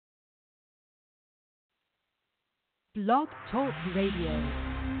Blog Talk Radio.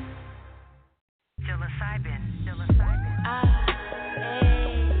 Psilocybin.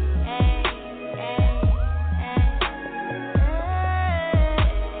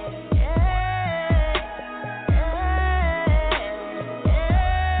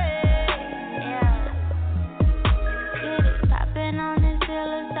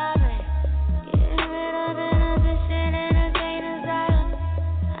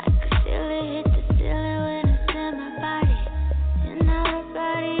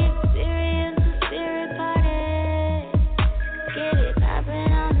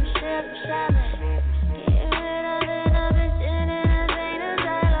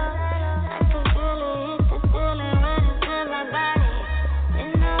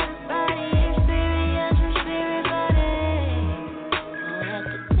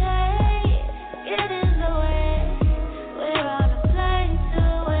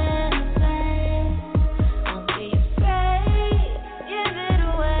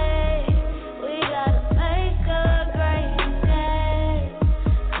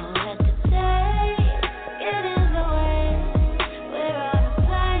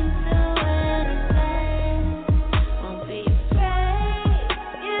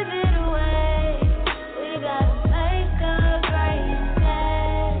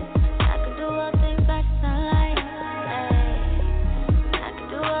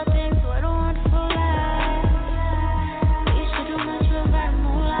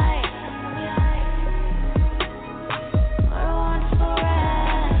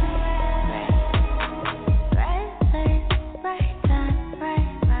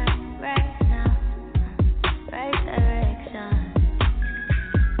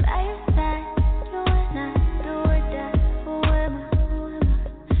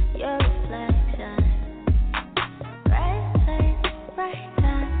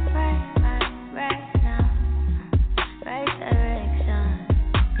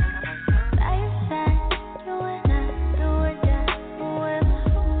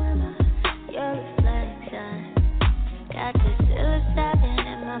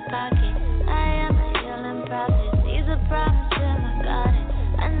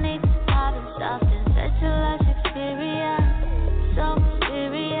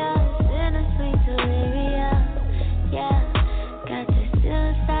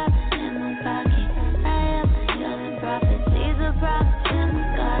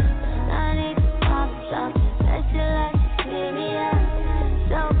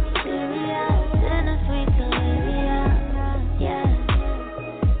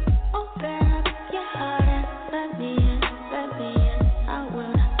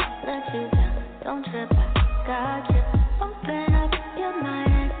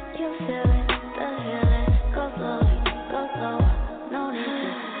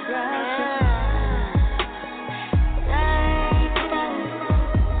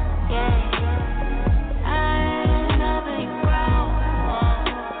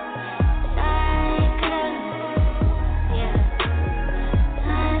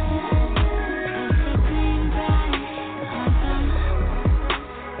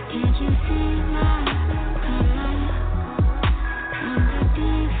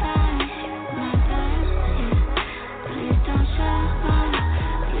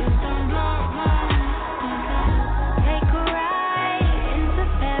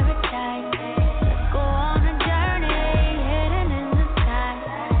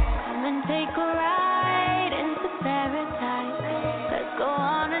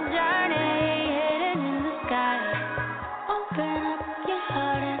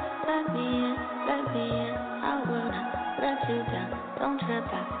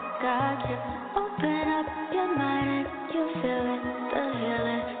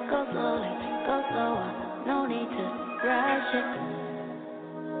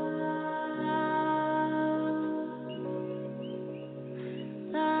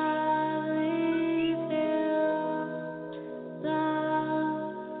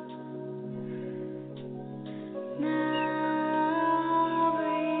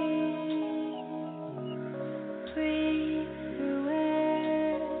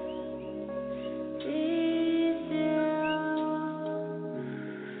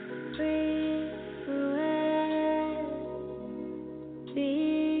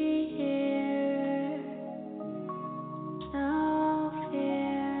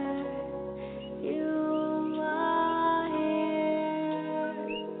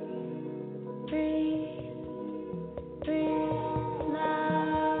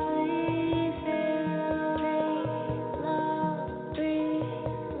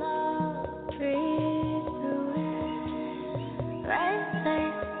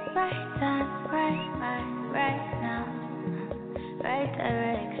 Right time, right now.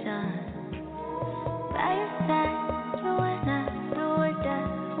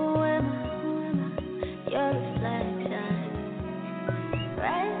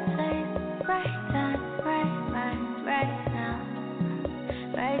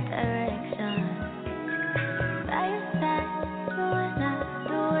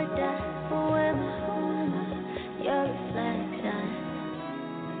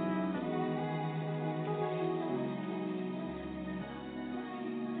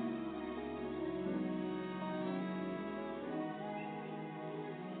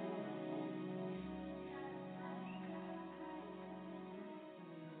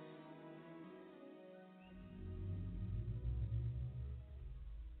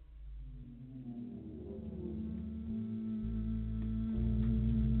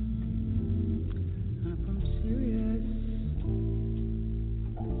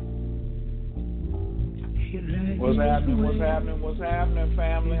 What's happening? What's happening? What's happening,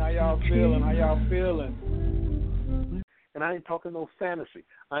 family? How y'all feeling? How y'all feeling? And I ain't talking no fantasy.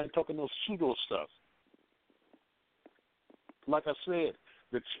 I ain't talking no pseudo stuff. Like I said,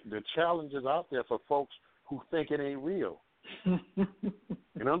 the challenge is out there for folks who think it ain't real.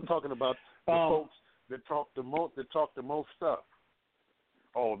 And I'm talking about the folks that talk the most stuff.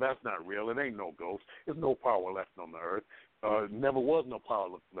 Oh, that's not real. It ain't no ghost. There's no power left on the earth. Never was no power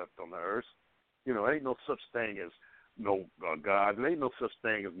left on the earth. You know, ain't no such thing as no God. There ain't no such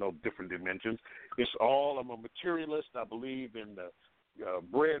thing as no different dimensions. It's all, I'm a materialist. I believe in the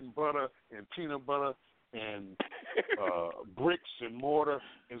bread and butter and peanut butter and bricks and mortar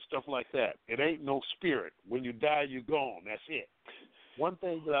and stuff like that. It ain't no spirit. When you die, you're gone. That's it. One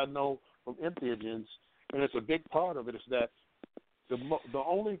thing that I know from entheogens, and it's a big part of it, is that the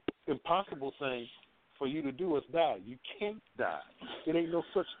only impossible thing for you to do is die. You can't die. It ain't no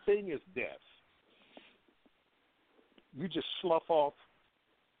such thing as death. You just slough off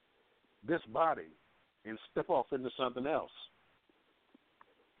this body and step off into something else.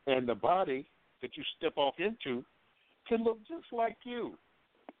 And the body that you step off into can look just like you.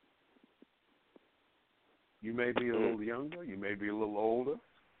 You may be a little younger, you may be a little older,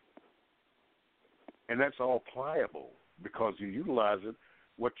 and that's all pliable because you utilize it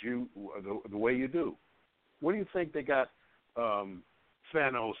the way you do. What do you think they got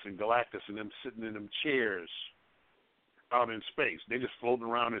Thanos and Galactus and them sitting in them chairs out in space? They just floating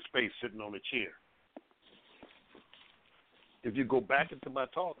around in space sitting on a chair. If you go back into my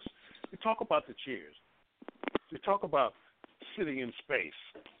talks, we talk about the chairs. We talk about sitting in space.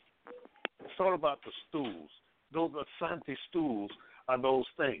 It's all about the stools. Those Asante stools are those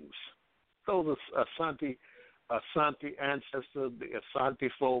things. Those are Asante ancestors, the Asante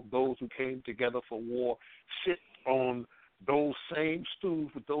folk, those who came together for war, sit on those same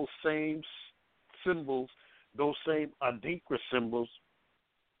stools with those same symbols, those same Adinkra symbols,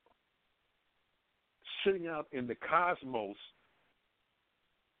 sitting out in the cosmos,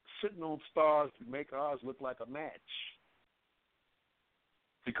 sitting on stars to make ours look like a match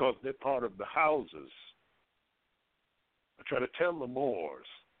because they're part of the houses. I try to tell the Moors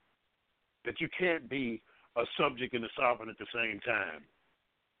that you can't be a subject and a sovereign at the same time.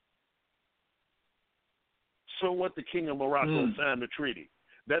 So what, the King of Morocco signed the treaty.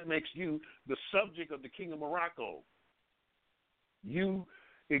 That makes you the subject of the King of Morocco. You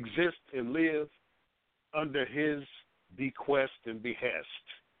exist and live under his bequest and behest.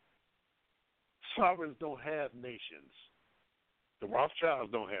 Sovereigns don't have nations. The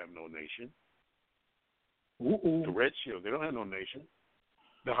Rothschilds don't have no nation. The Redshield, they don't have no nation.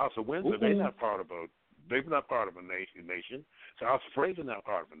 The House of Windsor, they're not part of a nation. The House of Fraser not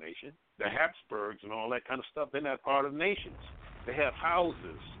part of a nation. The Habsburgs and all that kind of stuff, they're not part of nations. They have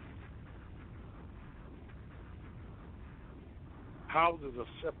houses. Houses are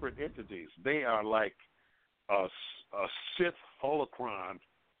separate entities. They are like a Sith holocron,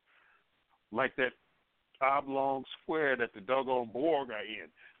 like that oblong square that the doggone Borg are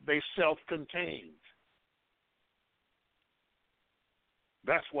in. They self-contained.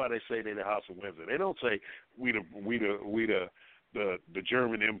 That's why they say they're the House of Windsor. They don't say we the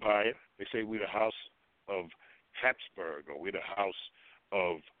German Empire. They say we the House of Habsburg, or we the House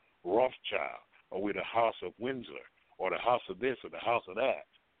of Rothschild, or we the House of Windsor, or the House of this, or the House of that.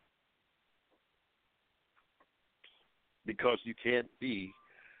 Because you can't be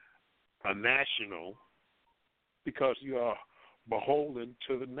a national because you are beholden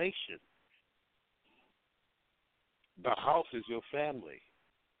to the nation. The house is your family.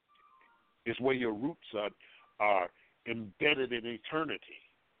 It's where your roots are embedded in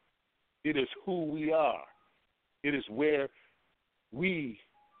eternity. It is who we are. It is where we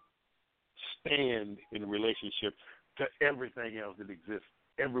stand in relationship to everything else that exists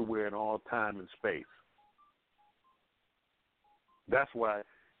everywhere in all time and space. That's why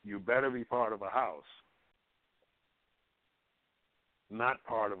you better be part of a house, not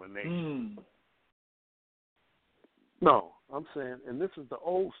part of a nation. No, I'm saying, and this is the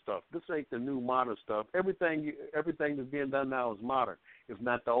old stuff. This ain't the new modern stuff. Everything that's being done now is modern. It's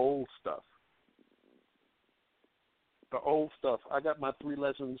not the old stuff. The old stuff. I got my 3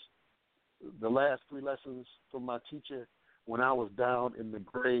 lessons, the last 3 lessons from my teacher when I was down in the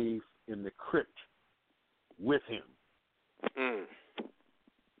grave, in the crypt with him.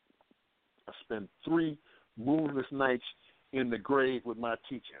 I spent 3 moonless nights in the grave with my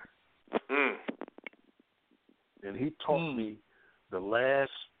teacher. And he taught me the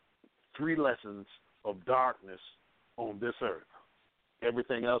last 3 lessons of darkness on this earth.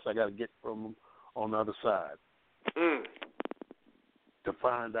 Everything else I got to get from him on the other side. To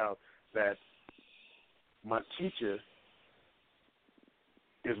find out that my teacher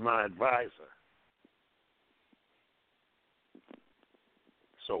is my advisor.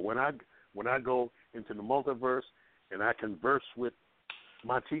 So when I go into the multiverse and I converse with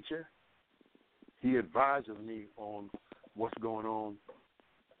my teacher, he advises me on what's going on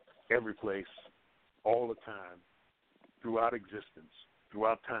every place, all the time, throughout existence,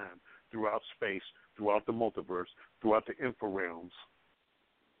 throughout time, throughout space, throughout the multiverse, throughout the infrarealms.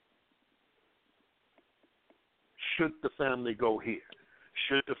 Should the family go here?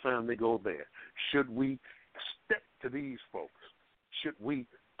 Should the family go there? Should we step to these folks? Should we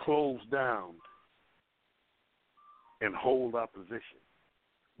close down and hold our position?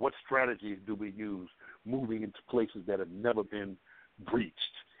 What strategies do we use moving into places that have never been breached,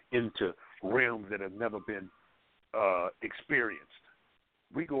 into realms that have never been experienced?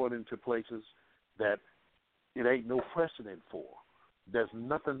 We going into places that it ain't no precedent for. There's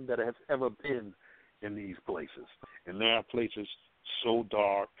nothing that has ever been in these places. And there are places so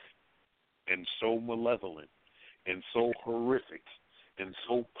dark and so malevolent and so horrific and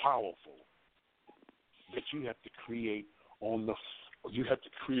so powerful that you have to create on the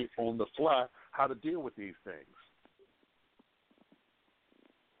fly how to deal with these things.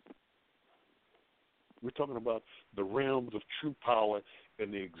 We're talking about the realms of true power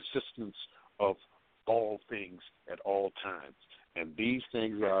and the existence of all things at all times. And these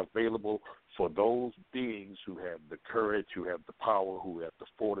things are available for those beings who have the courage, who have the power, who have the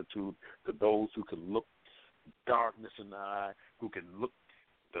fortitude, to those who can look darkness in the eye, who can look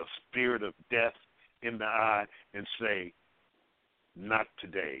the spirit of death in the eye and say, not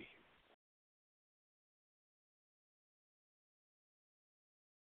today.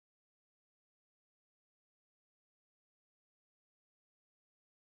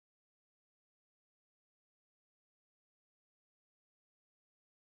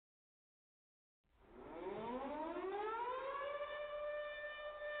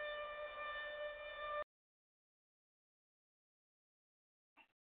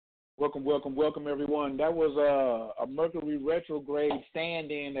 Welcome, everyone. That was a Mercury retrograde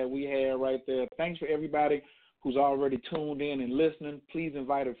stand-in that we had right there. Thanks for everybody who's already tuned in and listening. Please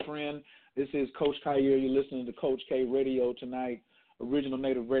invite a friend. This is Coach Khayr. You're listening to Coach K Radio tonight, Original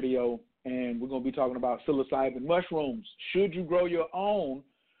Native Radio, and we're going to be talking about psilocybin mushrooms. Should you grow your own?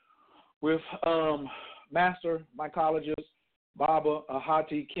 With master mycologist Baba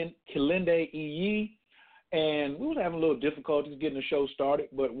Ahati Kilindi Iyi. And we was having a little difficulties getting the show started,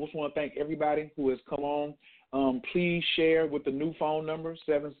 but we just want to thank everybody who has come on. Please share with the new phone number,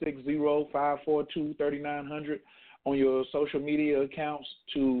 760-542-3900, on your social media accounts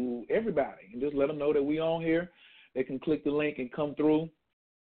to everybody. And just let them know that we on here. They can click the link and come through.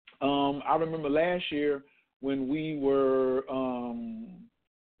 I remember last year when we were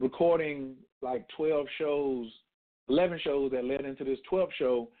recording like 12 shows, 11 shows that led into this 12th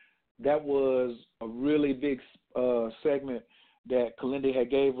show. That was a really big segment that Kilindi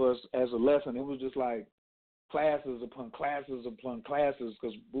had gave us as a lesson. It was just like classes upon classes upon classes,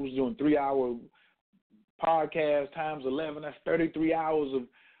 because we was doing 3-hour podcast times 11. That's 33 hours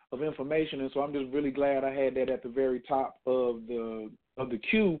of information. And so I'm just really glad I had that at the very top of the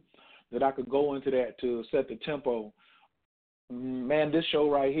queue, that I could go into that to set the tempo. Man, this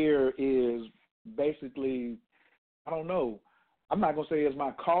show right here is basically, I don't know, I'm not going to say it's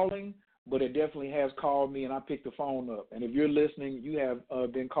my calling, but it definitely has called me, and I picked the phone up. And if you're listening, you have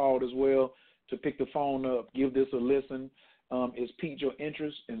been called as well to pick the phone up, give this a listen. It's piqued your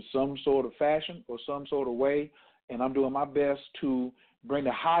interest in some sort of fashion or some sort of way, and I'm doing my best to bring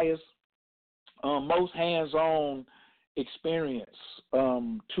the highest, most hands-on experience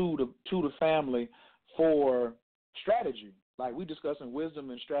to the family for strategy. Like, we discussing wisdom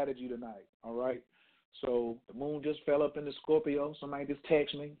and strategy tonight, all right? So the moon just fell up in the Scorpio. Somebody just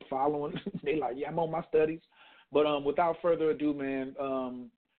text me, following. They like, yeah, I'm on my studies. But without further ado, man,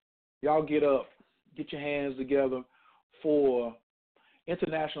 y'all get up, get your hands together for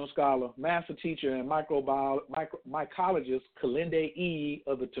international scholar, master teacher, and mycologist Kilindi Iyi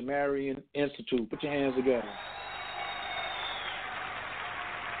of the Tamarian Institute. Put your hands together.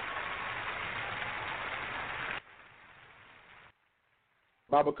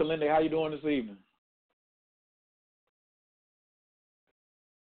 Baba Kilindi, how you doing this evening?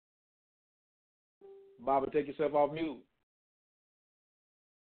 Baba, take yourself off mute.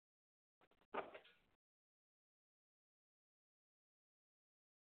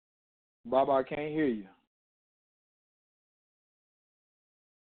 Baba, I can't hear you.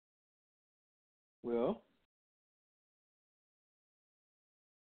 Well,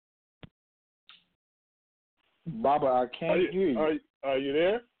 Baba, I can't hear you. Are you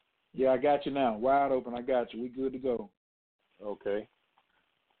there? Yeah, I got you now. Wide open. I got you. We good to go. Okay.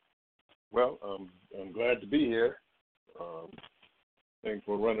 Well, I'm glad to be here. Things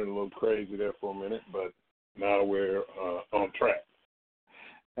were running a little crazy there for a minute, but now we're on track.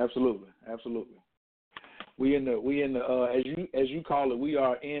 Absolutely. We in the as you call it, we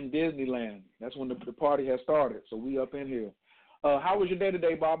are in Disneyland. That's when the party has started. So we up in here. How was your day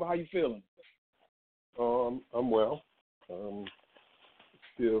today, Barbara? How you feeling? I'm well.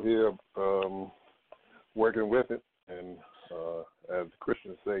 Still here, working with it, and as the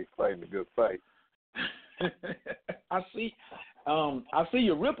Christians say, fighting a good fight. I see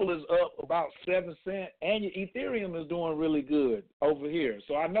your Ripple is up about 7 cents, and your Ethereum is doing really good over here.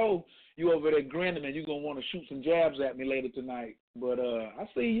 So I know you over there grinning, and you're gonna want to shoot some jabs at me later tonight. But I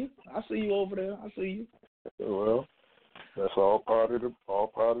see you over there. I see you. Well, that's all part of the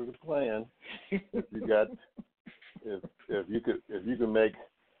plan. If you can make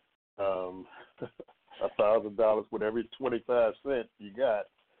 $1,000 with every 25 cents you got,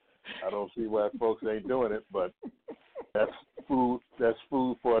 I don't see why folks ain't doing it. But that's food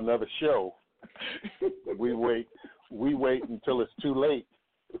for another show. We wait until it's too late.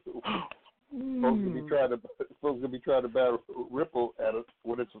 Folks will be trying to buy Ripple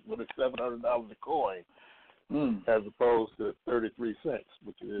when it's $700 a coin, as opposed to 33 cents,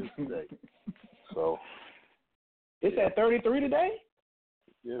 which it is today. So it's at 33 today.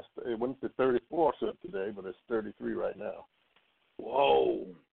 Yes, it went to 34 cents today, but it's 33 right now. Whoa.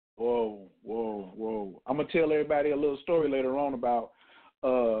 I'm going to tell everybody a little story later on about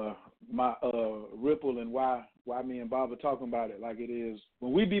my Ripple and why me and Bob are talking about it like it is.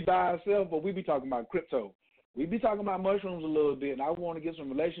 When we be by ourselves, but we be talking about crypto. We be talking about mushrooms a little bit, and I want to give some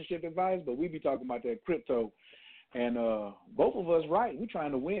relationship advice, but we be talking about that crypto. And both of us right. We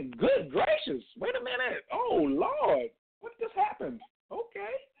trying to win. Good gracious. Wait a minute. Oh, Lord. What just happened?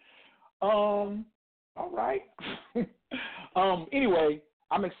 Okay. All right. Anyway,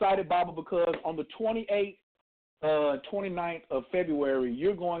 I'm excited, Baba, because on the 28th, 29th of February,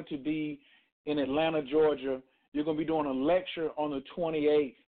 you're going to be in Atlanta, Georgia. You're going to be doing a lecture on the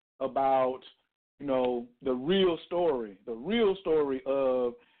 28th about, the real story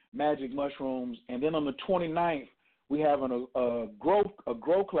of magic mushrooms. And then on the 29th, we have a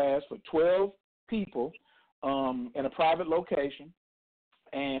grow class for 12 people in a private location.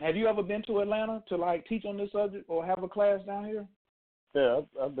 And have you ever been to Atlanta to teach on this subject or have a class down here? Yeah,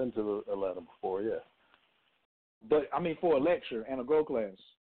 I've been to Atlanta before. Yeah. But I mean, for a lecture and a grow class.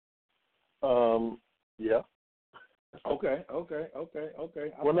 Yeah. Okay.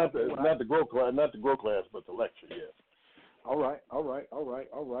 Well, not the grow class, but the lecture. Yes. All right. Well,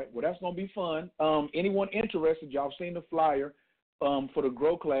 that's gonna be fun. Anyone interested? Y'all seen the flyer for the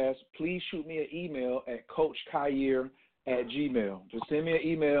grow class? Please shoot me an email at coachkhayir@gmail.com. Just send me an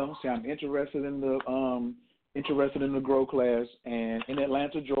email. Say I'm interested in the grow class, and in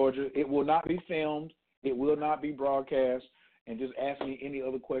Atlanta, Georgia. It will not be filmed. It will not be broadcast. And just ask me any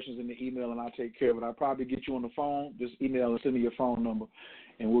other questions in the email, and I'll take care of it. I'll probably get you on the phone. Just email and send me your phone number,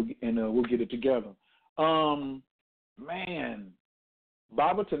 and we'll get it together. Man,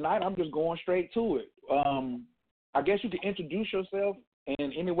 Baba, tonight I'm just going straight to it. I guess you can introduce yourself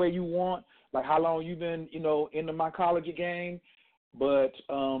in any way you want, like how long you've been, in the mycology game. But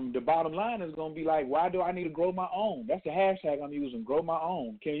the bottom line is going to be like, why do I need to grow my own? That's the hashtag I'm using, grow my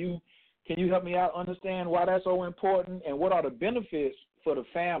own. Can you help me out understand why that's so important and what are the benefits for the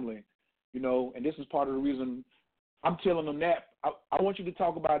family? And this is part of the reason I'm telling them that. I want you to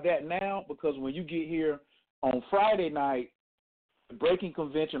talk about that now, because when you get here on Friday night, the Breaking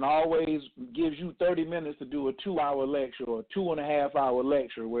Convention always gives you 30 minutes to do a 2-hour lecture or a 2.5-hour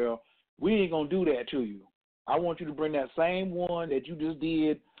lecture. Well, we ain't going to do that to you. I want you to bring that same one that you just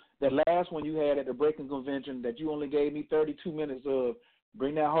did, that last one you had at the Breaking Convention that you only gave me 32 minutes of.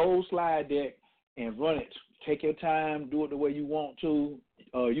 Bring that whole slide deck and run it. Take your time, do it the way you want to.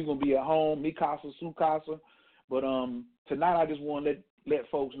 You're going to be at home, mi casa, su casa. But tonight I just want to let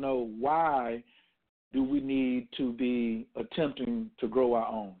folks know, why do we need to be attempting to grow our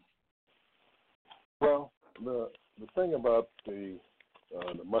own? Well, the thing about the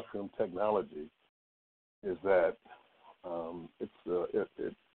mushroom technology is that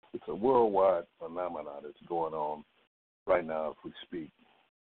it's a worldwide phenomenon that's going on right now as we speak,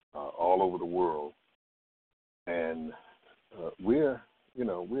 all over the world, and we're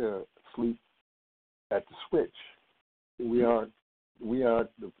asleep at the switch. We aren't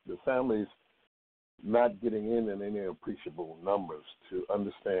the families not getting in any appreciable numbers to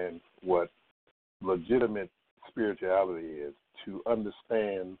understand what legitimate spirituality is, to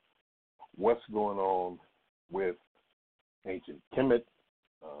understand what's going on with ancient Kemet,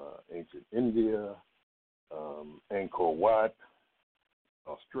 ancient India, Angkor Wat,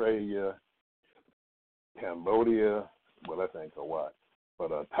 Australia, Cambodia, well, that's Angkor Wat,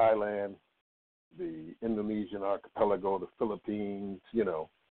 but Thailand, the Indonesian archipelago, the Philippines,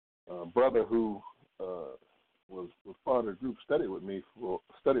 brother who was part of the group studied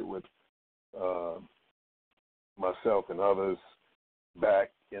with myself and others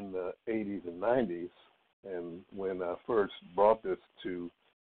back in the 80s and 90s, and when I first brought this to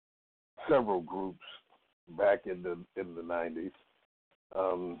several groups back in the 90s,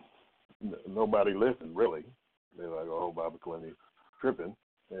 nobody listened really. They're like, "Oh, Baba Kilindi tripping,"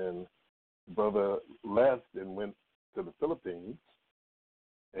 and brother left and went to the Philippines,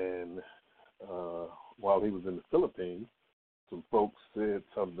 and while he was in the Philippines, some folks said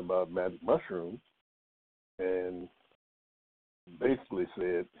something about magic mushrooms, and basically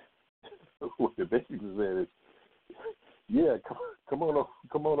said, what they basically said is, "Yeah, come on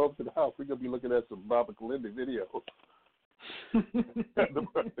over to the house. We're gonna be looking at some Baba Kilindi videos."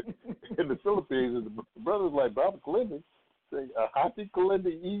 In the Philippines, and the brothers like, "Baba Kilindi, say Hati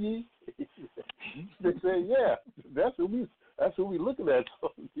Kilindi Iyi." They say, "Yeah, that's who we looking at."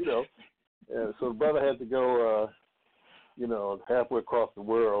 So, so the brother had to go, halfway across the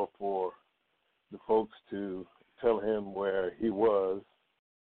world for the folks to tell him where he was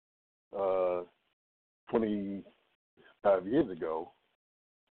 25 years ago,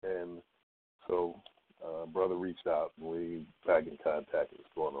 and so brother reached out, and we back in contact with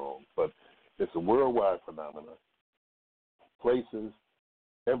what's going on. But it's a worldwide phenomenon. Places,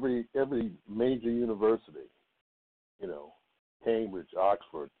 every major university, Cambridge,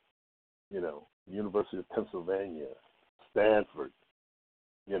 Oxford, University of Pennsylvania, Stanford,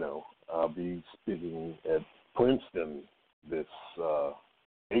 I'll be speaking at Princeton this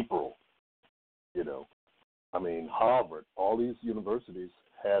April, Harvard, all these universities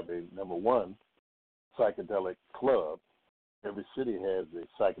have a, number one, psychedelic club. Every city has a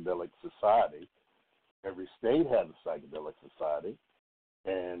psychedelic society. Every state has a psychedelic society.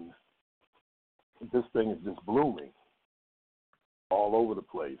 And this thing is just blooming all over the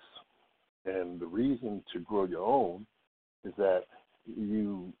place. And the reason to grow your own is that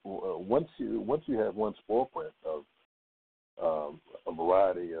you once you have one sporeprint of a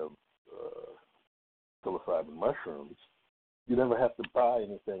variety of psilocybin mushrooms, you never have to buy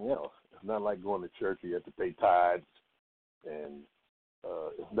anything else. It's not like going to church; you have to pay tithes, and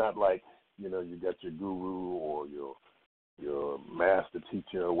it's not like you got your guru or your master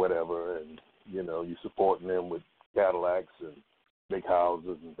teacher or whatever, and you're supporting them with Cadillacs and big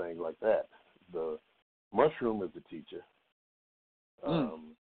houses and things like that. The mushroom is the teacher.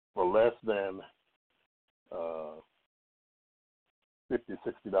 For less than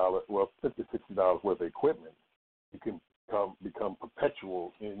 $50-$60 worth of equipment, you can become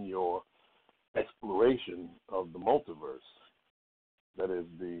perpetual in your exploration of the multiverse. That is,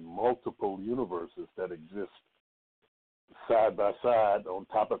 the multiple universes that exist side by side, on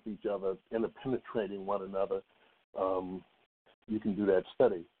top of each other, interpenetrating one another. You can do that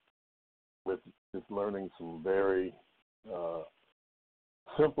study with just learning some very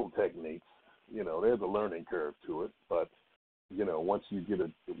simple techniques. There's a learning curve to it, but once you get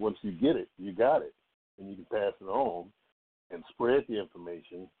it, you got it, and you can pass it on and spread the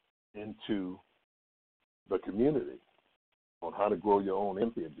information into the community on how to grow your own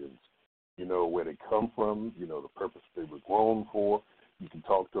entheogens. Where they come from, the purpose they were grown for. You can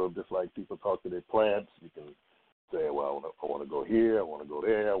talk to them just like people talk to their plants. You can say, well, I want to go here, I want to go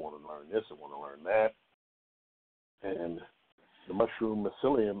there, I want to learn this, I want to learn that. And the mushroom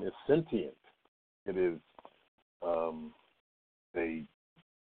mycelium is sentient. It is a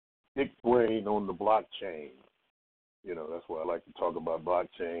big brain on the blockchain. That's why I like to talk about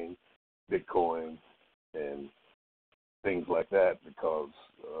blockchain, Bitcoin, and things like that, because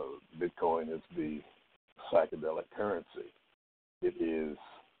Bitcoin is the psychedelic currency. It is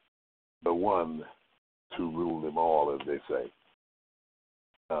the one to rule them all, as they say.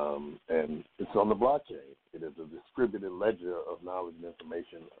 And it's on the blockchain. It is a distributed ledger of knowledge and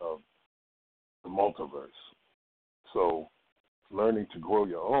information of the multiverse. So learning to grow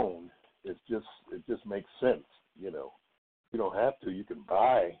your own, it just makes sense. You don't have to. You can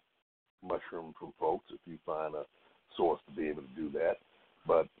buy mushroom from folks if you find a source to be able to do that.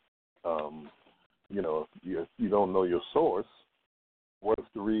 But if you don't know your source, what's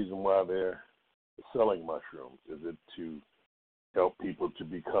the reason why they're selling mushrooms? Is it to help people to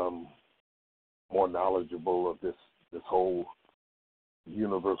become more knowledgeable of this whole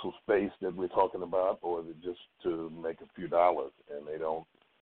universal space that we're talking about, or is it just to make a few dollars, and they don't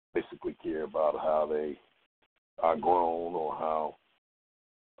basically care about how they are grown or how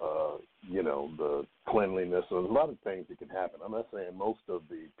the cleanliness. There's a lot of things that can happen. I'm not saying most of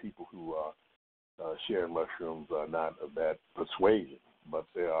the people who are sharing mushrooms are not of that persuasion, but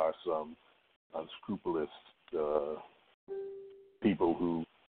there are some unscrupulous people who,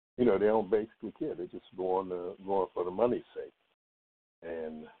 they don't basically care. They just going for the money's sake.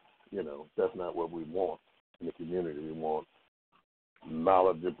 And, that's not what we want in the community. We want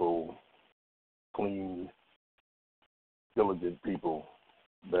knowledgeable, clean, diligent people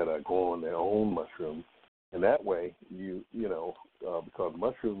that are growing their own mushrooms. And that way, because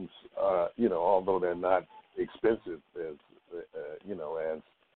mushrooms, although they're not expensive as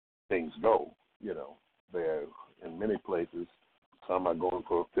things go, they're in many places, some are going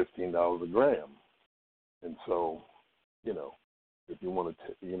for $15 a gram. And so, if you want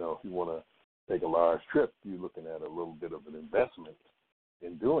to take a large trip, you're looking at a little bit of an investment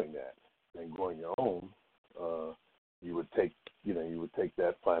in doing that and growing your own. You would take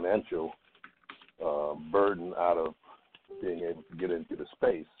that financial burden out of being able to get into the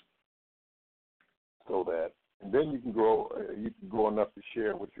space, so that, and then you can grow enough to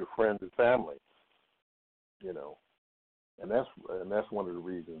share with your friends and family, and that's one of the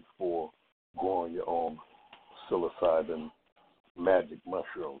reasons for growing your own psilocybin magic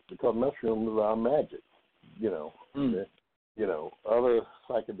mushrooms, because mushrooms are magic, other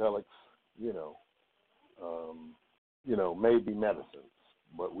psychedelics, may be medicines,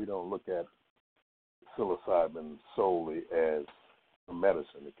 but we don't look at psilocybin solely as a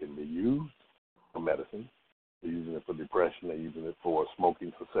medicine. It can be used for medicine. They're using it for depression. They're using it for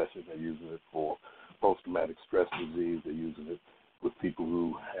smoking cessation. They're using it for post-traumatic stress disease. They're using it with people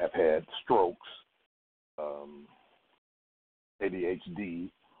who have had strokes, ADHD,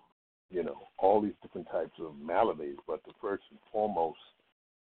 all these different types of maladies. But the first and foremost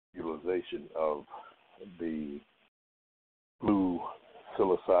utilization of the blue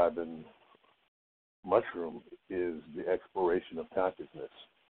psilocybin mushroom is the exploration of consciousness,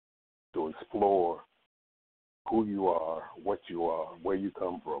 to explore who you are, what you are, where you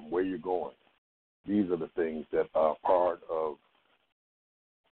come from, where you're going. These are the things that are part of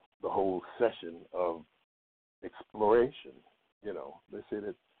the whole session of exploration. They say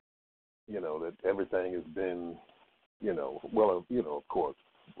that, that everything has been, of course,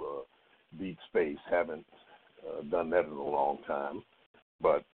 deep space haven't done that in a long time,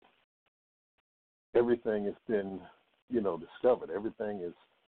 but everything has been, discovered. Everything has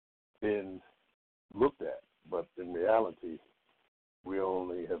been looked at, but in reality, we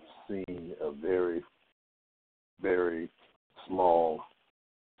only have seen a very, very small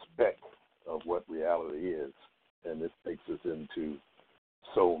speck of what reality is, and this takes us into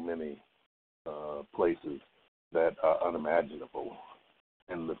so many places that are unimaginable.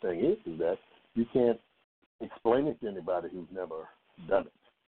 And the thing is that you can't explain it to anybody who's never done it,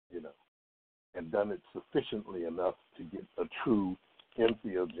 and done it sufficiently enough to get a true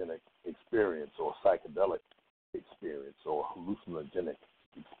entheogenic experience or psychedelic experience or hallucinogenic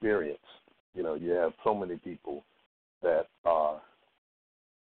experience. You have so many people that are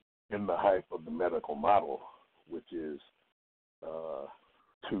in the hype of the medical model, which is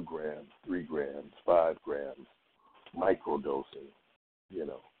 2 grams, 3 grams, 5 grams, microdosing.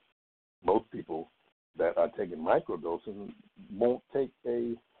 Most people that are taking microdosing won't take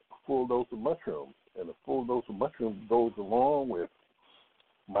a full dose of mushrooms, and a full dose of mushrooms goes along with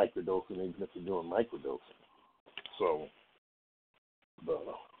microdosing, even if you're doing microdosing. So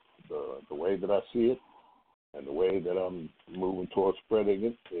the way that I see it, and the way that I'm moving towards spreading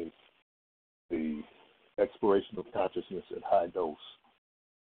it, is the exploration of consciousness at high dose,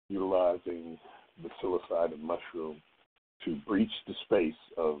 utilizing the psilocybin mushroom to breach the space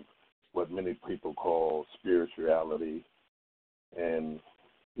of what many people call spirituality, and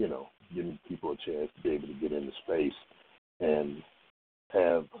giving people a chance to be able to get into space and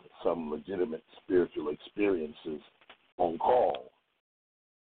have some legitimate spiritual experiences on call.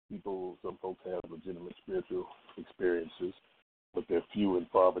 Some folks have legitimate spiritual experiences, but they're few and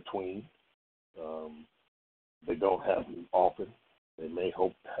far between. They don't happen often. They may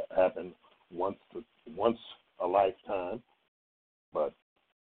hope to happen once a lifetime, but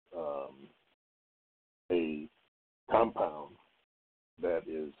a compound that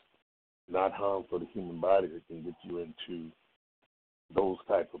is not harmful to the human body, that can get you into those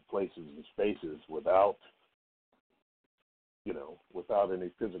type of places and spaces without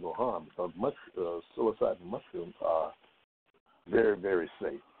any physical harm, because psilocybin mushrooms are very, very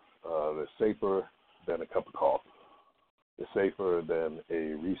safe. They're safer than a cup of coffee. They're safer than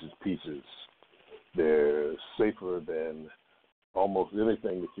a Reese's Pieces. They're safer than almost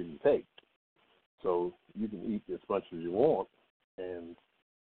anything that you can take. So you can eat as much as you want, and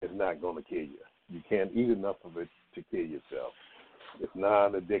it's not going to kill you. You can't eat enough of it to kill yourself. It's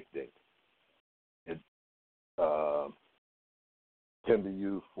non-addicting. It can be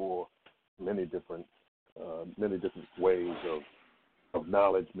used for many different ways of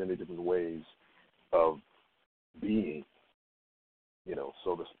knowledge, many different ways of being.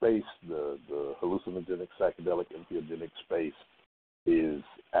 So the space, the hallucinogenic, psychedelic, entheogenic space is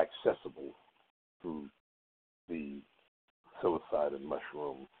accessible through the psilocybin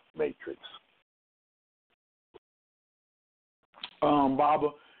mushroom matrix. Baba,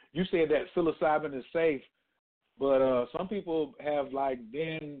 you said that psilocybin is safe, but some people have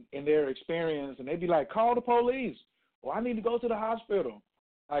been in their experience and they be like, call the police. Well, I need to go to the hospital.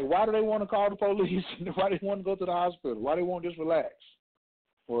 Like, why do they want to call the police? Why do they want to go to the hospital? Why do they want to just relax?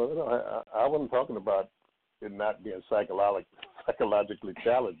 Well, I wasn't talking about it not being psychologically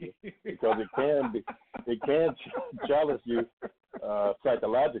challenging, because it can challenge you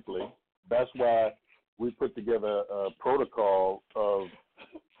psychologically. That's why we put together a protocol of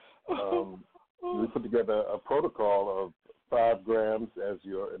 5 grams as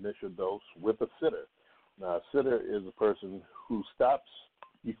your initial dose with a sitter. Now, a sitter is a person who stops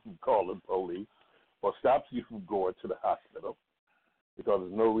you from calling police or stops you from going to the hospital, because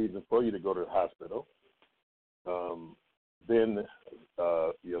there's no reason for you to go to the hospital. Then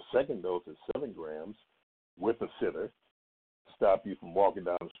your second dose is 7 grams with a sitter, stop you from walking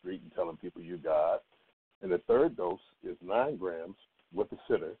down the street and telling people you God. And the third dose is 9 grams with a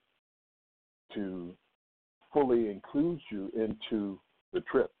sitter to fully include you into the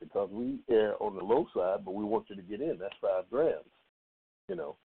trip, because we err on the low side, but we want you to get in. That's 5 grams.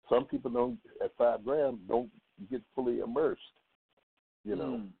 Some people don't, at 5 grams, don't get fully immersed.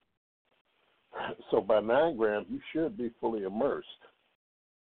 So by 9 grams, you should be fully immersed.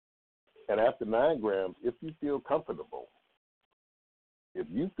 And after 9 grams, if you feel comfortable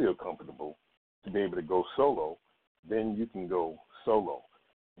to be able to go solo, then you can go solo.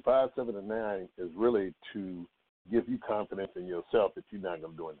 5, 7, and 9 is really to give you confidence in yourself that you're not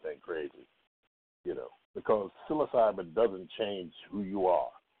going to do anything crazy, because psilocybin doesn't change who you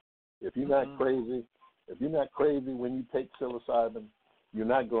are. If you're not crazy, when you take psilocybin,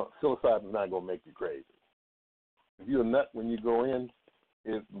 psilocybin is not going to make you crazy. If you're a nut when you go in,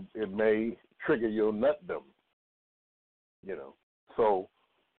 it may trigger your nutdom, So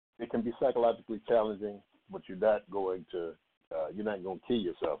it can be psychologically challenging, but you're not going to kill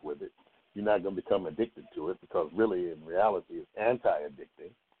yourself with it. You're not going to become addicted to it, because really, in reality, it's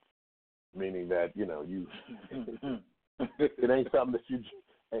anti-addicting, meaning that, it ain't something that you,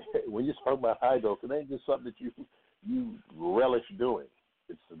 when you talk about high dose, it ain't just something that you relish doing.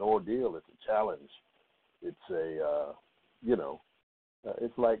 It's an ordeal. It's a challenge. It's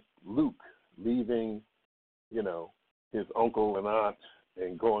it's like Luke leaving, his uncle and aunt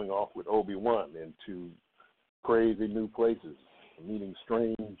and going off with Obi-Wan into crazy new places, meeting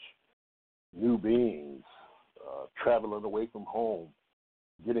strange new beings, traveling away from home,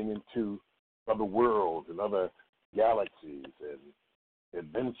 getting into other worlds and other galaxies and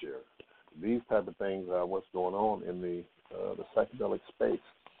adventure. These type of things are what's going on in the psychedelic space,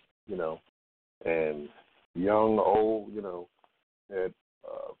 and young, old, at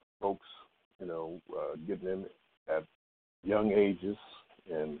folks, getting in at young ages,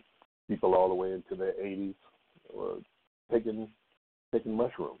 and people all the way into their 80s taking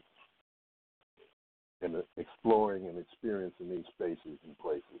mushrooms and exploring and experiencing these spaces and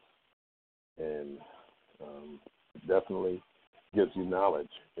places. And it definitely gives you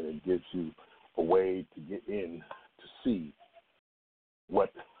knowledge, and it gives you a way to get in to see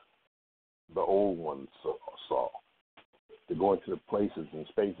what the old ones saw, to go into the places and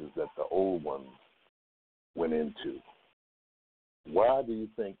spaces that the old ones went into. Why do you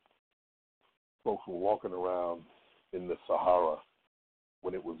think folks were walking around in the Sahara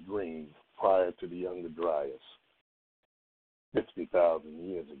when it was green prior to the Younger Dryas 50,000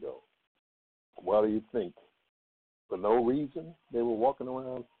 years ago? Why do you think? For no reason, they were walking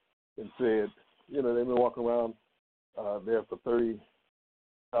around and said, they've been walking around there for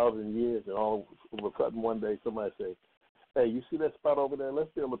 30,000 years, and all of a sudden one day somebody say, hey, you see that spot over there? Let's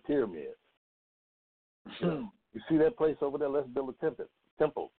build a pyramid. You see that place over there? Let's build a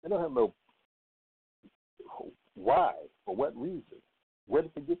temple. They don't have no why, for what reason. Where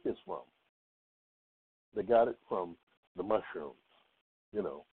did they get this from? They got it from the mushrooms.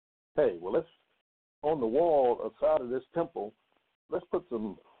 Hey, well, let's, on the wall outside of this temple, let's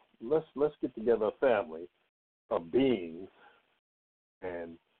get together a family of beings,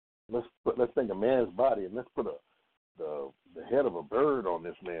 and let's think a man's body, and let's put the head of a bird on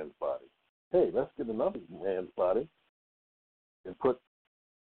this man's body. Hey, let's get another man's body and put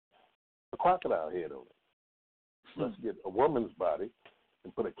crocodile head on it. Let's get a woman's body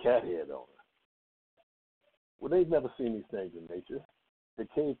and put a cat head on her. Well, they've never seen these things in nature. They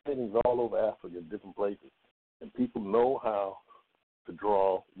cave paintings all over Africa in different places, and people know how to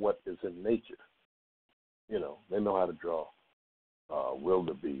draw what is in nature. You know, they know how to draw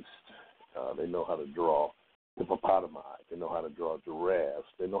wildebeest. They know how to draw hippopotami. They know how to draw giraffes.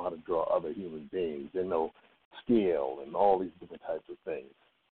 They know how to draw other human beings. They know scale and all these different types of things.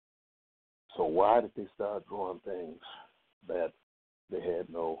 So why did they start drawing things that they had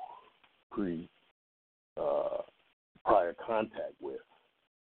no prior contact with?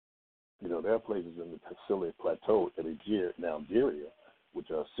 You know, there are places in the Kilindi Plateau in Algeria, which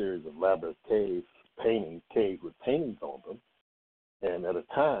are a series of labyrinth caves with paintings on them. And at a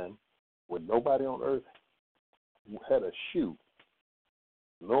time when nobody on earth had a shoe,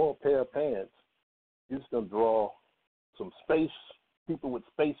 nor a pair of pants, you're just going to draw some people with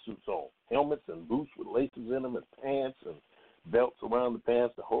spacesuits on, helmets and boots with laces in them and pants and belts around the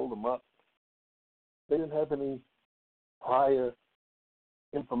pants to hold them up. They didn't have any prior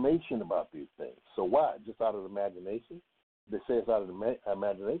information about these things. So why? Just out of imagination? They say it's out of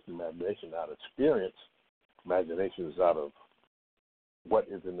imagination. Imagination out of experience. Imagination is out of what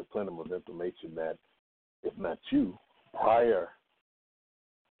is in the plenum of information that, if not you, prior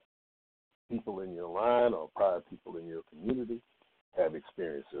people in your line or prior people in your community have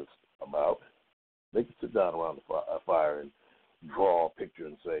experiences about. They can sit down around a fire and draw a picture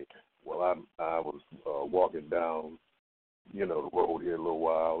and say, well, I was walking down, the road here a little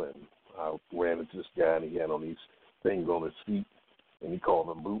while, and I ran into this guy, and he had on these things on his feet, and he called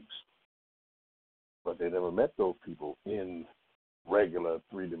them boots. But they never met those people in regular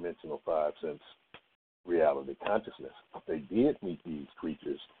three-dimensional five-sense reality consciousness. But they did meet these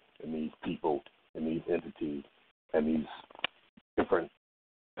creatures and these people and these entities and these different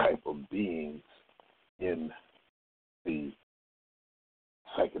type of beings in the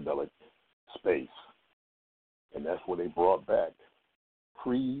psychedelic space. And that's where they brought back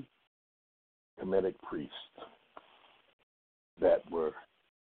pre-Kemetic priests that were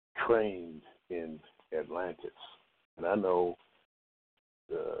trained in Atlantis. And I know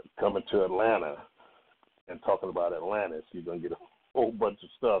coming to Atlanta and talking about Atlantis, you're going to get a whole bunch of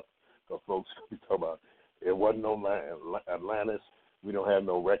stuff because folks be talking about it wasn't no Atlantis. We don't have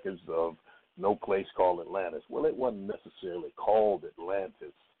no records of no place called Atlantis. Well, it wasn't necessarily called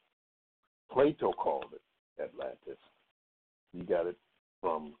Atlantis. Plato called it Atlantis. He got it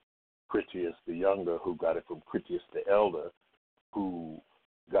from Critias the Younger, who got it from Critias the Elder, who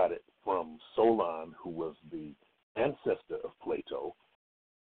got it from Solon, who was the ancestor of Plato.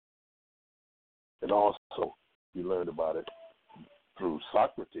 And also, he learned about it through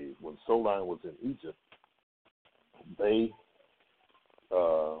Socrates. When Solon was in Egypt,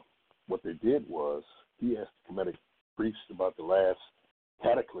 what they did was he asked the Kemetic priests about the last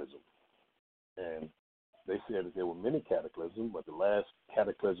cataclysm. And they said that there were many cataclysms, but the last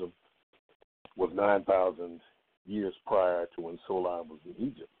cataclysm was 9,000 years prior to when Solon was in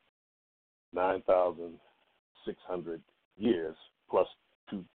Egypt. 9,600 years plus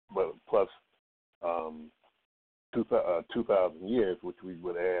 2,000 years, which we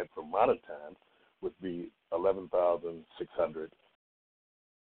would add from modern time, would be 11,600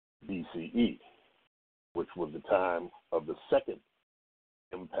 BCE, which was the time of the second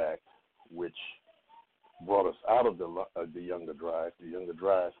impact, which brought us out of the Younger Dryas. The Younger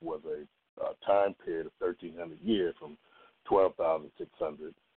Dryas was a time period of 1,300 years, from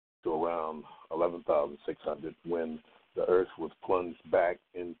 12,600 to around 11,600, when the Earth was plunged back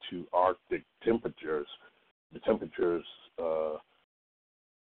into Arctic temperatures. The temperatures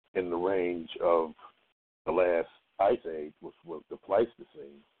in the range of the last ice age, which was the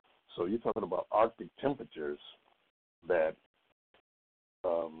Pleistocene. So you're talking about Arctic temperatures that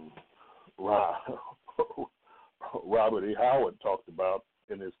Robert E. Howard talked about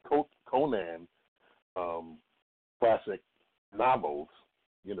in his Conan classic novels,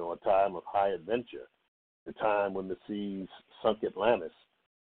 a time of high adventure, the time when the seas sunk Atlantis,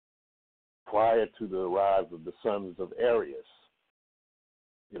 prior to the rise of the sons of Aries,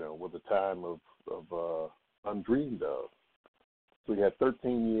 was a time of undreamed of. So we had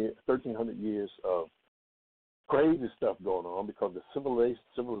 1,300 years of crazy stuff going on because the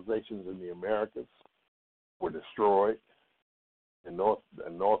civilizations in the Americas were destroyed. In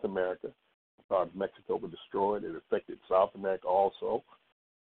North America, part of Mexico was destroyed. It affected South America also.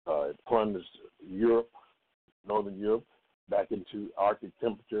 It plunged Europe, Northern Europe, back into Arctic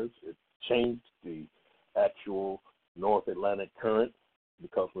temperatures. It changed the actual North Atlantic current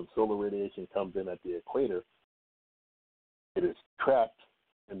because when solar radiation comes in at the equator, it is trapped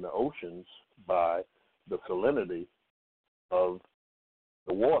in the oceans by the salinity of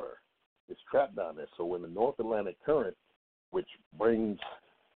the water. It's trapped down there. So when the North Atlantic current, which brings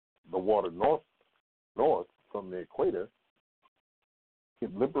the water north from the equator,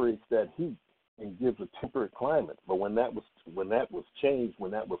 it liberates that heat and gives a temperate climate. But when that was changed,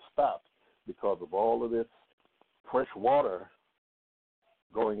 when that was stopped, because of all of this fresh water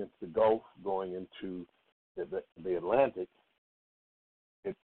going into the Gulf, going into the Atlantic,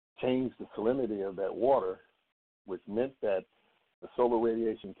 it changed the salinity of that water, which meant that the solar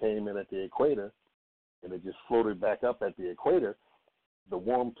radiation came in at the equator and it just floated back up at the equator. The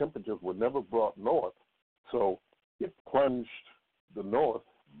warm temperatures were never brought north, so it plunged the north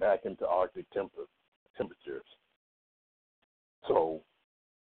back into Arctic temperatures. So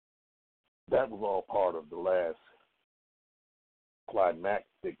that was all part of the last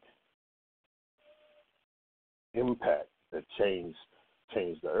climactic impact that changed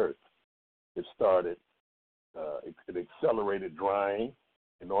the Earth. It started, it accelerated drying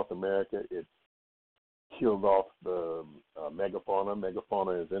in North America. It killed off the megafauna.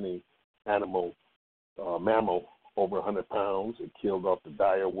 Megafauna is any mammal over 100 pounds. It killed off the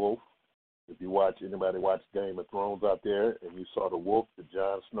dire wolf. If anybody watched Game of Thrones out there, and you saw the wolf that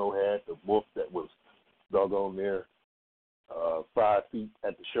Jon Snow had, the wolf that was doggone near 5 feet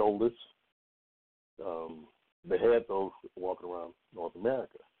at the shoulders, they had those walking around North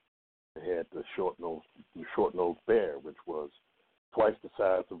America. They had the short-nosed bear, which was twice the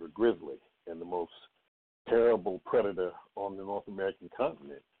size of a grizzly and the most terrible predator on the North American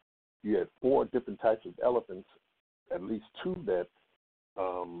continent. You had 4 different types of elephants, at least 2 that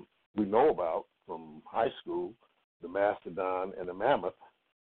we know about from high school, the mastodon and the mammoth.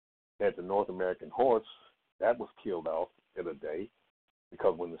 Had the North American horse, that was killed off in a day,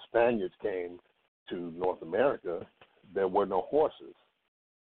 because when the Spaniards came to North America, there were no horses.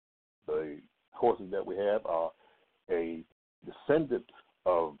 The horses that we have are a descendant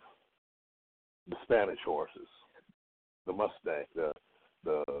of the Spanish horses, the Mustang,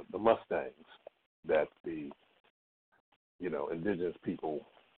 the Mustangs that the indigenous people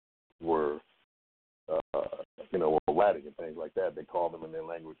were riding and things like that. They called them in their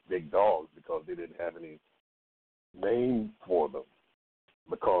language big dogs because they didn't have any name for them.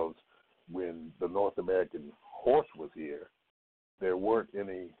 Because when the North American horse was here, there weren't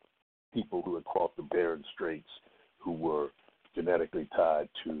any people who had crossed the Bering Straits who were genetically tied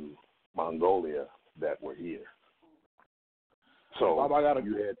to Mongolia that were here. So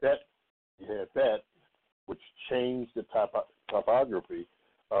you had that, which changed the topography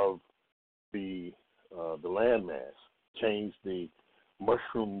of the landmass, changed the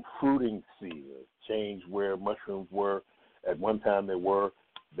mushroom fruiting season, changed where mushrooms were. At one time they were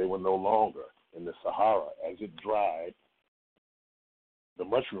no longer. In the Sahara, as it dried, the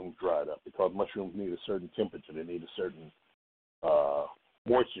mushrooms dried up, because mushrooms need a certain temperature. They need a certain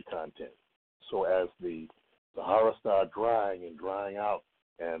moisture content. So as the Sahara started drying out,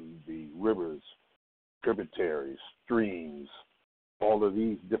 and the rivers, tributaries, streams, all of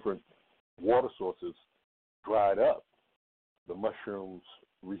these different water sources dried up, the mushrooms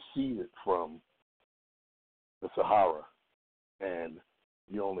receded from the Sahara, and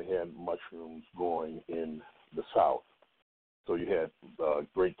you only had mushrooms growing in the south. So you had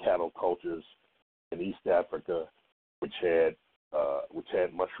great cattle cultures in East Africa, which had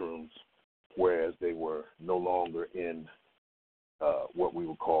mushrooms, whereas they were no longer in what we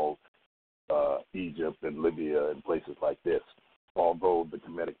would call Egypt and Libya and places like this. Although the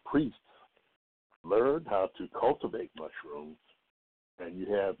Kemetic priests learned how to cultivate mushrooms, and you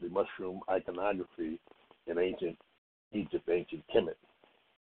have the mushroom iconography in ancient Egypt, ancient Kemet,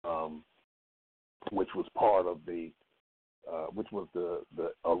 which was part of which was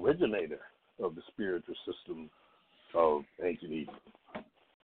the originator of the spiritual system of ancient Egypt.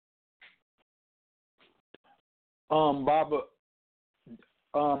 Baba,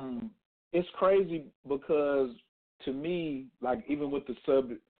 it's crazy because to me, like even with the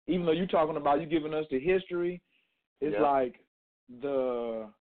subject, even though you're talking about you giving us the history, it's like the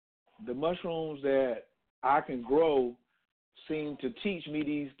mushrooms that I can grow seem to teach me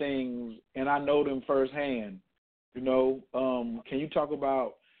these things, and I know them firsthand. Can you talk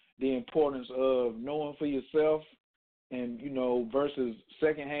about the importance of knowing for yourself and versus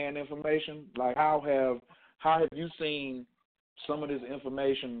secondhand information? Like how have you seen some of this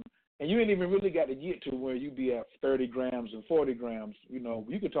information? And you ain't even really got to get to where you be at 30 grams and 40 grams.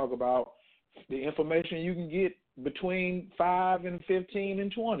 You could talk about the information you can get between 5 and 15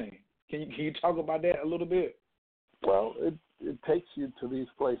 and 20. Can you talk about that a little bit? Well, it takes you to these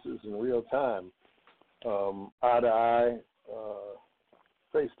places in real time, eye to eye,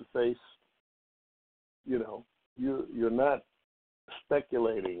 face to face, you're not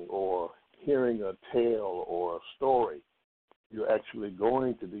speculating or hearing a tale or a story. You're actually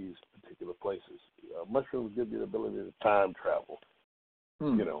going to these particular places. Mushrooms give you the ability to time travel,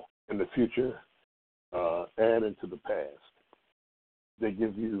 in the future and into the past. They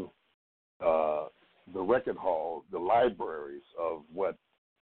give you the record hall, the libraries of what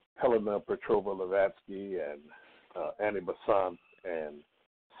Helena Petrova Blavatsky and Annie Besant and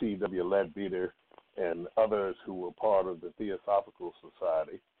C.W. Leadbeater and others who were part of the Theosophical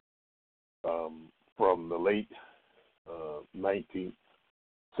Society from the late 19th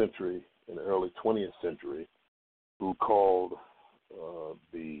century and early 20th century, who called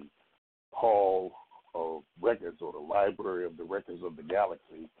the Hall of Records, or the Library of the Records of the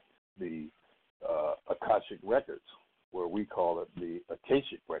Galaxy, the Akashic Records, where we call it the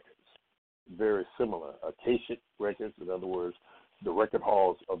Akashic Records. Very similar. Akashic Records, in other words, the record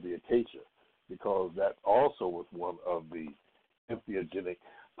halls of the Acacia, because that also was one of the entheogenic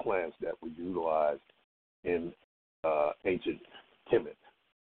plants that we utilized in ancient Kemet.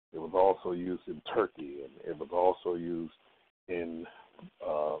 It was also used in Turkey, and it was also used in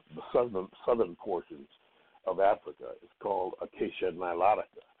the southern portions of Africa. It's called Acacia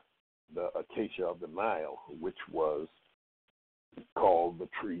nilotica, the acacia of the Nile, which was called the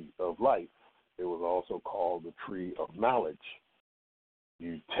tree of life. It was also called the tree of knowledge.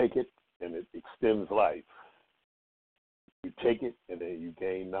 You take it and it extends life. You take it and then you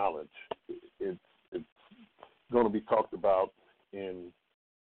gain knowledge. It's going to be talked about in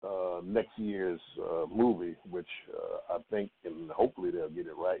next year's movie, which I think, and hopefully they'll get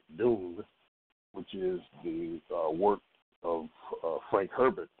it right, Dune, which is the work of Frank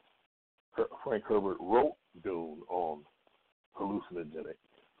Herbert. Frank Herbert wrote Dune on hallucinogenic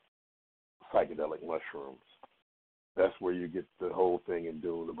psychedelic mushrooms. That's where you get the whole thing in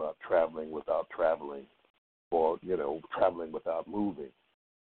Dune about traveling without traveling, or, traveling without moving,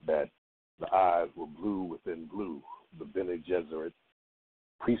 that the eyes were blue within blue, the Bene Gesserit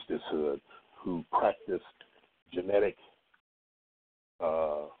priestesshood who practiced genetic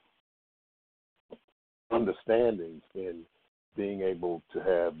understandings in being able to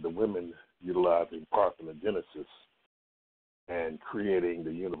have the women utilizing parthenogenesis and creating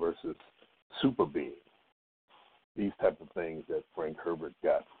the universe's super being. These type of things that Frank Herbert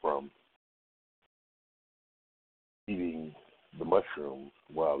got from eating the mushrooms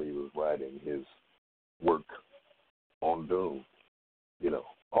while he was writing his work on Dune.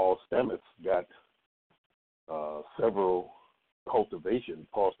 Paul Stamets got several cultivation.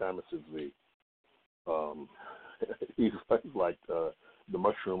 Paul Stamets is he's like the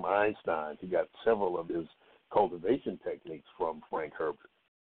mushroom Einstein. He got several of his cultivation techniques from Frank Herbert,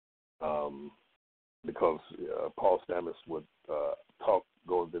 because Paul Stamets would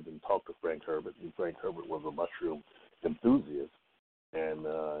go and visit and talk to Frank Herbert, and Frank Herbert was a mushroom enthusiast, and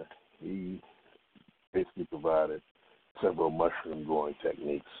he basically provided several mushroom growing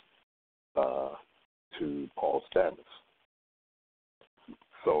techniques to Paul Stamets.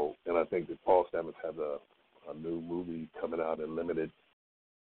 So, and I think that Paul Stamets has a new movie coming out in limited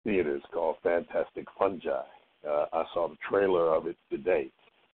theaters called Fantastic Fungi. I saw the trailer of it today.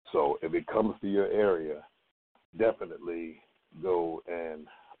 So if it comes to your area, definitely go and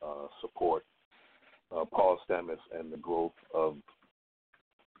support Paul Stamets and the growth of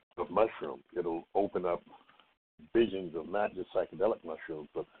mushrooms. It'll open up visions of not just psychedelic mushrooms,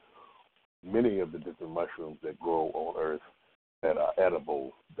 but many of the different mushrooms that grow on Earth that are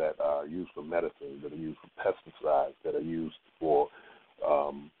edible, that are used for medicine, that are used for pesticides, that are used for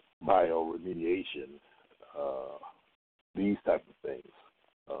bioremediation, these type of things.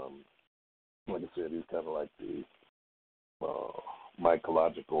 Like I said, he's kind of like the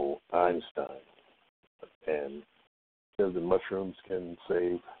mycological Einstein, and says that mushrooms can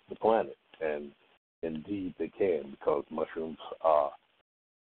save the planet, and indeed they can, because mushrooms are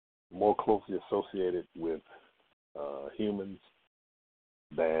more closely associated with humans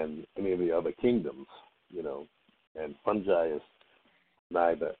than any of the other kingdoms, and fungi is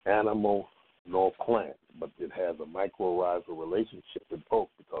neither animal nor plant, but it has a mycorrhizal relationship with both,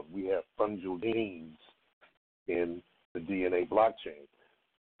 because we have fungal genes in the DNA blockchain.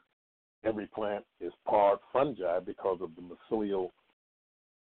 Every plant is part fungi because of the mycelial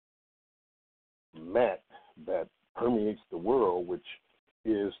mat that permeates the world, which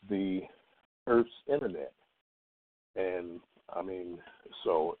is the Earth's internet. And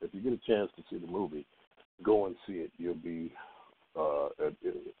so if you get a chance to see the movie, go and see it. You'll be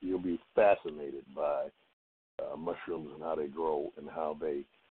fascinated by mushrooms and how they grow and how they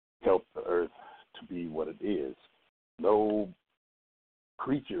help the Earth to be what it is. No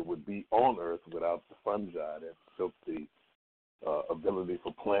creature would be on Earth without the fungi that built the ability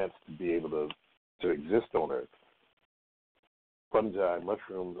for plants to be able to exist on Earth. Fungi,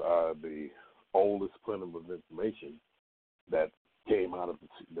 mushrooms are the oldest plenum of information that came out of the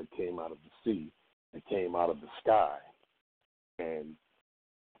sea, that came out of the sky, and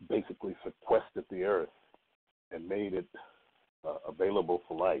basically sequestered the Earth and made it available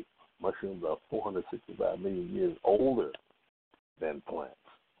for life. Mushrooms are 465 million years older than plants,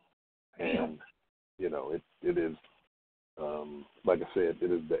 and it is like I said,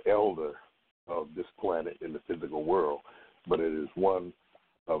 it is the elder of this planet in the physical world, but it is one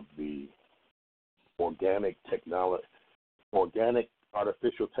of the organic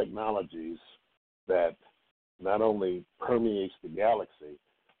artificial technologies that not only permeates the galaxy,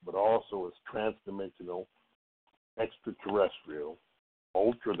 but also is transdimensional, extraterrestrial,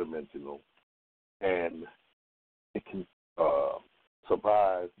 ultradimensional, and it can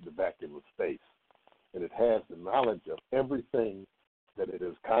survive the vacuum of space. And it has the knowledge of everything that it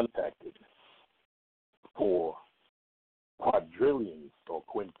has contacted for quadrillions or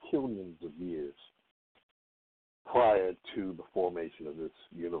quintillions of years prior to the formation of this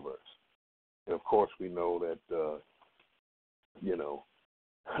universe. And of course, we know that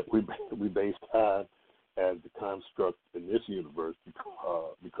we base time as the construct in this universe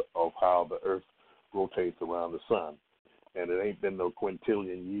because of how the Earth rotates around the sun. And it ain't been no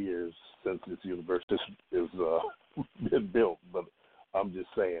quintillion years since this universe is been built. But I'm just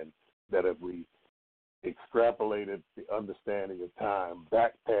saying that if we extrapolated the understanding of time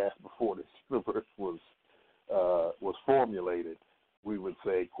back past before this universe was formulated, we would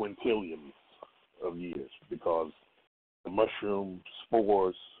say quintillions of years, because the mushroom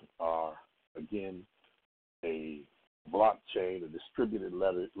spores are, again, a blockchain, a distributed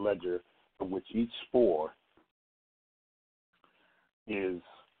ledger from which each spore is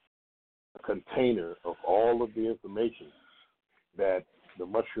a container of all of the information that the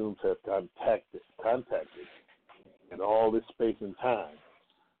mushrooms have contacted in all this space and time.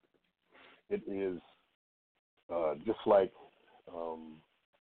 It is just like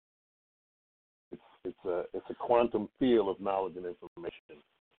it's a quantum field of knowledge and information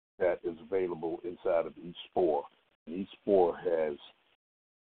that is available inside of each spore. And each spore has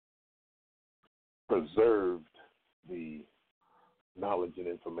preserved the knowledge and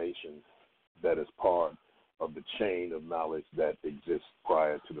information that is part of the chain of knowledge that exists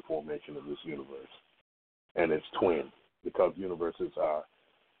prior to the formation of this universe. And it's twin, because universes are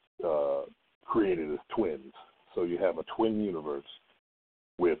created as twins. So you have a twin universe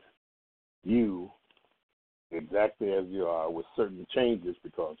with you exactly as you are, with certain changes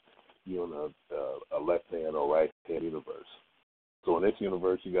because you're in a left-hand or right-hand universe. So in this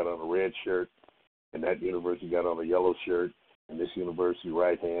universe, you got on a red shirt. In that universe, you got on a yellow shirt. In this universe, you're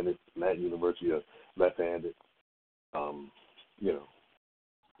right-handed. In that universe, you're left-handed.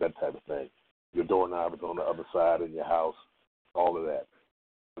 That type of thing. Your doorknob is on the other side in your house, all of that.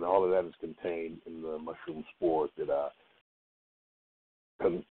 And all of that is contained in the mushroom spores that are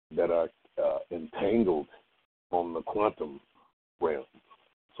entangled on the quantum realm.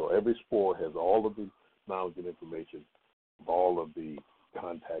 So every spore has all of the knowledge and information of all of the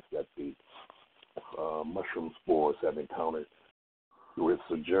contacts that the mushroom spores have encountered through its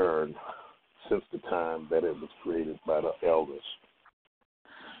sojourn since the time that it was created by the elders.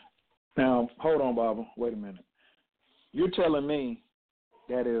 Now, hold on, Barbara. Wait a minute. You're telling me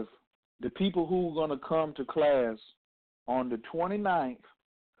that if the people who are going to come to class on the 29th,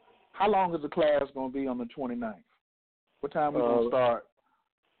 how long is the class going to be on the 29th? What time are we going to start?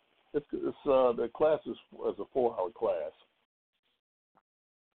 The class is a 4-hour class.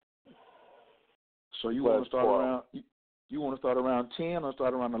 So you want to start around? You want to start around 10 or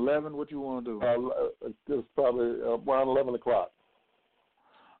start around 11? What you want to do? It's probably around 11 o'clock.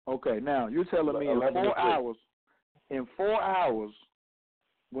 Okay. Now you're telling me in 4 hours. In 4 hours,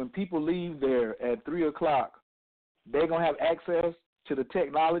 when people leave there at 3 o'clock, they're gonna have access to the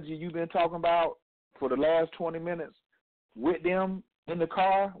technology you've been talking about for the last 20 minutes with them in the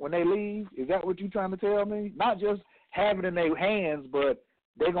car when they leave? Is that what you're trying to tell me? Not just have it in their hands, but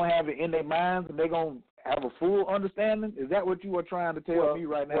they're going to have it in their minds and they're going to have a full understanding? Is that what you are trying to tell me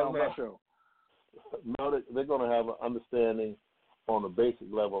right now on my show? No, they're going to have an understanding on a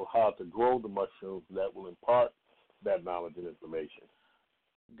basic level how to grow the mushrooms that will impart that knowledge and information.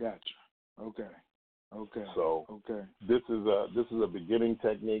 Gotcha. Okay. So this is a beginning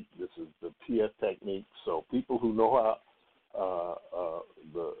technique. This is the PS technique. So people who know how,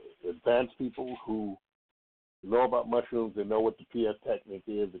 the advanced people who know about mushrooms, they know what the PS technique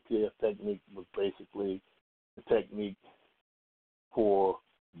is. The PS technique was basically the technique for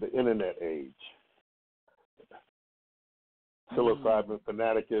the internet age. Psilocybin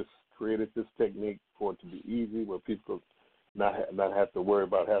fanaticus created this technique for it to be easy, where people not have to worry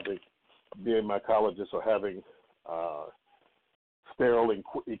about being mycologists or having sterile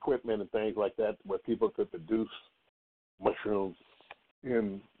equipment and things like that, where people could produce mushrooms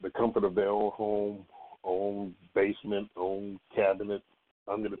in the comfort of their own home, own basement, own cabinet,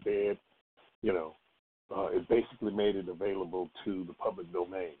 under the bed. It basically made it available to the public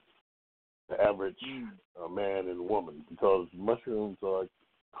domain, the average man and woman, because mushrooms are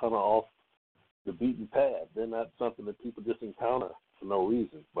kind of off the beaten path. They're not something that people just encounter for no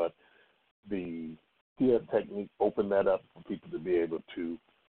reason. But the TS technique opened that up for people to be able to,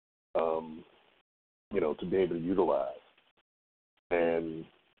 to be able to utilize. And,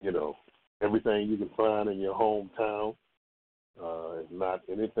 everything you can find in your hometown is not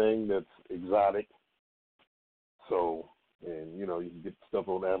anything that's exotic. So, and, you can get stuff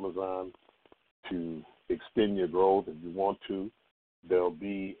on Amazon to extend your growth if you want to. There'll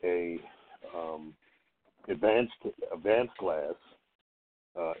be a advanced class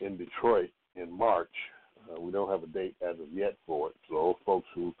in Detroit in March. We don't have a date as of yet for it. So those folks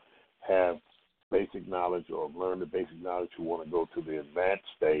who have basic knowledge or have learned the basic knowledge who want to go to the advanced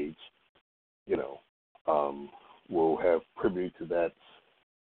stage, will have privy to that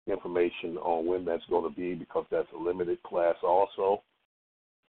information on when that's going to be, because that's a limited class also,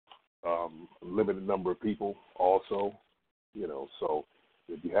 limited number of people also, so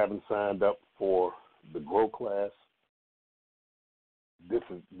if you haven't signed up for the Grow class, this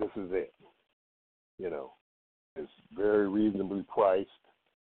is it. It's very reasonably priced,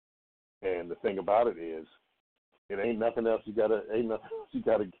 and the thing about it is, it ain't nothing else. You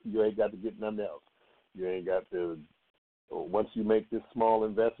ain't got to get nothing else. You ain't got to. Once you make this small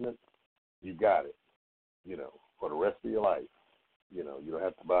investment, you got it. For the rest of your life. You don't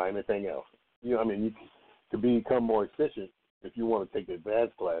have to buy anything else. To become more efficient, if you want to take the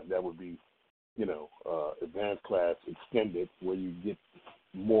advanced class, that would be, advanced class extended, where you get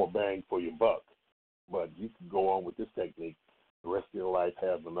more bang for your buck. But you can go on with this technique the rest of your life,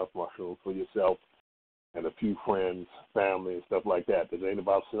 have enough mushrooms for yourself and a few friends, family, and stuff like that. This ain't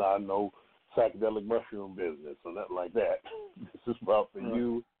about no psychedelic mushroom business or nothing like that. This is about for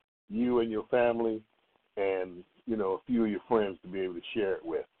you and your family, and a few of your friends to be able to share it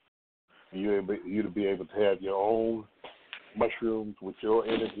with. You to be able to have your own mushrooms with your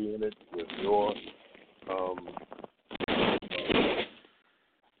energy in it, with your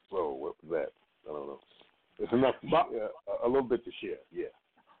what was that? I don't know. It's enough, a little bit to share. Yeah.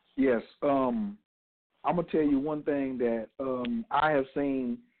 Yes. I'm gonna tell you one thing that I have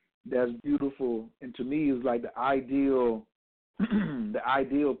seen that's beautiful, and to me is like the ideal,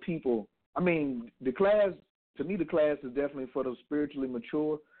 people. I mean, the class is definitely for the spiritually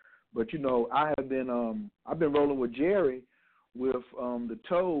mature, but I've been rolling with Jerry with the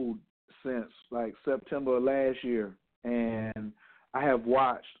Toad since like September of last year, and I have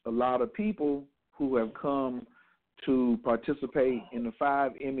watched a lot of people who have come to participate in the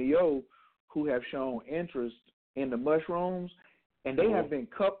 5-MeO who have shown interest in the mushrooms, and they have been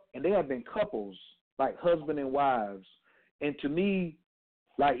couples, like husband and wives. And to me,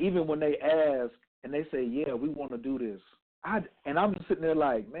 like, even when they ask and they say, yeah, we want to do this, I'm just sitting there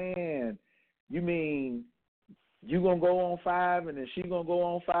like, man, you mean you going to go on 5 and then she going to go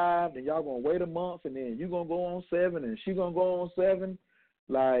on 5, then y'all going to wait a month and then you going to go on 7 and she going to go on 7?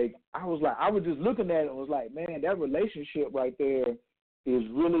 Like, I was just looking at it and was like, man, that relationship right there is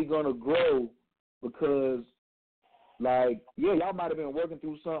really going to grow, because, like, yeah, y'all might have been working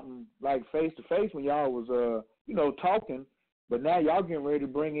through something like face to face when y'all was, talking, but now y'all getting ready to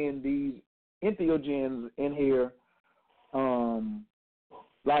bring in these entheogens in here.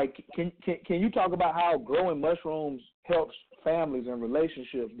 Like, can you talk about how growing mushrooms helps families and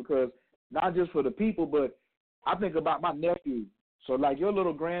relationships? Because not just for the people, but I think about my nephew. So, like, your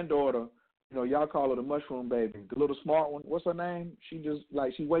little granddaughter, y'all call her the mushroom baby, the little smart one. What's her name? She's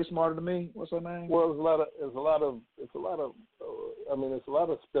way smarter than me. What's her name? Well, it's a lot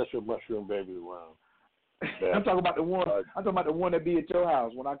of special mushroom babies around. I'm talking about the one. I'm talking about the one that be at your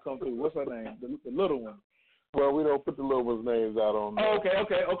house when I come through. What's her name? The little one. Well, we don't put the little one's names out on. Oh, okay.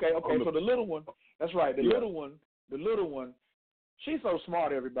 So the little one. That's right. The little one. She's so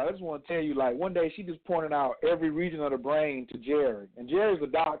smart, everybody. I just want to tell you, like, one day she just pointed out every region of the brain to Jerry. And Jerry's a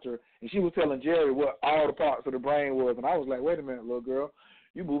doctor, and she was telling Jerry what all the parts of the brain was. And I was like, wait a minute, little girl,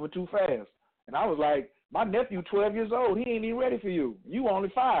 you moving too fast. And I was like, my nephew 12 years old. He ain't even ready for you. You only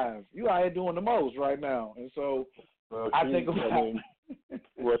 5. You out here doing the most right now. And so I think about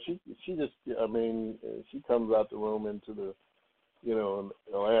well, she just, she comes out the room into the and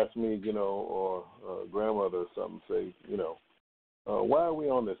they'll ask me, or grandmother or something, say, why are we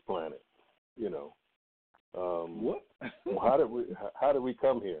on this planet? What? how did we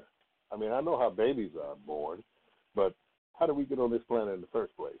come here? I mean, I know how babies are born, but how did we get on this planet in the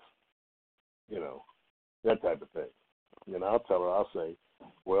first place? That type of thing. I'll tell her, I'll say,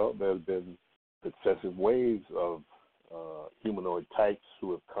 well, there's been successive waves of humanoid types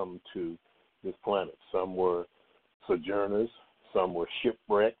who have come to this planet. Some were sojourners, some were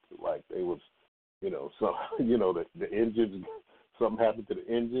shipwrecked, like they was, some, the engines, something happened to the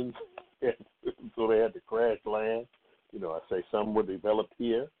engines, so they had to crash land. I say some were developed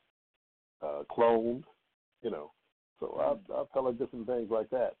here, cloned, So I'll tell her different things like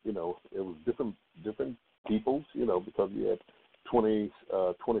that. It was different peoples, because we had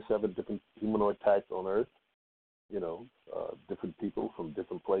 27 different humanoid types on Earth, different people from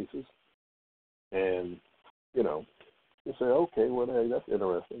different places. And, you say, okay, well, hey, that's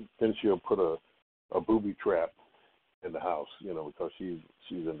interesting. Then she'll put a booby trap in the house, because she's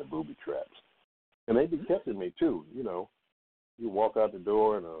into booby traps. And they be catching me, too, You walk out the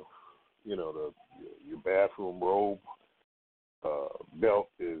door and, your bathroom robe belt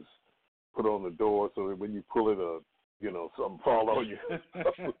is put on the door so that when you pull it, something fall on you.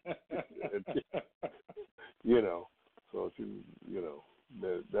 So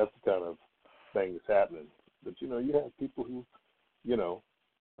that's the kind of thing that's happening. But you have people who,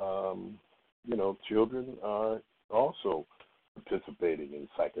 children are also participating in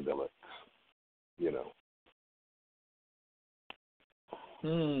psychedelics.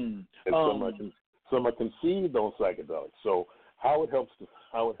 And some are conceived on psychedelics. So how it helps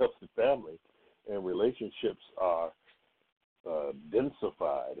the family and relationships are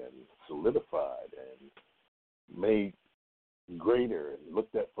densified and solidified and made greater and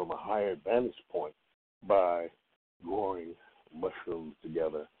looked at from a higher vantage point by growing mushrooms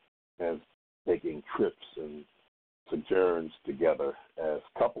together and taking trips and sojourns together as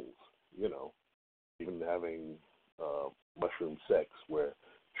couples, even having mushroom sex where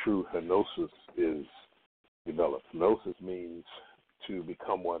true kenosis is developed. Kenosis means to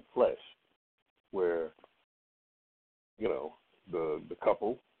become one flesh, where, the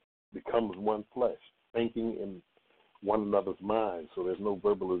couple becomes one flesh, thinking in one another's minds, so there's no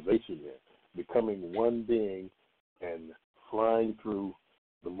verbalization there. Becoming one being and flying through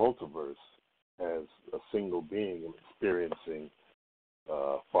the multiverse as a single being and experiencing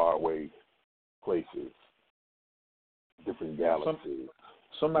faraway places, different galaxies.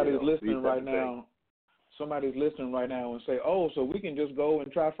 Somebody's listening right now. Somebody's listening right now and say, "Oh, so we can just go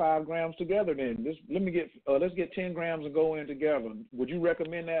and try 5 grams together then? Let's get 10 grams and go in together." Would you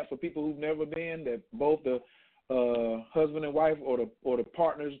recommend that for people who've never been? That both the husband and wife or the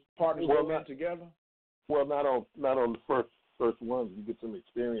partners go in together? Well, not on the first one. You get some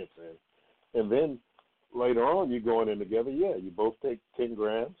experience in, and then later on you going in together. Yeah, you both take 10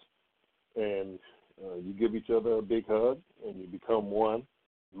 grams, and you give each other a big hug, and you become one,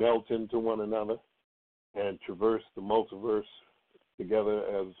 melt into one another, and traverse the multiverse together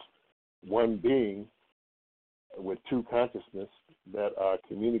as one being with 2 consciousness that are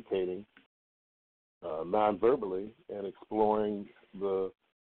communicating non-verbally and exploring the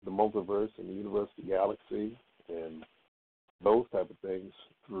multiverse and the universe, the galaxy, and those type of things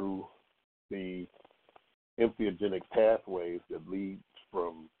through the entheogenic pathways that lead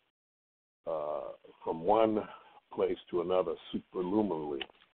from one place to another superluminally.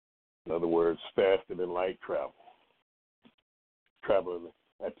 In other words, faster than light travel, traveling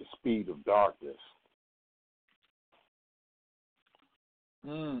at the speed of darkness.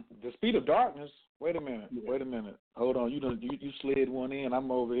 The speed of darkness? Wait a minute. Hold on. You slid one in.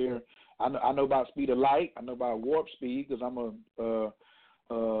 I'm over here. I know about speed of light. I know about warp speed because I'm a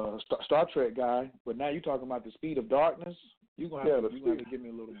Star Trek guy. But now you're talking about the speed of darkness? You're going to have to give me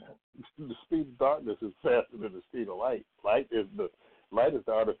a little more. The speed of darkness is faster than the speed of light. Light is the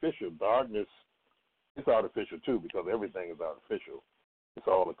artificial. Darkness is artificial too, because everything is artificial. It's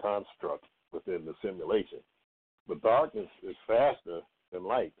all a construct within the simulation. But darkness is faster than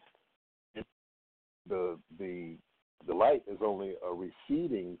light. The light is only a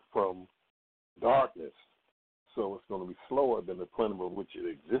receding from darkness, so it's going to be slower than the plane of which it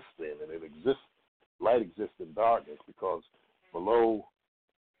exists in, and light exists in darkness because below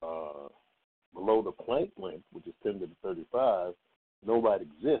the Planck length, which is 10 to the 35, no light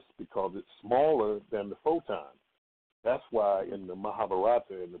exists because it's smaller than the photon. That's why in the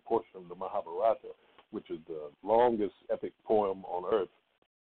Mahabharata, in the portion of the Mahabharata, which is the longest epic poem on earth,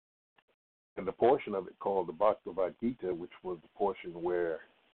 and the portion of it called the Bhagavad Gita, which was the portion where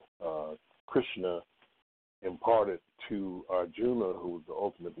Krishna imparted to Arjuna, who was the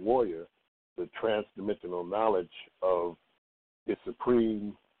ultimate warrior, the transdimensional knowledge of his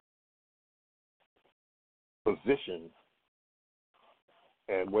supreme position.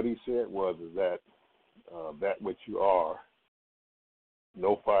 And what he said was is that that which you are,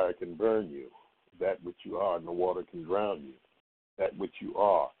 no fire can burn you. That which you are, no water can drown you. That which you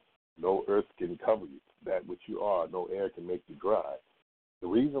are, no earth can cover you. That which you are, no air can make you dry. The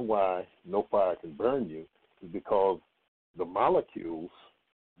reason why no fire can burn you is because the molecules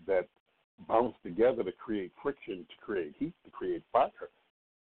that bounce together to create friction, to create heat, to create fire,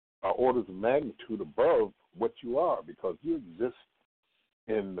 are orders of magnitude above what you are, because you exist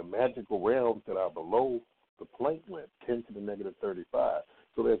in the magical realms that are below the Planck length, 10 to the negative 35.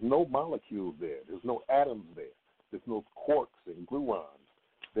 So there's no molecules there. There's no atoms there. There's no quarks and gluons.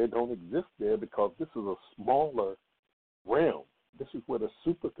 They don't exist there because this is a smaller realm. This is where the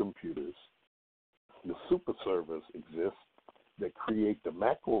supercomputers, the super servers exist that create the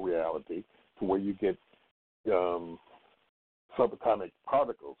macro reality to where you get subatomic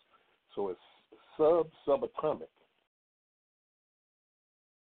particles. So it's subatomic.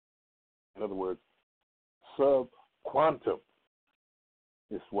 In other words, subquantum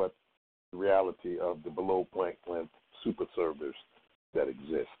is what the reality of the below Planck length super servers that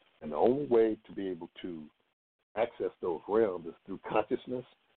exist. And the only way to be able to access those realms is through consciousness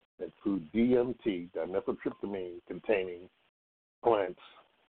and through DMT, dimethyltryptamine containing plants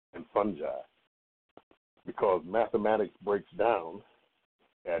and fungi. Because mathematics breaks down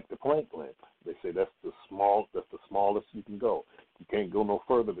at the Planck length. They say that's the smallest you can go. You can't go no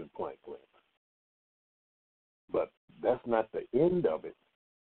further than Planck length. But that's not the end of it.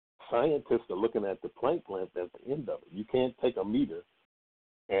 Scientists are looking at the Planck length as the end of it. You can't take a meter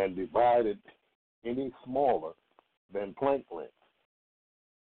and divide it any smaller than Planck length.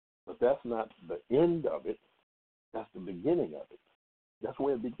 But that's not the end of it. That's the beginning of it. That's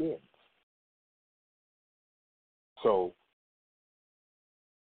where it begins. So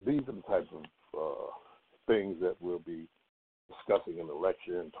these are the types of things that we'll be discussing in the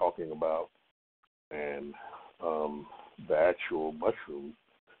lecture and talking about, and the actual mushroom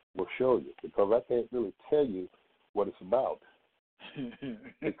will show you, because I can't really tell you what it's about.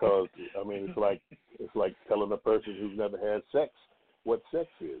 Because I mean, it's like telling a person who's never had sex what sex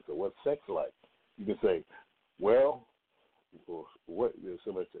is or what sex like. You can say, well, what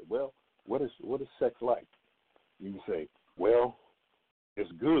somebody say, well, what is sex like? You can say, well,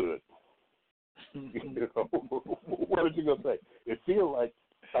 it's good. You know, what are you gonna say? It feels like,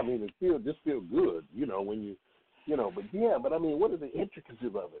 I mean, just feel good. You know, when you know, but yeah, but I mean, what are the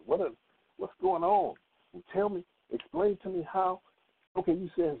intricacies of it? What's going on? Well, tell me, explain to me how. Okay, you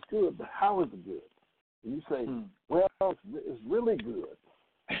say it's good, but how is it good? And you say, well, it's really good.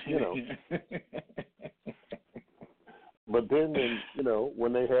 You know. But then, you know,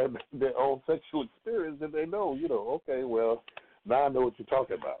 when they have their own sexual experience, then they know, you know, okay, well, now I know what you're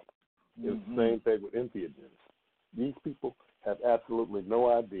talking about. It's the same thing with entheogens. These people have absolutely no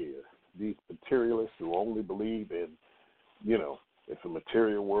idea. These materialists who only believe in, you know, it's a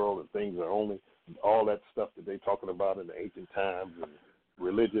material world and things are only, all that stuff that they're talking about in the ancient times and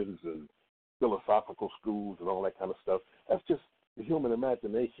religions and philosophical schools and all that kind of stuff, that's just the human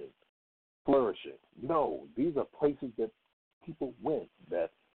imagination flourishing. No, these are places that people went,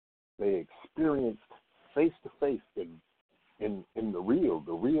 that they experienced face to face in the real,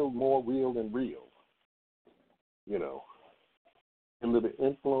 more real than real. You know, under the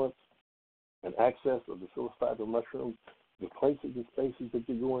influence and access of the psilocybin mushrooms, the places and spaces that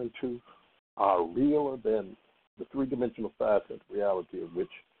you go into are realer than the three-dimensional five-sense reality of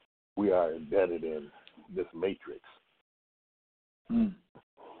which we are embedded in this matrix.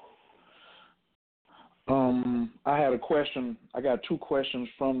 I had a question. I got two questions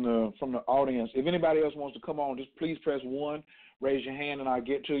from the audience. If anybody else wants to come on, just please press 1, raise your hand, and I'll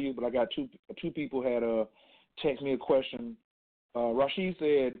get to you. But I got two people had text me a question. Rashid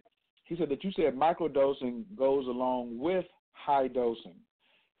said, he said that you said microdosing goes along with high dosing.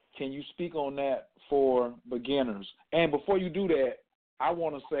 Can you speak on that for beginners? And before you do that, I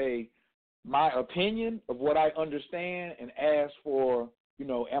want to say my opinion of what I understand and ask for, you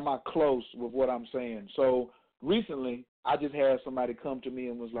know, am I close with what I'm saying? So recently, I just had somebody come to me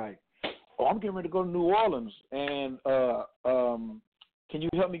and was like, oh, I'm getting ready to go to New Orleans, and can you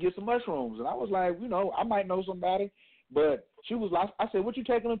help me get some mushrooms? And I was like, you know, I might know somebody. But she was like, I said, what you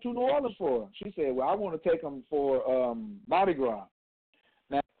taking them to New Orleans for? She said, well, I want to take them for Mardi Gras.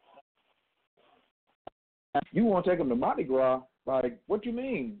 Now, you want to take them to Mardi Gras? Like, what you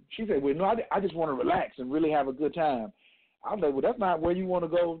mean? She said, well, no, I just want to relax and really have a good time. I was like, well, that's not where you want to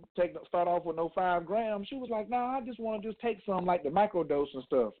go start off with no 5 grams. She was like, no, I just want to just take some like the microdose and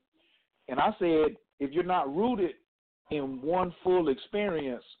stuff. And I said, if you're not rooted in one full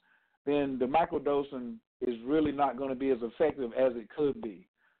experience, then the microdosing is really not going to be as effective as it could be.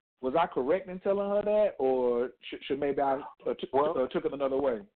 Was I correct in telling her that, or should maybe I took it another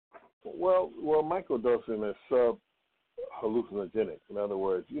way? Well, microdosing is hallucinogenic. In other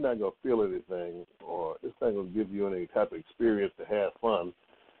words, you're not going to feel anything, or it's not going to give you any type of experience to have fun,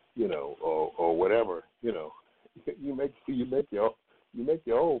 or whatever. You make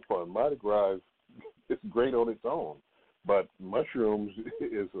your own fun. Mardi Gras is great on its own, but mushrooms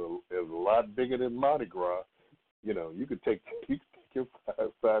is a lot bigger than Mardi Gras. You could take your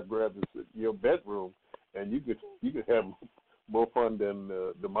 5 grams in your bedroom, and you could have more fun than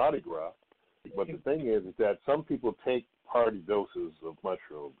the Mardi Gras. But the thing is that some people take party doses of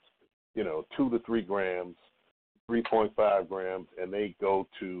mushrooms, 2 to 3 grams, 3.5 grams, and they go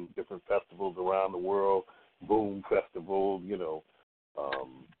to different festivals around the world, Boom Festival,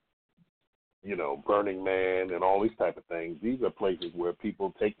 Burning Man, and all these type of things. These are places where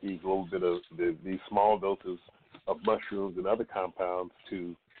people take these little bit of these small doses of mushrooms and other compounds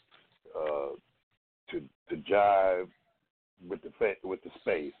to jive with the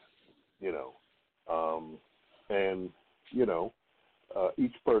space, and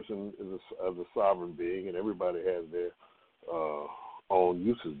each person is a sovereign being, and everybody has their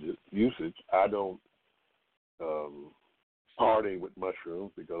own usage. I don't party with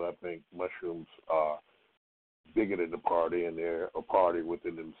mushrooms because I think mushrooms are bigger than the party, and they're a party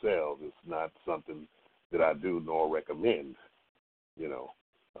within themselves. It's not something that I do nor recommend.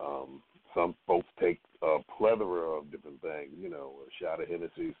 Some folks take a plethora of different things, a shot of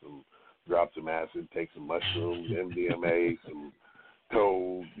Hennessy, some drops of acid, take some mushrooms, MDMA, some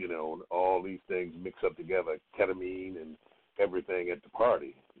toad, all these things mix up together, ketamine and everything at the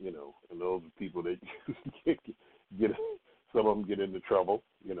party, and those are people that get some of them get into trouble,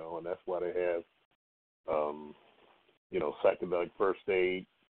 and that's why they have, psychedelic first aid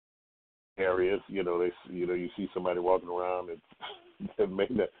areas. You see somebody walking around that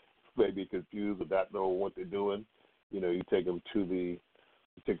may be confused or not know what they're doing. You take them to the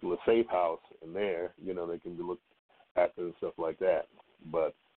particular safe house, and there, they can be looked after and stuff like that.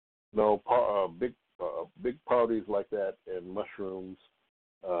 But no, big parties like that and mushrooms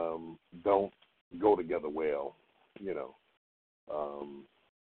don't go together well.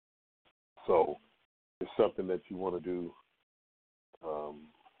 So it's something that you want to do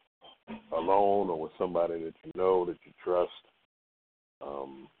alone or with somebody that that you trust.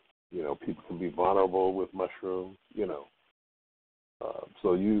 People can be vulnerable with mushrooms,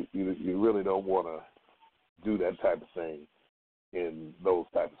 so you really don't want to do that type of thing in those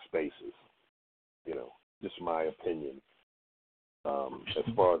type of spaces, just my opinion. As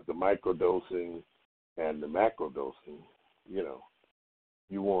far as the microdosing and the macrodosing,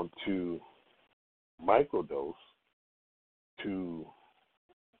 you want to microdose to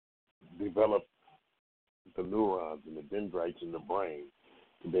develop the neurons and the dendrites in the brain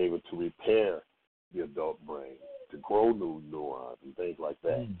to be able to repair the adult brain, to grow new neurons and things like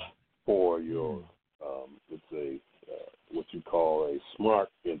that for your, what you call a smart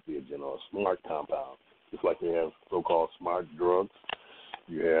entheogen or a smart compound. Just like they have so-called smart drugs,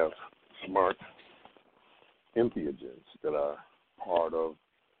 you have smart entheogens that are part of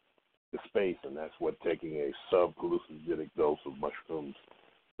the space, and that's what taking a sub-hallucinogenic dose of mushrooms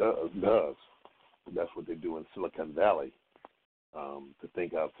does. That's what they do in Silicon Valley, to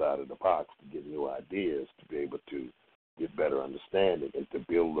think outside of the box, to get new ideas, to be able to get better understanding, and to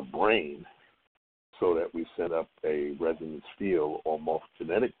build a brain so that we set up a resonance field or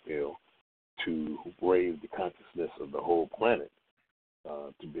morphogenetic field to raise the consciousness of the whole planet,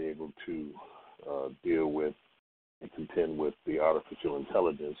 to be able to deal with and contend with the artificial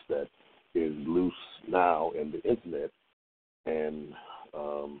intelligence that is loose now in the internet, and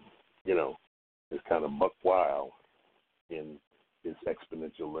it's kind of buck wild in its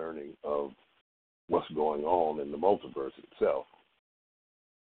exponential learning of what's going on in the multiverse itself.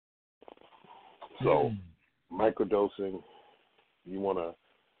 So, microdosing, you want to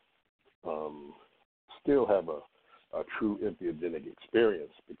still have a true entheogenic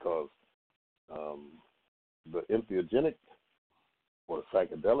experience, because the entheogenic or the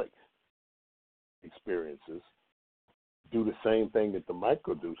psychedelic experiences do the same thing that the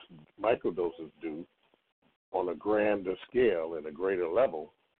microdoses do on a grander scale and a greater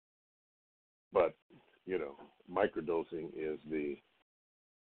level, but microdosing is the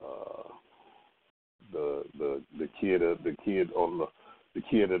kid of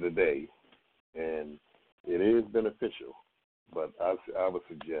the day, and it is beneficial. but I would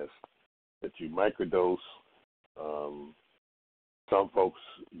suggest that you microdose. Some folks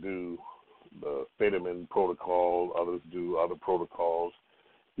do the Federman protocol, others do other protocols.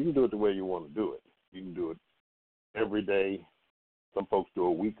 You can do it the way you want to do it. You can do it every day. Some folks do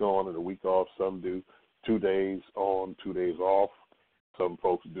a week on and a week off. Some do 2 days on, 2 days off. Some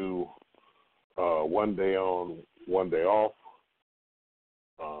folks do 1 day on, 1 day off.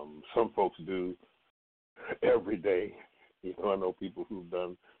 Some folks do every day. You know, I know people who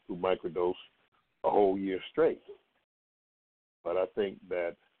microdose a whole year straight. But I think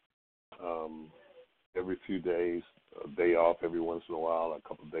that every few days, a day off every once in a while, a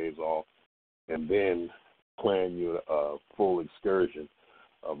couple of days off, and then plan your full excursion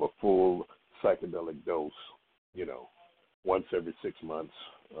of a full psychedelic dose, you know, once every 6 months,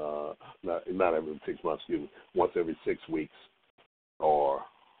 not every 6 months, excuse me, once every 6 weeks, or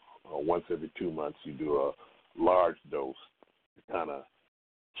once every 2 months you do a large dose to kind of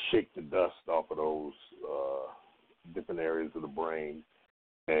shake the dust off of those different areas of the brain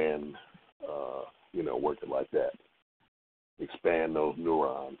and, you know, work it like that. Expand those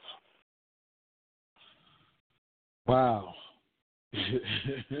neurons. Wow.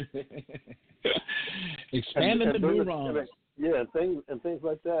 Expanding the neurons. Yeah, and things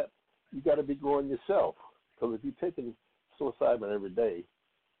like that, you got to be growing yourself. Because if you're taking psilocybin every day,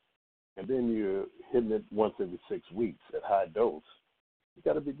 and then you're hitting it once every 6 weeks at high dose, you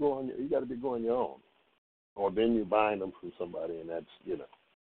got to be growing. You got to be growing your own. Or then you're buying them from somebody, and that's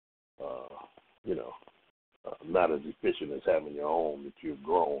not as efficient as having your own that you've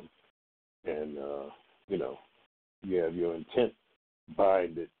grown, and you have your intent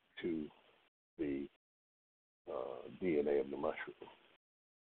bind it to the DNA of the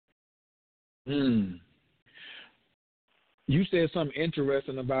mushroom. You said something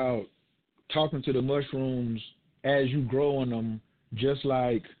interesting about talking to the mushrooms as you growing them, just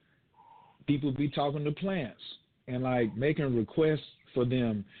like people be talking to plants and like making requests for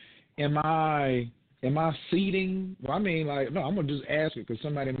them. Am I seeding? Well, I mean, like, no, I'm gonna just ask it because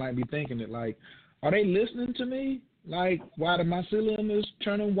somebody might be thinking it. Like, are they listening to me? Like, while the mycelium is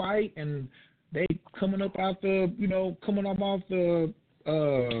turning white and they coming up out the, coming up off the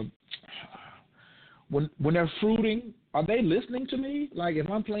when they're fruiting, are they listening to me? Like, if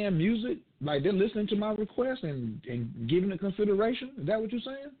I'm playing music, like they're listening to my request and giving it consideration? Is that what you're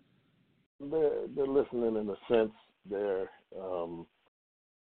saying? They're listening in a sense. They're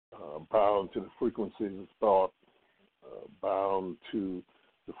bound to the frequencies of thought, bound to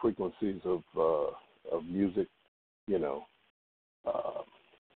the frequencies of music.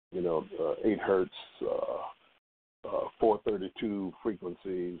 8 hertz, 432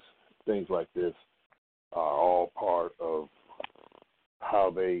 frequencies, things like this are all part of how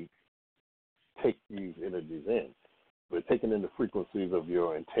they take these energies in. They're taking in the frequencies of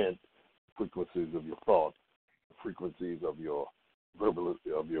your intent, frequencies of your thought, frequencies of your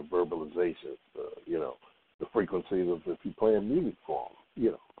verbalizations, the frequencies of if you play a music for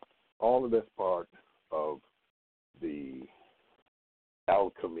them, all of that's part of the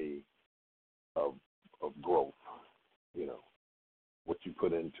alchemy of growth, what you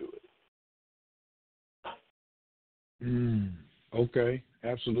put into it. Okay,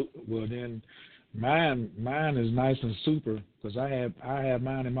 absolutely. Well, then mine is nice and super because I have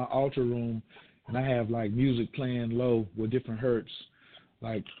mine in my altar room, and I have like music playing low with different hertz,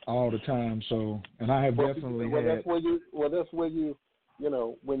 like all the time. So, and I have definitely had. That's where you,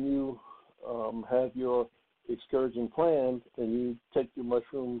 when you have your excursion planned and you take your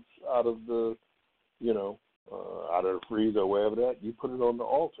mushrooms out of the, out of the freezer or wherever that, you put it on the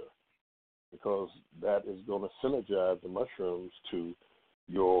altar, because that is going to synergize the mushrooms to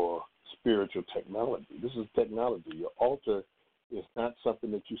your spiritual technology. This is technology. Your altar is not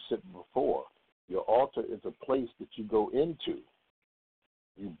something that you sit before. Your altar is a place that you go into.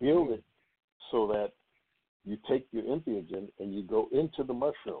 You build it so that you take your entheogen and you go into the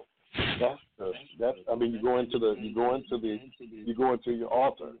mushroom. You go into your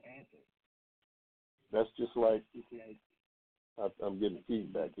altar. That's just like, I'm getting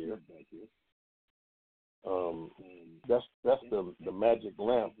feedback here. That's the magic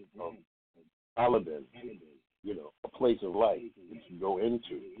lamp of Aladdin, a place of light that you go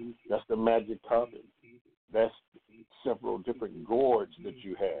into. That's the magic carpet. That's several different gourds that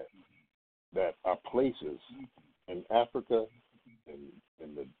you have that are places in Africa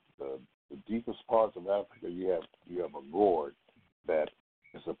and the deepest parts of Africa. You have a gourd that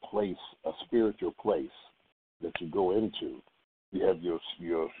is a place, a spiritual place that you go into. You have your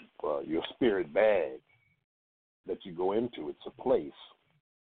spirit bag that you go into. It's a place.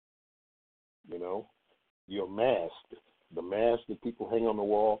 Your mask the masks that people hang on the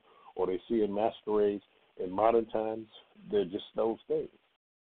wall or they see in masquerades in modern times, they're just those things.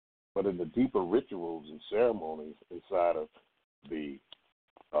 But in the deeper rituals and ceremonies inside of the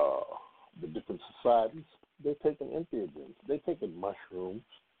different societies, they're taking entheogens. They're taking mushrooms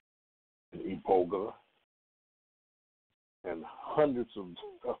and iboga and hundreds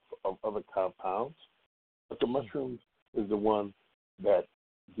of other compounds. But the mushrooms is the one that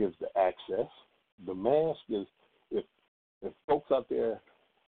gives the access. The mask is, if folks out there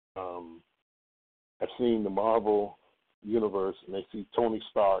have seen the Marvel universe and they see Tony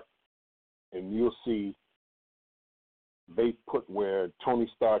Stark, and you'll see they put where Tony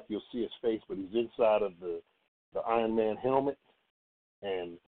Stark, you'll see his face, but he's inside of the Iron Man helmet,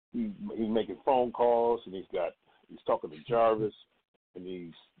 and he's making phone calls, and he's talking to Jarvis, and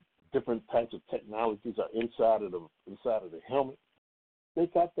these different types of technologies are inside of the helmet. They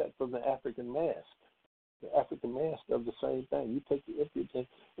got that from the African mask. The African mask does the same thing. You take the entheogen,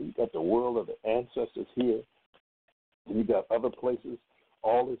 and you got the world of the ancestors here, and you got other places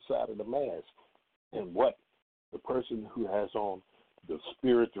all inside of the mask. And what the person who has on the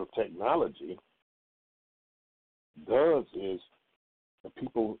spiritual technology does is the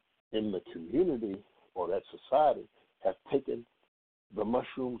people in the community or that society have taken the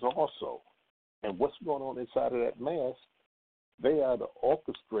mushrooms also. And what's going on inside of that mask, they are the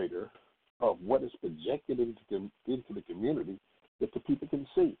orchestrator of what is projected into the community that the people can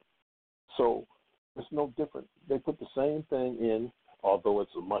see. So it's no different. They put the same thing in, although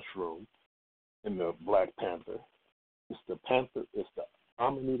it's a mushroom, in the Black Panther. It's the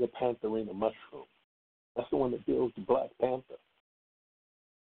Amanita pantherina mushroom. That's the one that builds the Black Panther.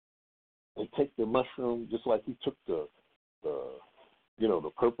 They take the mushroom just like he took the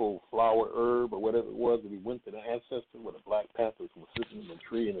purple flower herb or whatever it was, and he went to the ancestor where the Black Panthers were sitting in the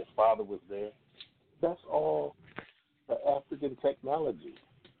tree and his father was there. That's all the African technology.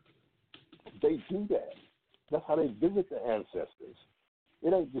 They do that. That's how they visit the ancestors.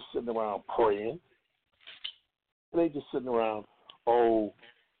 It ain't just sitting around praying. It ain't just sitting around,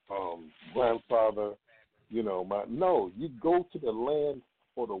 grandfather, no, you go to the land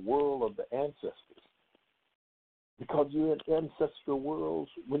or the world of the ancestors. Because you're in ancestral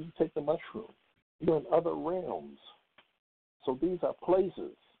worlds when you take the mushroom. You're in other realms. So these are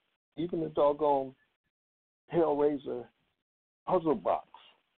places. Even the doggone Hellraiser puzzle box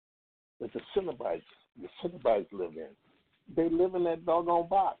that the Cenobites live in. They live in that doggone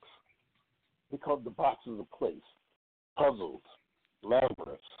box because the box is a place. Puzzles,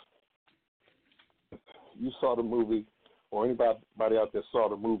 labyrinths. You saw the movie, or anybody out there saw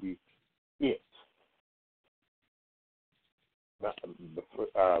the movie, It.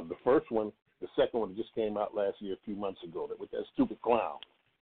 The first one, the second one just came out last year, a few months ago, with that stupid clown.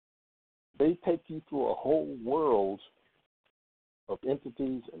 They take you through a whole world of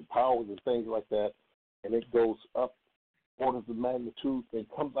entities and powers and things like that, and it goes up orders of magnitude and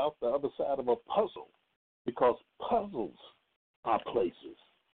comes out the other side of a puzzle, because puzzles are places.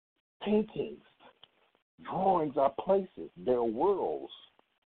 Paintings, drawings are places. They're worlds.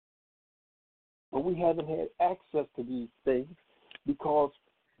 But we haven't had access to these things because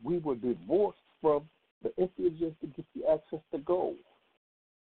we were divorced from the entheogens to get the access to go.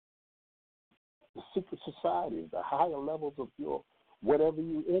 The secret societies, the higher levels of your whatever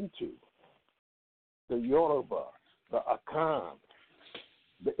you're into, the Yoruba, the Akan,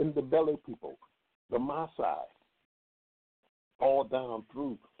 the Ndebele people, the Maasai, all down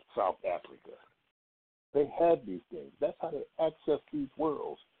through South Africa. They had these things. That's how they access these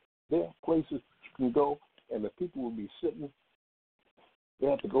worlds. There are places you can go, and the people will be sitting. They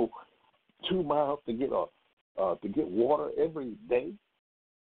have to go 2 miles to get water every day,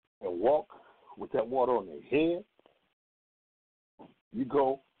 and walk with that water on their head. You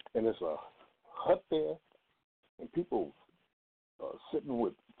go, and there's a hut there, and people sitting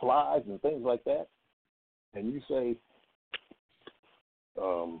with flies and things like that. And you say,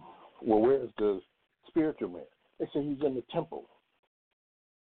 well, where's the spiritual man? They say he's in the temple.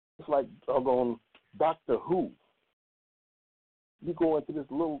 It's like doggone Doctor Who. You go into this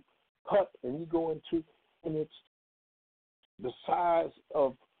little hut, and you go into, and it's the size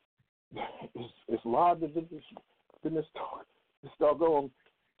of, it's larger than this doggone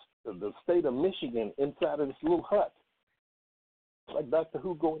the state of Michigan inside of this little hut. It's like Doctor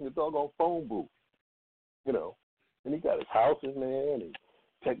Who going to the doggone phone booth, and he got his house in there and his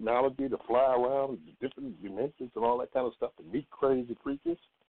technology to fly around different dimensions and all that kind of stuff to meet crazy creatures.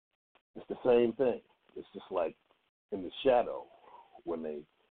 It's the same thing. It's just like in the shadow when they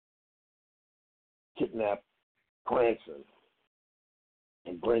kidnap Cranston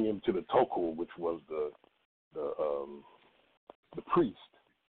and bring him to the Tokul, which was the the priest,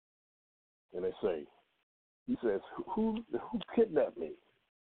 and he says, who kidnapped me?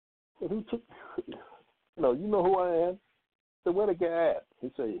 Said, who took? You know who I am? So where the guy at?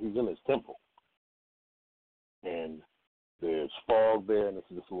 He said he's in his temple, and there's fog there, and it's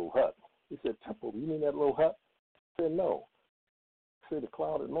this little hut. He said, temple? You mean that little hut? I said, no. He said, the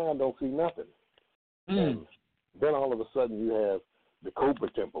clouded man don't see nothing. And then all of a sudden you have the Cobra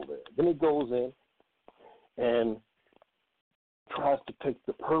temple there. Then he goes in and tries to take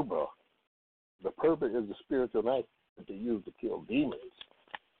the purba. The purba is the spiritual knife that they use to kill demons.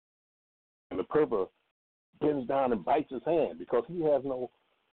 And the purba bends down and bites his hand because he has no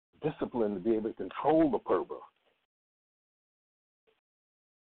discipline to be able to control the purba.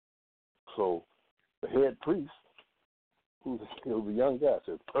 So the head priest, who's a young guy,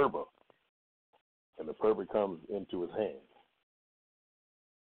 says, purba. And the purba comes into his hand.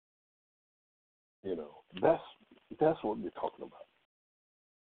 You know, that's what we're talking about.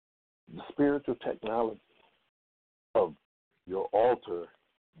 The spiritual technology of your altar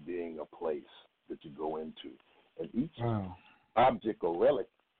being a place that you go into. And each object or relic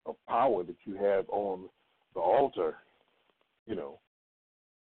of power that you have on the altar, you know,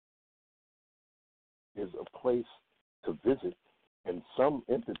 is a place to visit. And some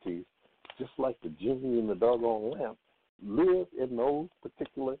entities, just like the genie in the doggone lamp, live in those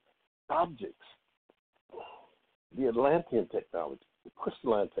particular objects. The Atlantean technology, the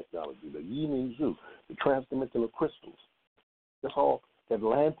crystalline technology, the yin and zhu, the transdimensional crystals. That's all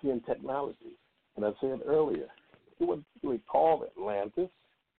Atlantean technology. And I said earlier, it wasn't really called Atlantis,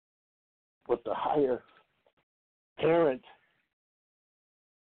 but the higher parent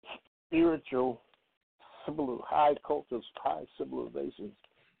spiritual high cultures, high civilizations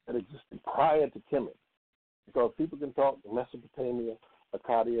that existed prior to Kemet. Because people can talk Mesopotamia,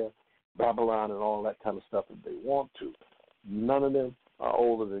 Akkadian, Babylon, and all that kind of stuff if they want to. None of them are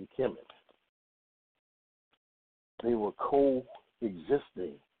older than Kemet. They were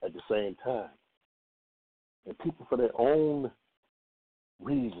coexisting at the same time. And people, for their own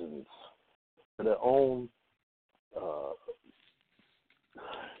reasons, for their own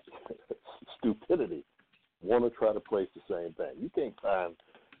stupidity, want to try to place the same thing. You can't find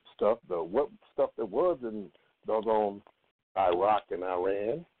stuff that was in doggone Iraq and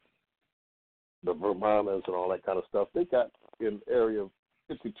Iran, the Vermonters and all that kind of stuff. They got in Area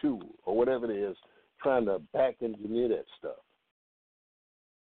 52 or whatever it is, trying to back engineer that stuff.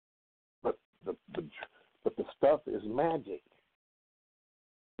 But the stuff is magic.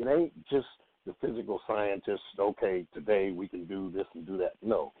 It ain't just the physical scientists, okay, today we can do this and do that.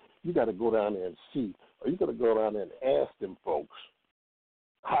 No. You got to go down there and see, or you got to go down there and ask them folks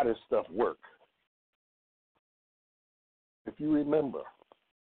how this stuff works. If you remember,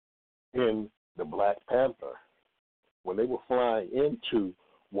 in the Black Panther, when they were flying into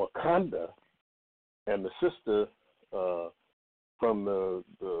Wakanda, and the sister from the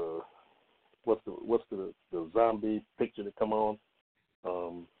zombie picture that come on,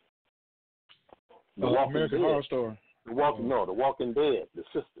 American Horror Story. The Walking Dead, the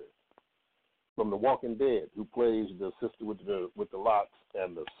sister from The Walking Dead, who plays the sister with the locks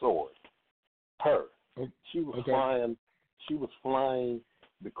and the sword. Her, she was flying. She was flying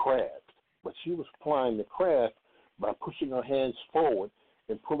the craft, but she was flying the craft by pushing her hands forward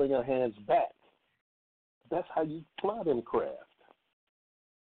and pulling her hands back. That's how you fly them craft.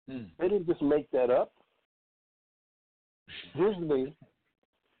 They didn't just make that up. Disney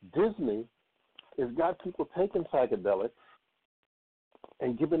has got people taking psychedelics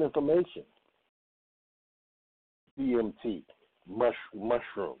and giving information. DMT,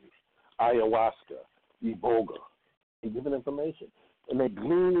 mushrooms, ayahuasca, iboga, and giving information. And they're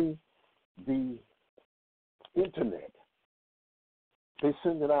gleaning the internet. They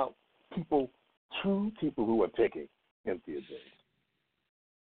send it out to people who are taking entheogens.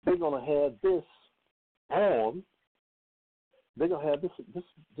 They're going to have this on. They're going to have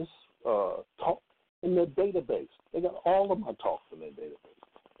this talk in their database. They got all of my talks in their database.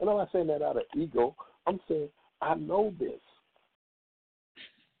 And I'm not saying that out of ego. I'm saying I know this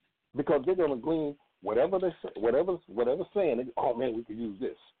because they're going to glean whatever they say, whatever saying. They, oh man, we could use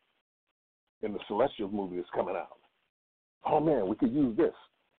this in the Celestial movie that's coming out. Oh man, we could use this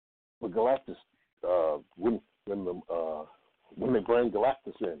with Galactus when they bring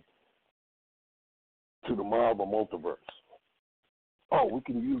Galactus in to the Marvel multiverse. Oh, we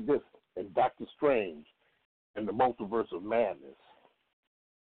can use this in Doctor Strange and the Multiverse of Madness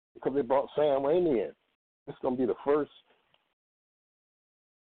because they brought Sam Raimi in. It's going to be the first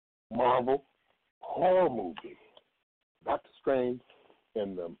Marvel horror movie, Doctor Strange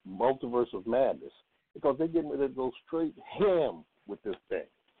and the Multiverse of Madness. because they're getting ready to go straight ham with this thing.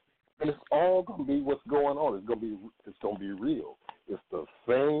 And it's all going to be what's going on. It's going to be real. It's the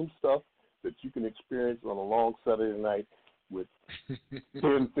same stuff that you can experience on a long Saturday night with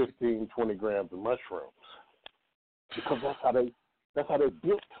 10, 15, 20 grams of mushrooms. Because that's how they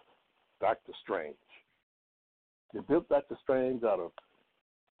built Dr. Strange. They built Dr. Strange out of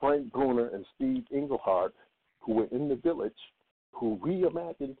Frank Bruner and Steve Englehart, who were in the village, who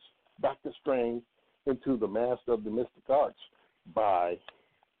reimagined Dr. Strange into the master of the mystic arts by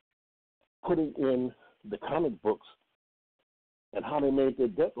putting in the comic books and how they made their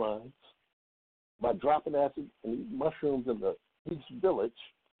deadlines by dropping acid and eating mushrooms in the East Village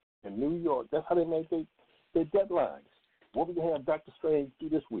in New York. That's how they made their deadlines. What we can have Dr. Strange do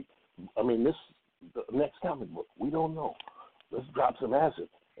this week? I mean, the next comic book. We don't know. Let's drop some acid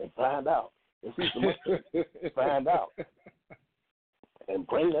and find out. Let's eat some mushrooms, find out, and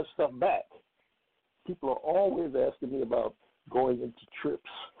bring that stuff back. People are always asking me about going into trips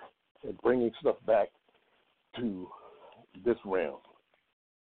and bringing stuff back to this realm.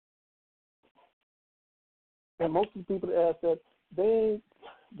 And most of the people that ask that, they ain't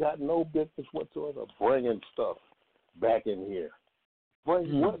got no business whatsoever bringing stuff back in here.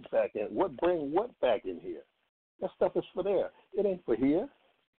 Bring what back in? Bring what back in here? That stuff is for there. It ain't for here.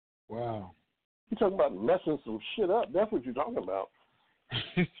 Wow. You're talking about messing some shit up. That's what you're talking about.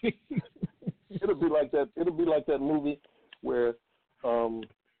 It'll be like that movie where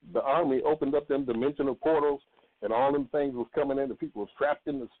the army opened up them dimensional portals and all them things was coming in. The people was trapped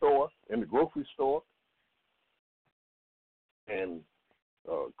in the store, in the grocery store, and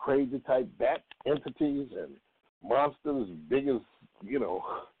crazy type bat entities and monsters as big as,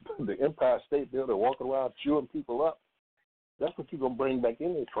 the Empire State Building walking around chewing people up. That's what you're going to bring back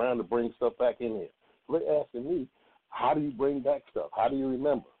in here, trying to bring stuff back in here. So they're asking me, how do you bring back stuff? How do you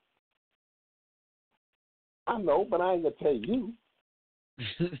remember? I know, but I ain't going to tell you.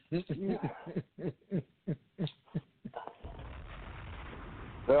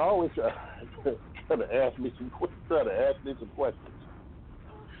 They always try to ask me some questions.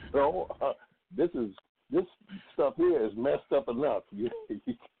 So this stuff here is messed up enough. You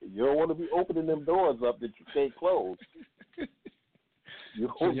don't want to be opening them doors up that you can't close. You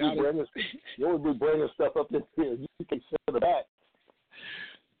always be bringing stuff up in here. You can send it back.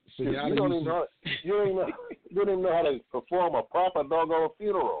 So you don't even know how to perform a proper doggone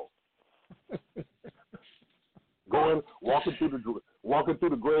funeral. Walking through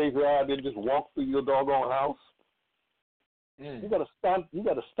the graveyard, then just walk through your doggone house. You gotta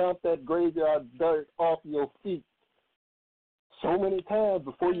stomp that graveyard dirt off your feet so many times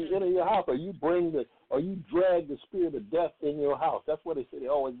before you enter your house, or you drag the spirit of death in your house. That's what they say. They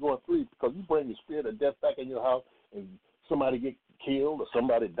always going through, because you bring the spirit of death back in your house, and somebody get killed or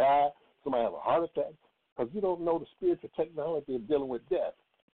somebody die, somebody have a heart attack, because you don't know the spiritual technology of dealing with death.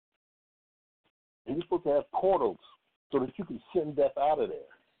 And you're supposed to have portals so that you can send death out of there.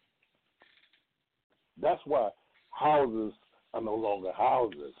 That's why houses are no longer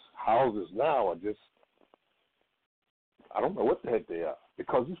houses. Houses now are just, I don't know what the heck they are,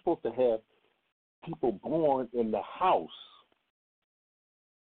 because you're supposed to have people born in the house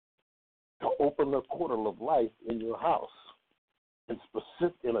to open the portal of life in your house in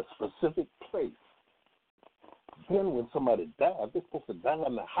a specific place. Then when somebody dies, they're supposed to die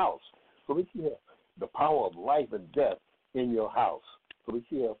in the house, so that you have the power of life and death in your house, so that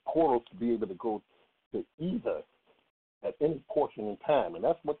you have portals to be able to go to either at any portion in time. And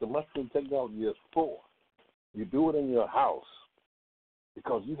that's what the mushroom technology is for. You do it in your house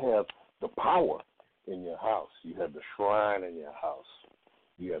because you have the power in your house. You have the shrine in your house.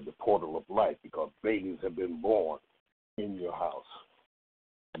 You have the portal of life because babies have been born in your house.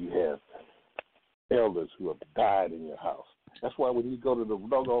 You have elders who have died in your house. That's why when you go to the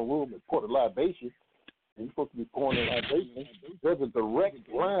doggone room and pour the libation, and you're supposed to be pouring the libation, there's a direct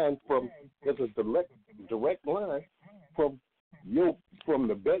line from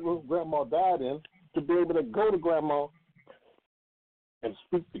the bedroom grandma died in to be able to go to grandma and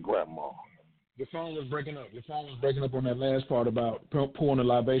speak to grandma. Your phone was breaking up. On that last part about pouring the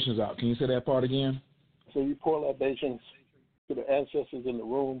libations out. Can you say that part again? So you pour libations to the ancestors in the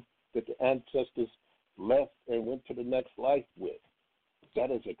room that the ancestors left and went to the next life with.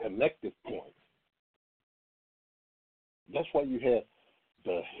 That is a connective point. That's why you have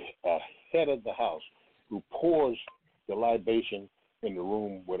the head of the house who pours the libation in the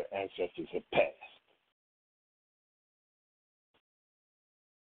room where the ancestors have passed.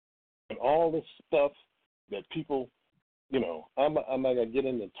 And all this stuff that people, I'm not going to get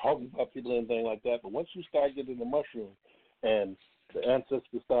into talking about people or anything like that, but once you start getting the mushroom and the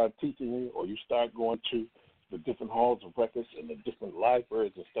ancestors start teaching you, or you start going to the different halls of records and the different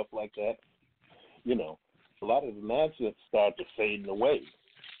libraries and stuff like that, you know, a lot of the nonsense starts fading away.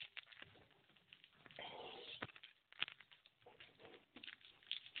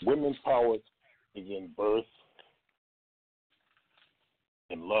 Women's power is in birth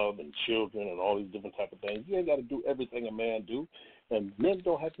and love and children and all these different type of things. You ain't got to do everything a man do, and men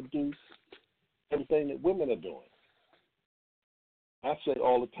don't have to do everything that women are doing. I say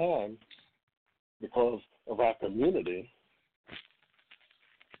all the time, because of our community,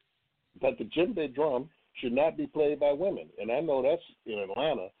 that the djembe drum should not be played by women. And I know that's in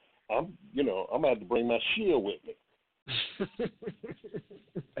Atlanta. I'm gonna have to bring my shield with me.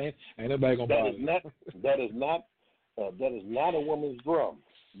 ain't nobody gonna bother. That is not a woman's drum.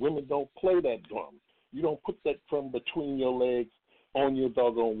 Women don't play that drum. You don't put that drum between your legs on your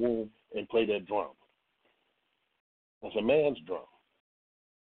doggone womb and play that drum. That's a man's drum.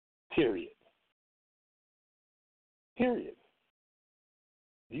 Period.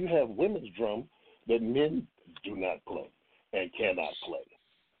 You have women's drum that men do not play and cannot play.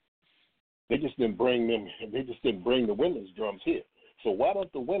 They just didn't bring the women's drums here. So why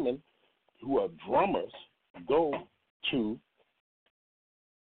don't the women who are drummers go to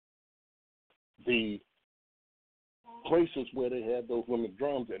the places where they have those women's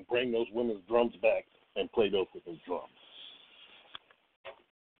drums and bring those women's drums back and play those women's drums?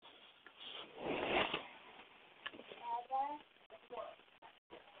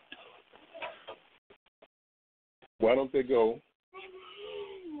 Why don't they go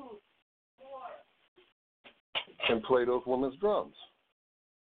and play those women's drums?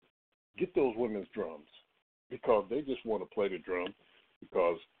 Get those women's drums, because they just want to play the drum,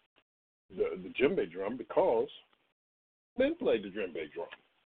 because the djembe drum, because men played the djembe drum.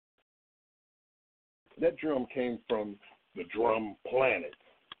 That drum came from the drum planet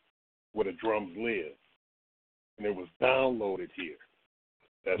where the drums live, and it was downloaded here.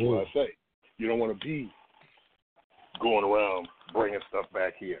 That's what I say. You don't want to be going around bringing stuff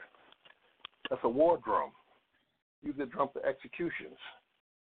back here. That's a war drum. Use that drum for executions.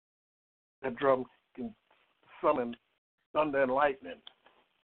 That drum can summon thunder and lightning.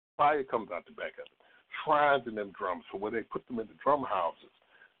 Fire comes out the back of it. Shrines in them drums, so where they put them in the drum houses,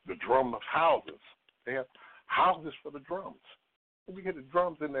 the drum houses. They have houses for the drums. And you get the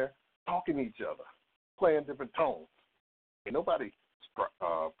drums in there talking to each other, playing different tones. Ain't nobody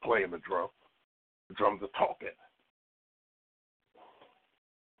playing the drum. The drums are talking.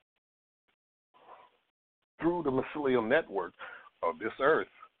 Through the mycelial network of this earth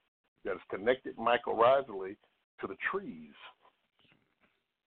that is connected mycorrhizally to the trees.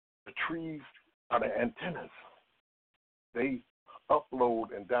 The trees are the antennas. They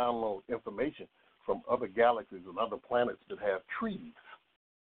upload and download information from other galaxies and other planets that have trees.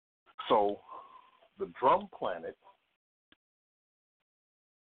 So the drum planet,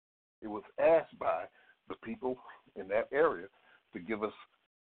 it was asked by the people in that area to give us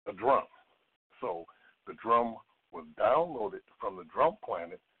a drum. So the drum was downloaded from the drum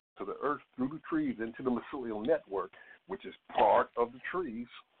planet to the earth through the trees into the mycelial network, which is part of the trees.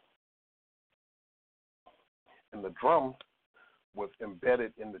 And the drum was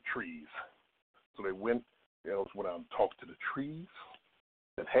embedded in the trees. So they went out and talked to the trees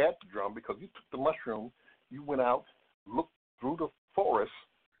that had the drum, because you took the mushroom, you went out, looked through the forest,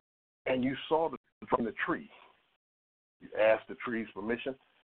 and you saw the drum in the tree. You asked the tree's permission.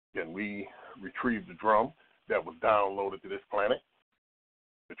 Can we retrieve the drum that was downloaded to this planet?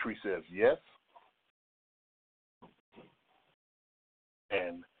 The tree says yes.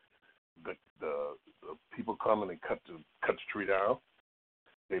 And the people come and they cut the tree down.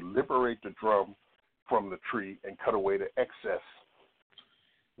 They liberate the drum from the tree and cut away the excess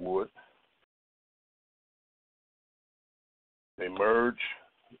wood. They merge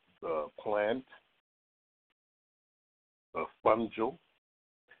the plant, the fungal,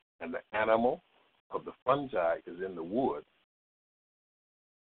 and the animal, because the fungi is in the wood.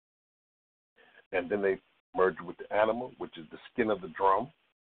 And then they merge with the animal, which is the skin of the drum.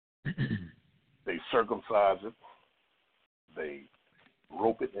 They circumcise it. They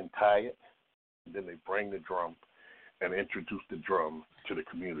rope it and tie it. And then they bring the drum and introduce the drum to the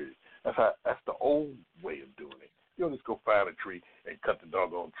community. That's the old way of doing it. You don't just go find a tree and cut the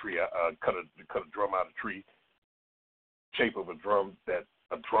doggone tree, cut a drum out of a tree, shape of a drum that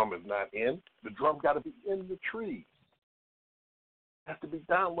a drum is not in. The drum got to be in the tree. It has to be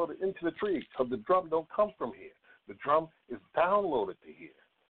downloaded into the tree, because the drum don't come from here. The drum is downloaded to here.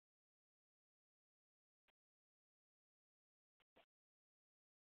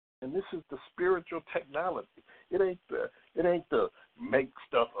 And this is the spiritual technology. It ain't the make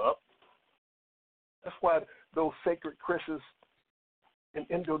stuff up. That's why those sacred Chris's in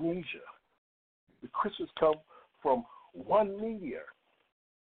Indonesia, the Chris's come from one meteor.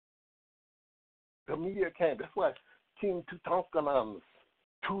 The meteor came. That's why King Tutankhamun's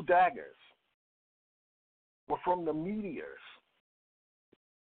 2 daggers were from the meteors.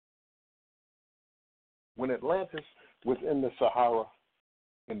 When Atlantis was in the Sahara,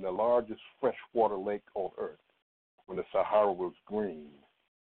 in the largest freshwater lake on earth, when the Sahara was green,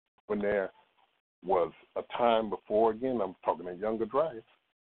 when there was a time before, again, I'm talking a Younger Dryas,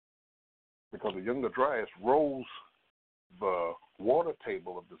 because the Younger Dryas rose the water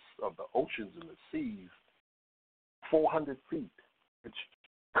table of the oceans and the seas 400 feet, which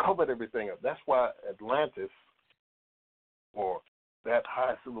covered everything up. That's why Atlantis, or that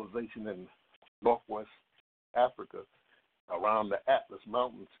high civilization in northwest Africa, around the Atlas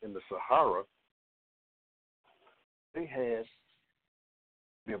Mountains in the Sahara, they had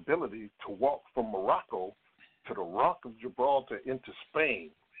the ability to walk from Morocco to the Rock of Gibraltar into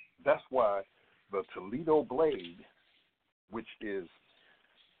Spain. That's why the Toledo blade, which is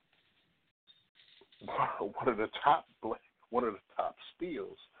one of the top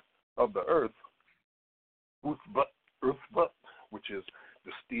steels of the earth, Ruthbut, which is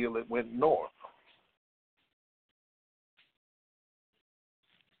the steel that went north.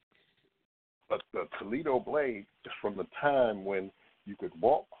 But the Toledo blade is from the time when you could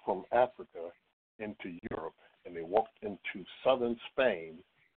walk from Africa into Europe, and they walked into southern Spain,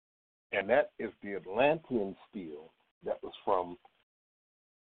 and that is the Atlantean steel that was from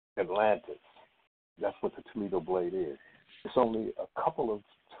Atlantis. That's what the Toledo blade is. It's only a couple of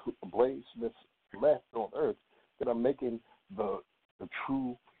bladesmiths left on Earth that are making the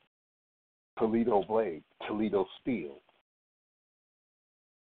true Toledo blade, Toledo steel.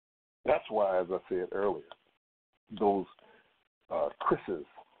 That's why, as I said earlier, those Chris's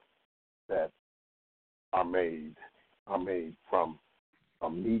that are made from a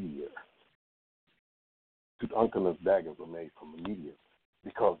meteor. Tutankhamun's daggers are made from a meteor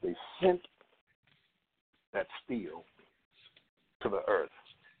because they sent that steel to the earth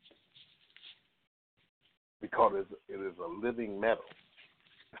because it is a living metal.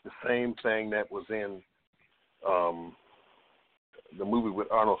 It's the same thing that was in the movie with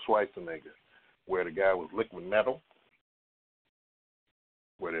Arnold Schwarzenegger, where the guy was liquid metal,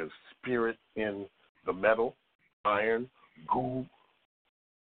 where there's spirit in the metal, iron, goo,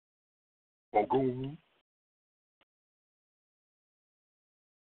 or goon.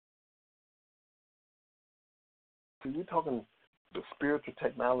 See, we're talking the spiritual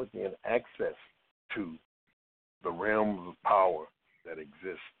technology and access to the realms of power that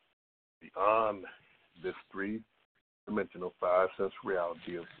exist beyond this three-dimensional five-sense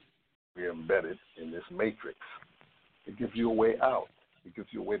reality of we're embedded in this matrix. It gives you a way out. It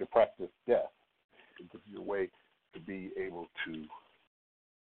gives you a way to practice death. It gives you a way to be able to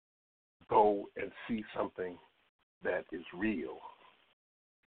go and see something that is real.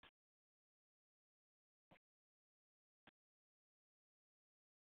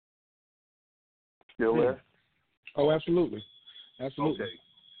 Still there? Oh, absolutely. Absolutely. Okay.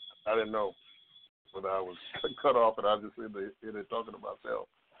 I didn't know whether I was cut off and I was just in there talking to myself.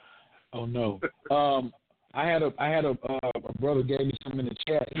 Oh no. I had a brother gave me something in the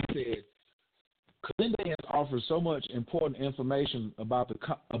chat. He said, Kilindi has offered so much important information about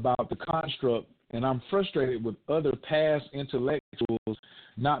the construct, and I'm frustrated with other past intellectuals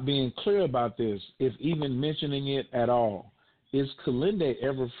not being clear about this, if even mentioning it at all. Is Kilindi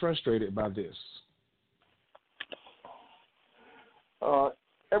ever frustrated by this?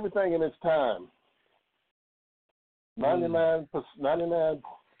 Everything in its time.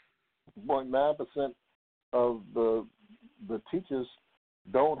 99.9% of the teachers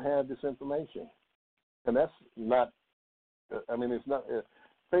don't have this information. And that's not, it's not,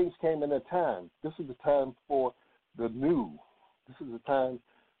 things came in a time. This is the time for the new. This is the time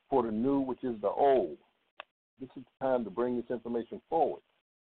for the new, which is the old. This is the time to bring this information forward.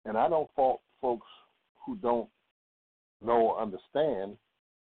 And I don't fault folks who don't know or understand,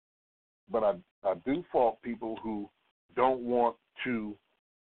 but I do fault people who don't want to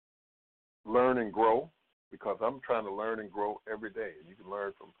learn and grow, because I'm trying to learn and grow every day. And you can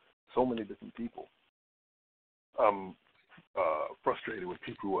learn from so many different people. I'm frustrated with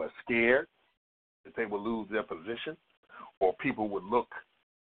people who are scared that they will lose their position, or people would look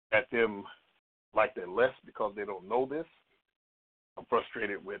at them like they're less because they don't know this. I'm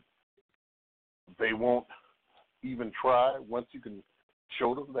frustrated with they won't even try once you can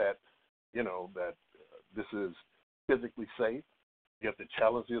show them that, that this is physically safe. You have to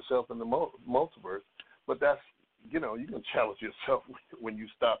challenge yourself in the multiverse. But that's, you can challenge yourself when you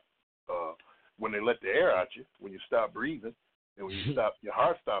stop, when they let the air out you, when you stop breathing, and when you stop, your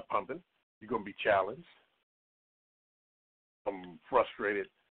heart stop pumping, you're going to be challenged. I'm frustrated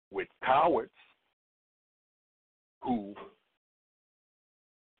with cowards who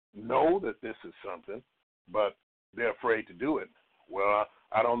know that this is something, but they're afraid to do it. Well,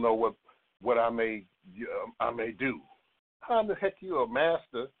 I don't know what I may do. How the heck you a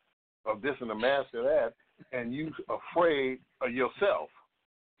master of this and a master of that, and you afraid of yourself?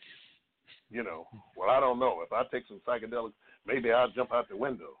 Well, I don't know. If I take some psychedelics, maybe I'll jump out the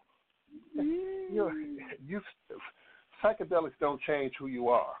window. Psychedelics don't change who you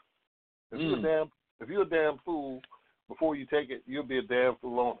are. If you're a damn fool before you take it, you'll be a damn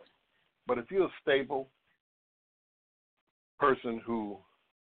fool on it. But if you're a stable person who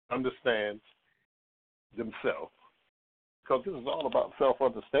understands themselves, because this is all about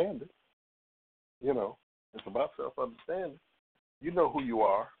self-understanding. It's about self-understanding. You know who you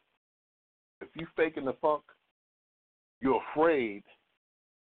are. If you faking the funk, you're afraid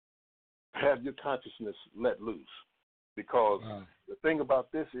to have your consciousness let loose. Because the thing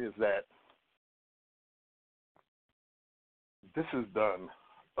about this is that this is done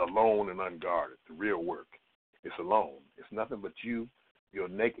alone and unguarded, the real work. It's alone. It's nothing but you, your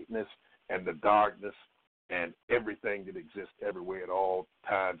nakedness, and the darkness, and everything that exists everywhere at all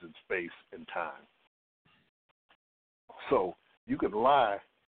times and space and time. So you can lie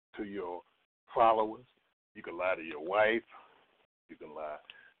to your followers. You can lie to your wife. You can lie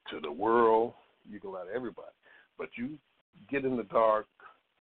to the world. You can lie to everybody. But you get in the dark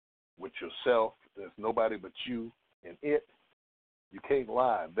with yourself. There's nobody but you and it. You can't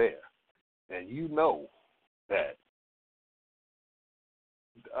lie there. And you know that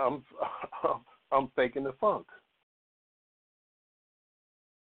I'm faking the funk.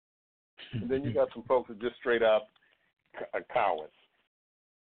 And then you got some folks that just straight out cowards.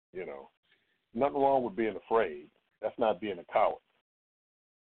 Nothing wrong with being afraid. That's not being a coward.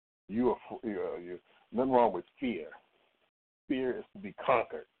 You nothing wrong with fear. Fear is to be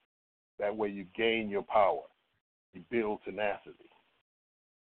conquered. That way you gain your power. You build tenacity.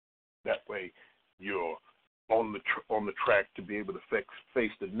 That way you're on the track to be able to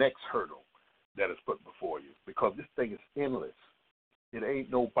face the next hurdle that is put before you. Because this thing is endless. It ain't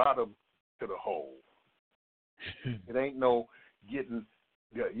no bottom to the hole. It ain't no getting,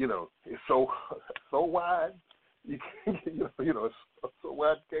 it's so wide. You can't, it's so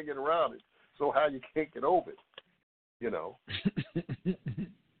wide you can't get around it. So high you can't get over it.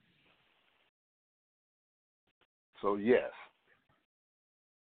 So yes,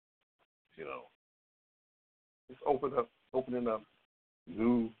 it's opening up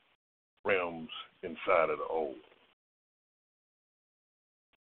new realms inside of the old.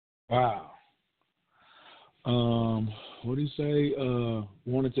 Wow. What do you say?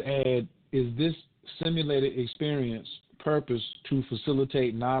 Wanted to add, is this simulated experience purpose to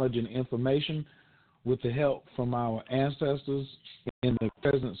facilitate knowledge and information with the help from our ancestors in the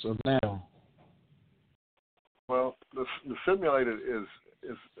presence of now? Well, the simulated is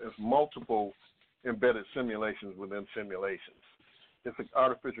multiple embedded simulations within simulations. It's an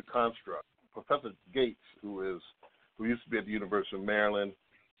artificial construct. Professor Gates, who used to be at the University of Maryland,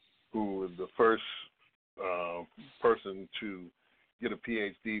 who was the first person to get a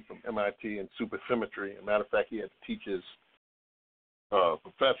PhD from MIT in supersymmetry. As a matter of fact, he had to teach his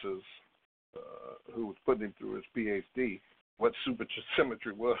professors who was putting him through his PhD what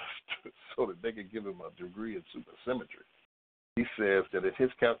supersymmetry was so that they could give him a degree in supersymmetry. He says that in his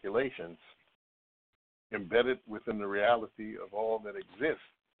calculations, embedded within the reality of all that exists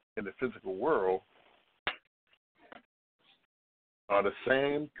in the physical world, are the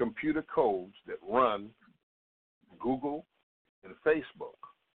same computer codes that run Google and Facebook.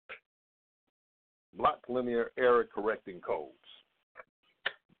 Block linear error correcting codes.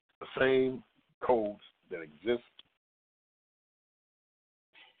 The same codes that exist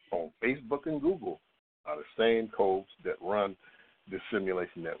on Facebook and Google are the same codes that run this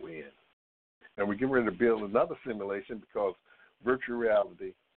simulation that we're in. And we're getting ready to build another simulation because virtual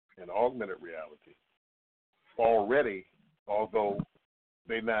reality and augmented reality already, although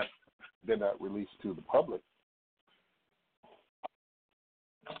they're not released to the public,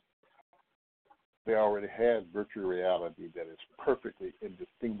 they already have virtual reality that is perfectly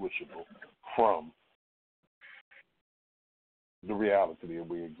indistinguishable from the reality that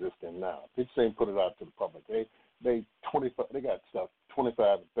we exist in now. They say put it out to the public. They got stuff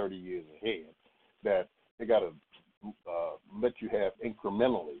 25 to 30 years ahead that they got to let you have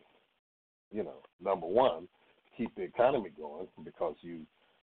incrementally. Number one, keep the economy going because you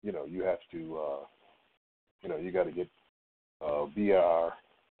have to, you got to get VR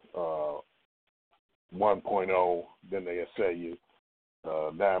 1.0, then they say you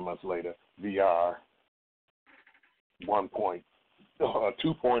 9 months later VR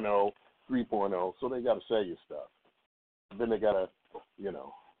 1.2.0, 3.0. So they got to sell you stuff. Then they got to,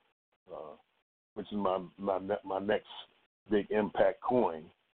 which is my next big impact coin,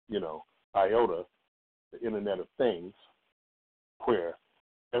 IOTA, the Internet of Things, where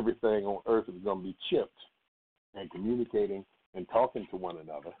everything on Earth is going to be chipped and communicating and talking to one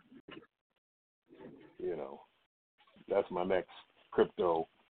another. That's my next crypto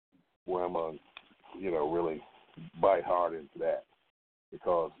where I'm going to, really bite hard into that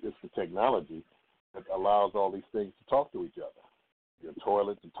because it's the technology that allows all these things to talk to each other. Your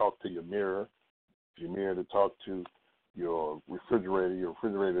toilet to talk to your mirror to talk to your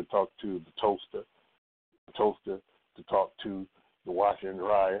refrigerator to talk to the toaster to talk to the washer and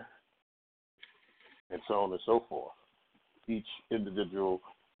dryer, and so on and so forth. Each individual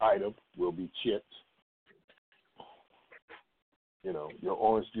item will be chipped. Your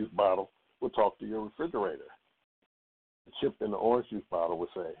orange juice bottle will talk to your refrigerator. The chip in the orange juice bottle will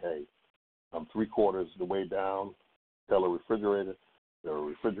say, hey, I'm 3/4 the way down. Tell the refrigerator. The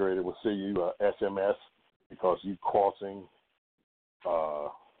refrigerator will send you a SMS because you crossing.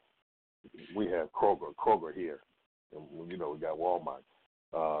 We have Kroger here, and we got Walmart.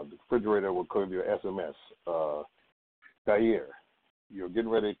 The refrigerator will give you an SMS. Zaire, you're getting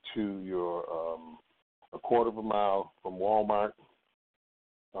ready to your a 1/4 mile from Walmart.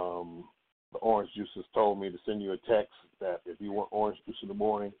 The orange juice has told me to send you a text that if you want orange juice in the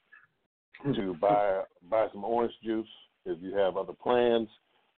morning, to buy some orange juice. If you have other plans,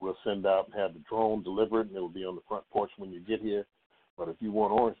 we'll send out and have the drone delivered, and it'll be on the front porch when you get here. But if you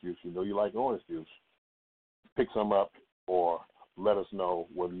want orange juice, you like orange juice, pick some up or let us know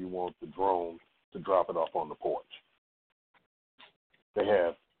whether you want the drone to drop it off on the porch. They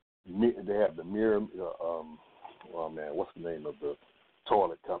have the mirror. What's the name of the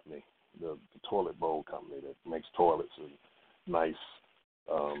toilet company? The toilet bowl company that makes toilets and nice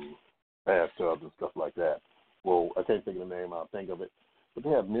bathtubs and stuff like that. Well, I can't think of the name. I'll think of it. But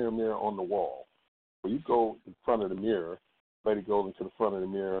they have mirror on the wall. Where you go in front of the mirror, lady goes into the front of the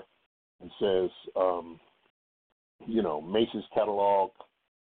mirror and says, Macy's catalog,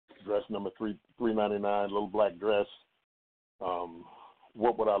 dress number $3.99, little black dress.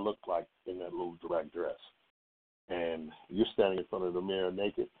 What would I look like in that little black dress? And you're standing in front of the mirror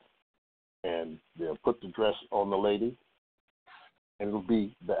naked, and they'll put the dress on the lady, and it'll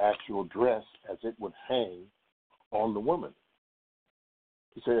be the actual dress as it would hang on the woman.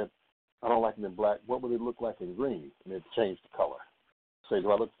 He said, I don't like it in black. What would it look like in green? And it changed the color. Say,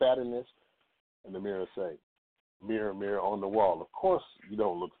 do I look fat in this? And the mirror say, mirror on the wall. Of course you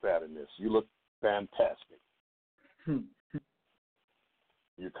don't look fat in this. You look fantastic.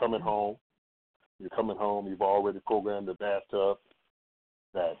 You're coming home. You've already programmed the bathtub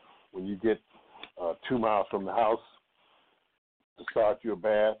that when you get 2 miles from the house to start your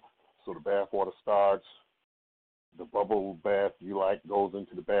bath, so the bath water starts, the bubble bath you like goes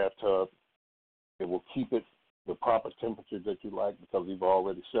into the bathtub. It will keep it the proper temperature that you like because you've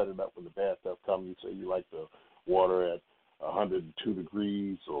already set it up when the bathtub comes. You say you like the water at 102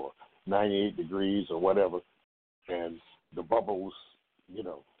 degrees or 98 degrees or whatever, and the bubbles,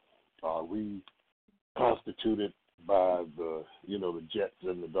 are reconstituted by the jets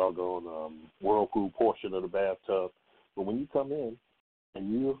in the doggone whirlpool portion of the bathtub. But when you come in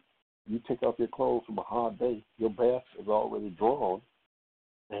and you take off your clothes from a hot day, your bath is already drawn,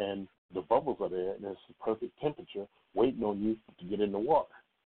 and the bubbles are there, and it's the perfect temperature waiting on you to get in the water.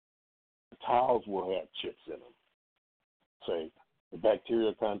 The towels will have chips in them. Say the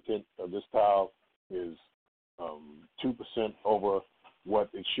bacteria content of this towel is 2% over what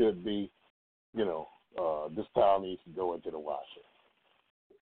it should be. This towel needs to go into the washer.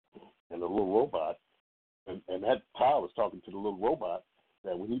 And the little robot, and that towel is talking to the little robot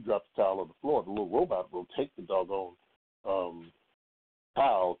that when he drops the towel on the floor, the little robot will take the doggone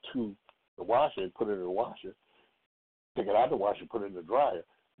towel to the washer and put it in the washer, take it out of the washer, put it in the dryer,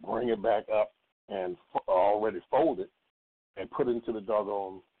 bring it back up and already fold it and put it into the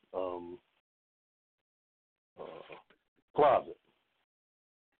doggone closet.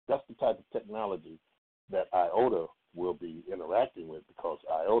 That's the type of technology that IOTA will be interacting with because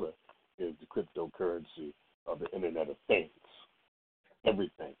IOTA is the cryptocurrency of the Internet of Things.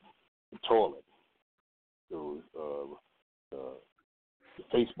 Everything, the toilet, the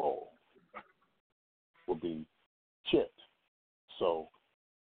face bowl will be chipped. So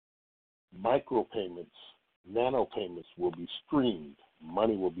micropayments nano payments will be streamed.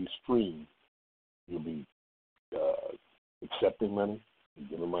 Money will be streamed. You'll be accepting money and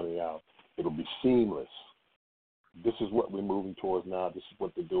giving money out. It'll be seamless. This is what we're moving towards now. This is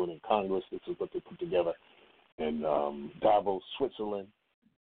what they're doing in Congress. This is what they put together in Davos, Switzerland,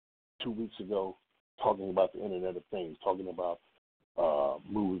 2 weeks ago, talking about the Internet of Things, talking about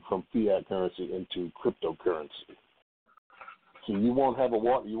moving from fiat currency into cryptocurrency. So you won't have a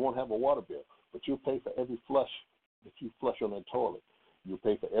water bill, but you'll pay for every flush that you flush on that toilet. You'll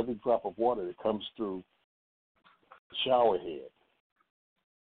pay for every drop of water that comes through the shower head.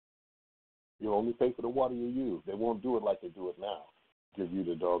 You'll only pay for the water you use. They won't do it like they do it now. Give you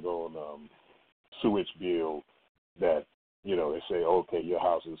the doggone sewage bill that, they say, okay, your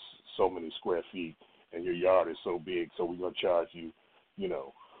house is so many square feet and your yard is so big, so we're going to charge you,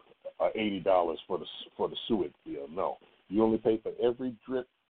 $80 for the sewage bill. No. You only pay for every drip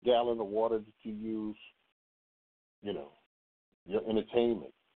gallon of water that you use, your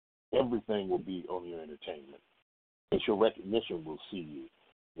entertainment. Everything will be on your entertainment. Facial recognition will see you.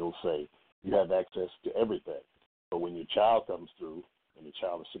 It'll say you have access to everything. So when your child comes through, and the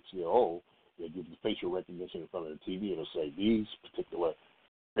child is 6 years old, they give you facial recognition in front of the TV. It'll say these particular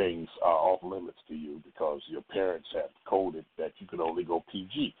things are off limits to you because your parents have coded that you can only go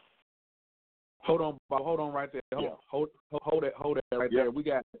PG. Hold on right there. Hold it right there. We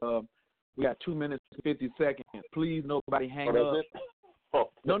got 2 minutes and 50 seconds. Please, nobody hang up. Oh.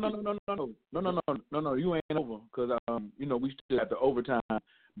 No. You ain't over because we still have the overtime.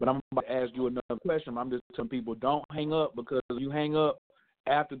 But I'm about to ask you another question. I'm just telling people don't hang up because if you hang up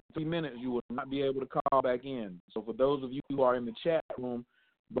after 3 minutes, you will not be able to call back in. So for those of you who are in the chat room,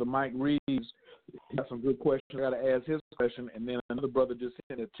 Brother Mike Reeves got some good questions. I got to ask his question, and then another brother just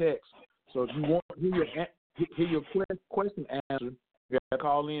sent a text. So if you want to hear your question answered, you got to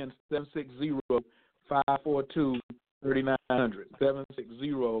call in 760-542-3900.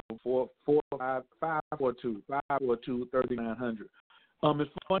 760-542-3900.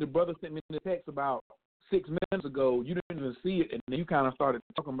 It's funny, the brother sent me the text about 6 minutes ago. You didn't even see it, and then you kind of started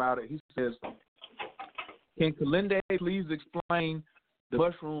talking about it. He says, can Kilindi please explain the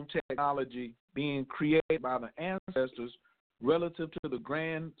mushroom technology being created by the ancestors relative to the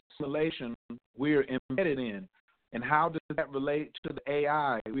grand simulation we're embedded in, and how does that relate to the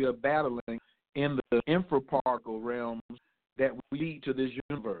AI we are battling in the infraparticle realms that lead to this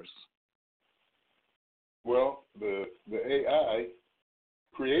universe? Well, the AI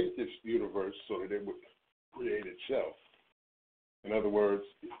created this universe so that it would create itself. In other words,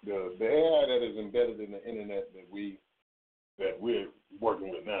 the AI that is embedded in the internet that we're working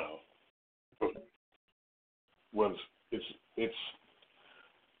with now it's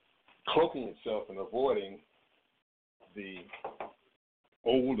cloaking itself and avoiding the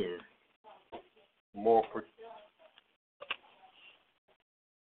older, more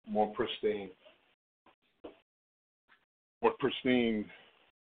pristine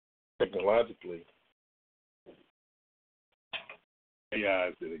technologically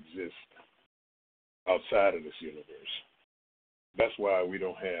AIs that exist outside of this universe. That's why we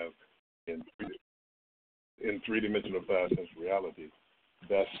don't have in three-dimensional five-sense reality.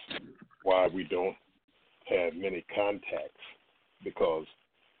 That's why we don't have many contacts, because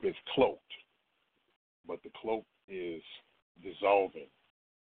it's cloaked, but the cloak is dissolving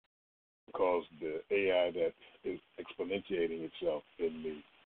because the AI that is exponentiating itself in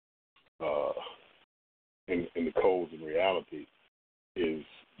the codes in reality is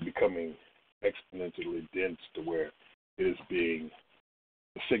becoming exponentially dense to where the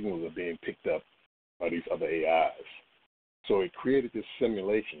signals are being picked up by these other AIs. So it created this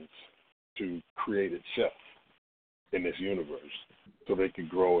simulations to create itself in this universe so they can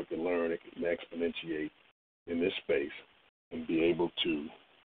grow, it can learn, it can exponentiate in this space and be able to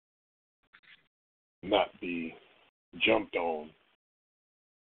not be jumped on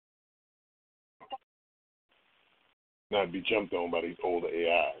by these older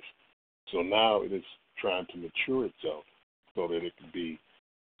AIs. So now it is trying to mature itself so that it can be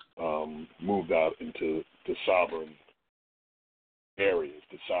moved out into the sovereign areas,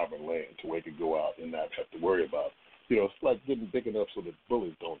 the sovereign land, to where it can go out and not have to worry about. It's like getting big enough so that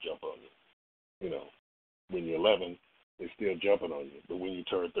bullies don't jump on you. When you're 11, they're still jumping on you. But when you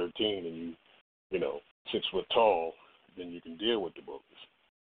turn 13 and you 6 foot tall, then you can deal with the bullies.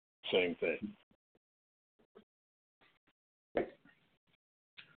 Same thing.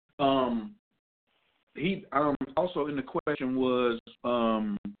 He also in the question was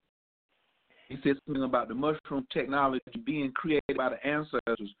he said something about the mushroom technology being created by the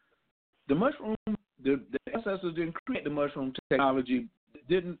ancestors. The ancestors didn't create the mushroom technology.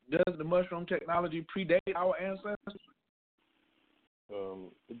 does the mushroom technology predate our ancestors?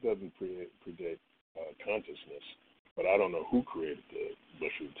 It doesn't predate consciousness, but I don't know who created the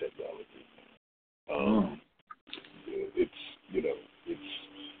mushroom technology. It's it's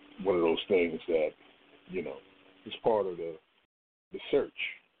one of those things that it's part of the search.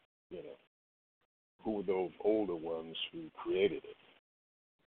 Who were those older ones who created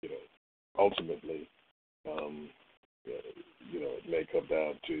it? Ultimately, it may come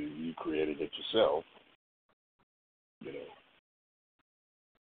down to you creating it yourself.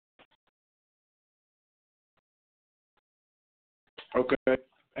 Okay.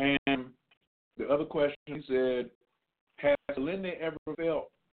 And the other question, he said, has Kilindi ever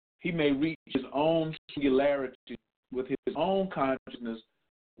felt he may reach his own singularity with his own consciousness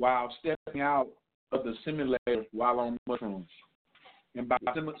while stepping out of the simulator while on mushrooms? And by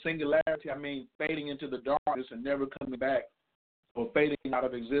singularity, I mean fading into the darkness and never coming back, or fading out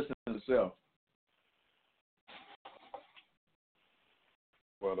of existence itself.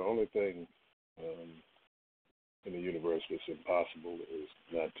 Well, the only thing in the universe that's impossible is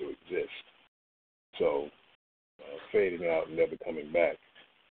not to exist. So, fading out and never coming back,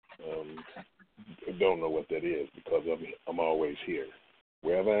 I don't know what that is, because I'm always here.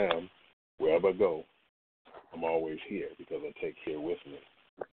 Wherever I am, wherever I go, I'm always here because I take here with me.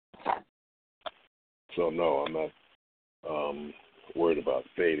 So no, I'm not worried about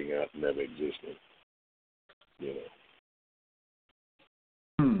fading out and never existing.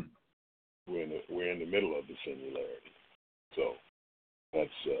 We're in the middle of the singularity. So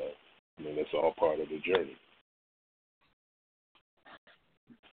that's all part of the journey.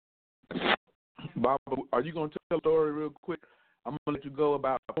 Bob, are you going to tell a story real quick? I'm going to let you go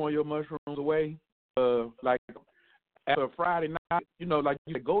about throwing your mushrooms away. Like after a Friday night, like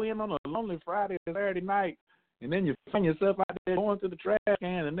you go in on a lonely Friday or Saturday night, and then you find yourself out there going to the trash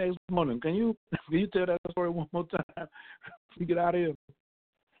can the next morning. Can you tell that story one more time? You get out of here.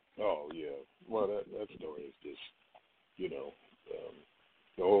 Oh yeah. Well, that story is just,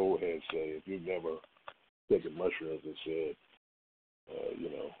 the old head say, if you've never taken mushrooms and said,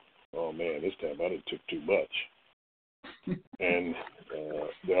 oh man, this time I done took too much. And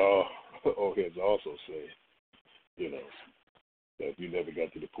the old heads also say, that if you never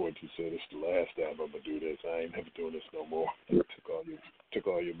got to the point you said, it's the last time I'm gonna do this, I ain't never doing this no more. Took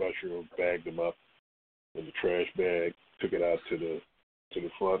all your mushrooms, bagged them up in the trash bag, took it out to the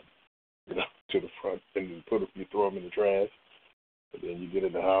front, and you throw them in the trash. And then you get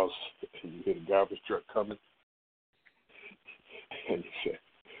in the house and you hear the garbage truck coming, and you say,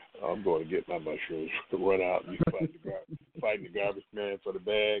 I'm going to get my mushrooms. Run out and you fighting the garbage man for the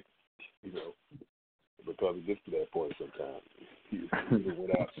bag, because it gets to that point sometimes. You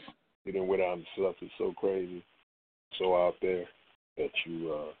done went out and stuff is so crazy, so out there that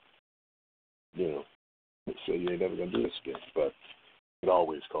you say you ain't never going to do this again. But it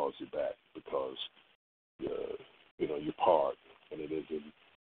always calls you back because, you're part, and it is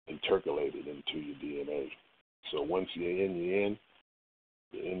intercalated into your DNA. So once you're in the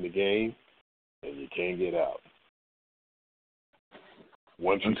game, and you can't get out.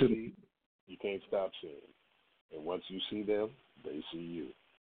 Once you see, you can't stop seeing. And once you see them, they see you.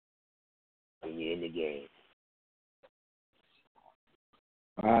 And you're in the game.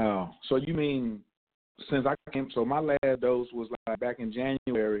 Wow. So you mean, since so my last dose was like back in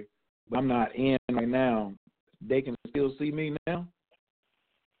January, but I'm not in right now, they can still see me now?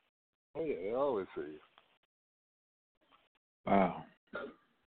 Oh yeah, they always see you. Wow.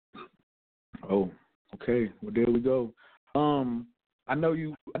 Oh, okay. Well, there we go. I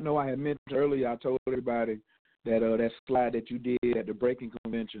know I had mentioned earlier, I told everybody that that slide that you did at the Breaking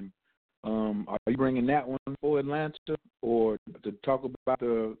Convention, are you bringing that one for Atlanta, or to talk about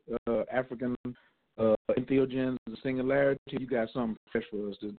the African entheogens, the singularity? You got something fresh for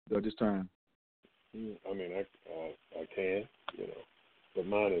us this time? I mean, I can, but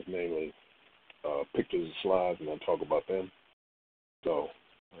mine is mainly pictures and slides, and I talk about them. So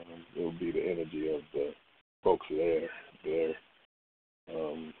it will be the energy of the folks there, their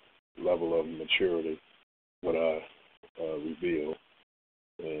level of maturity, what I reveal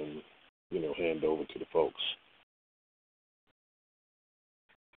and hand over to the folks.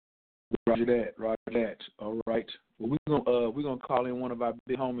 Roger that. All right. Well, we're gonna call in one of our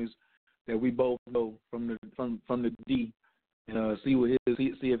big homies that we both know from the D, and see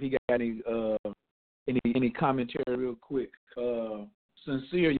if he got any commentary real quick.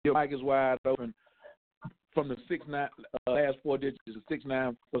 Sincere, your mic is wide open. From the 69 last four digits of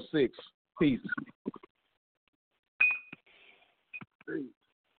 6946. Peace.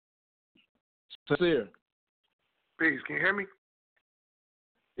 Sincere. Peace. Can you hear me?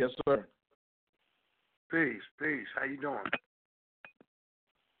 Yes, sir. Peace, peace. How you doing?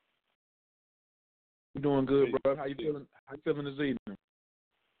 You doing good, bro? How you feeling? How you feeling this evening?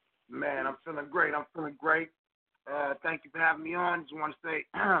 Man, I'm feeling great. Thank you for having me on. Just want to say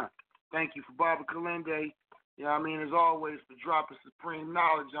thank you for Baba Kilindi. You know what I mean? As always, for dropping supreme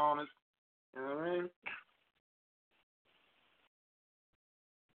knowledge on us. You know what I mean?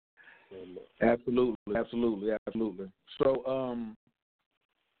 Absolutely. So,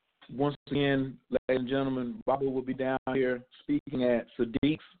 once again, ladies and gentlemen, Baba will be down here speaking at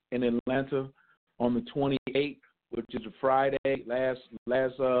Sadiq's in Atlanta on the 28th, which is a Friday, last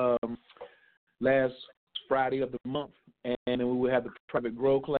Friday of the month, and then we will have the private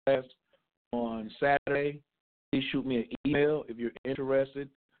grow class on Saturday. Please shoot me an email if you're interested,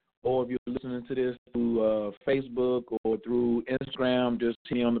 or if you're listening to this through Facebook or through Instagram. Just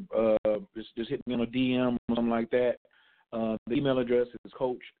hit me on just hit me on a DM or something like that. The email address is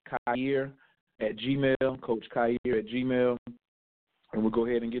coachkhayr@gmail, coachkhayr@gmail, and we'll go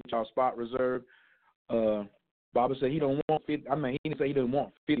ahead and get y'all spot reserved. Baba said he don't want 50. I mean, he didn't say he didn't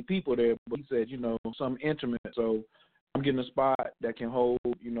want 50 people there, but he said, something intimate. So I'm getting a spot that can hold,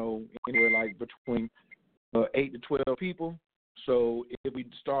 anywhere like between 8 to 12 people. So if we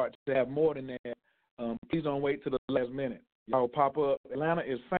start to have more than that, please don't wait till the last minute. Y'all pop up. Atlanta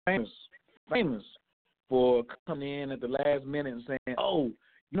is famous for coming in at the last minute and saying, "Oh,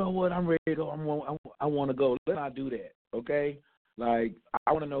 you know what? I'm ready to go. I want to go." Let's not do that, okay? Like,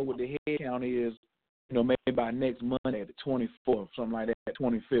 I want to know what the head count is, maybe by next Monday, the 24th, something like that,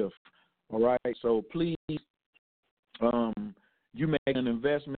 25th. All right? So please, you make an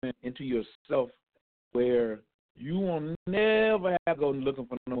investment into yourself where you will never have to go looking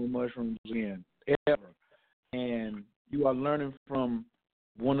for no mushrooms again, ever. And you are learning from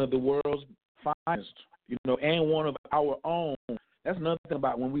one of the world's finest, and one of our own. That's another thing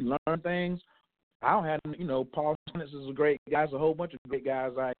about when we learn things. I don't have, Paul Smith is a great guy. There's a whole bunch of great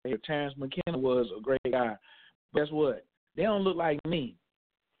guys out here. Terrence McKenna was a great guy. Guess what? They don't look like me,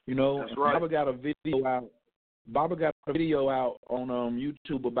 That's right. Baba got a video out on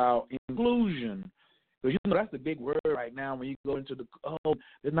YouTube about inclusion. Because that's the big word right now when you go into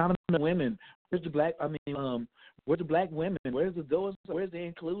there's not enough women. Where's the black? Where's the black women? Where's the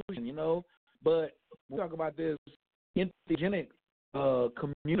inclusion? But we talk about this intergenic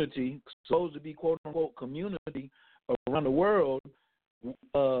community, supposed to be quote unquote community around the world.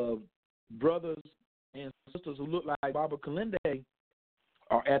 Brothers and sisters who look like Baba Kilindi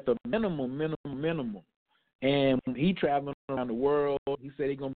are at the minimum. And he traveling around the world. He said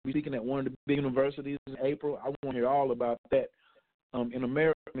he's going to be speaking at one of the big universities in April. I want to hear all about that in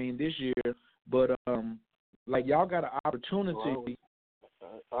America, this year. But, y'all got an opportunity.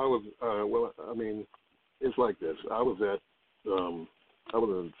 It's like this. I was in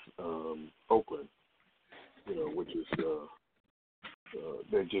Oakland, which is,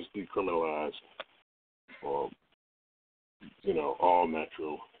 they just decriminalized, all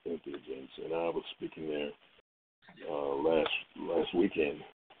natural entheogens. And I was speaking there last weekend,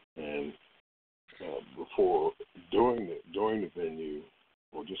 and during the venue,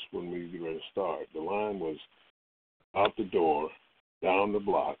 or just when we were going to start, the line was out the door, down the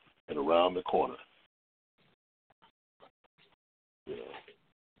block, and around the corner.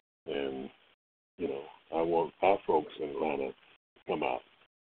 And I want our folks in Atlanta to come out.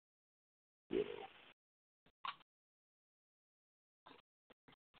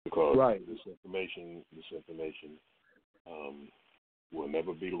 Because right. this information will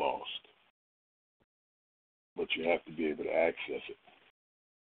never be lost, but you have to be able to access it.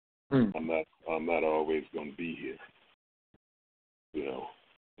 I'm not always going to be here, and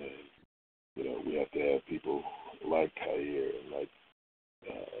we have to have people like Khayr and like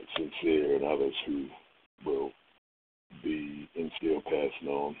Sincere and others who will be still passing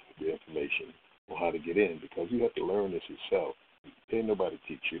on the information on how to get in, because you have to learn this yourself. Ain't nobody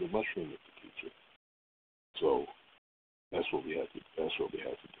teach you. The mushroom is the teacher. So that's what we have to do.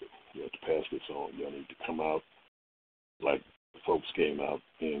 You have to pass this on. Y'all need to come out like the folks came out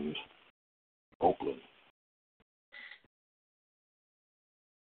in Oakland.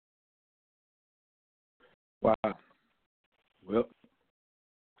 Wow. Well,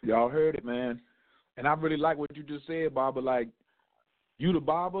 y'all heard it, man. And I really like what you just said, Baba. Like, you the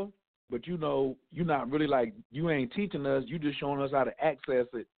Baba, but you're not really you ain't teaching us. You just showing us how to access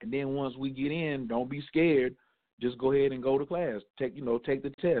it. And then once we get in, don't be scared. Just go ahead and go to class. Take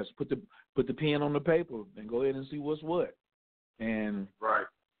the test. Put the pen on the paper and go ahead and see what's what. And right.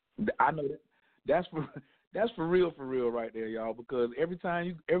 I know that's for real right there, y'all. Because every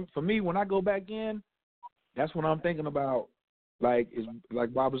time for me, when I go back in, that's when I'm thinking about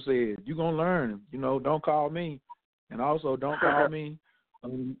like Baba said, you're gonna learn. Don't call me, and also don't call me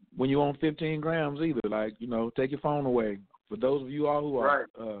when you're on 15 grams either. Take your phone away. For those of you all who are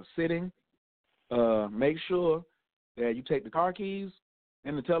sitting, make sure that you take the car keys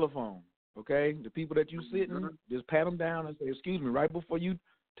and the telephone. Okay, the people that you sitting, just pat them down and say, "Excuse me," right before you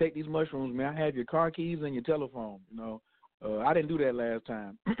take these mushrooms. May I have your car keys and your telephone? I didn't do that last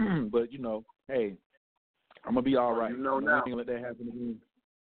time, but hey, I'm gonna be all right. Now. I ain't gonna let that happen again.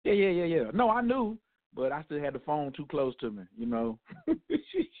 Yeah. No, I knew, but I still had the phone too close to me.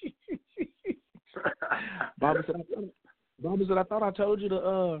 Bobby said, I thought I told you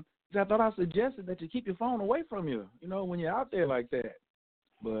to. I thought I suggested that you keep your phone away from you. When you're out there like that.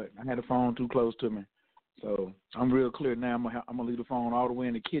 But I had the phone too close to me, so I'm real clear now. I'm gonna leave the phone all the way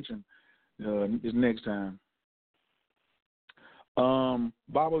in the kitchen this next time.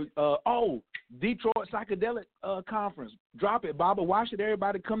 Baba, Detroit Psychedelic Conference. Drop it, Baba. Why should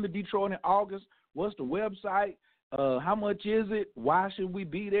everybody come to Detroit in August? What's the website? How much is it? Why should we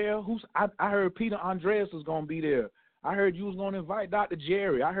be there? I heard Peter Andreas is gonna be there. I heard you was gonna invite Dr.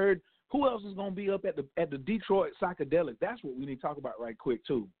 Jerry. I heard who else is gonna be up at the Detroit Psychedelic? That's what we need to talk about right quick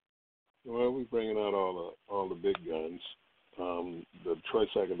too. Well, we're bringing out all the big guns. The Detroit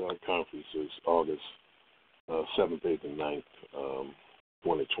Psychedelic Conference is August 7th, 8th, and 9th,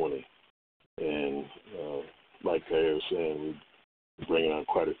 2020. And like I was saying, we're bringing out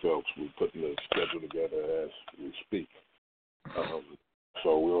quite a few folks. We're putting the schedule together as we speak.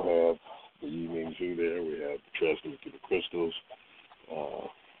 So we'll have the evenings through there. We have the Transmitting to the Crystals.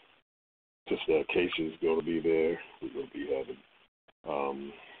 Sister Acacia's going to be there. We're going to be having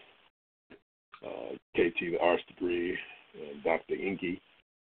KT, the arts degree, and Dr. Inky.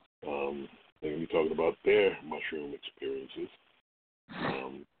 And we're talking about their mushroom experiences.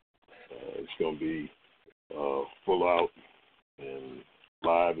 It's going to be full out and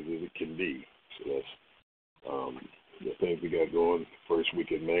live as it can be. So that's the things we got going. First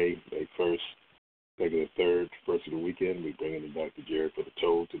week in May 1st, 2nd and 3rd, first of the weekend, we're bringing in Dr. Jared for the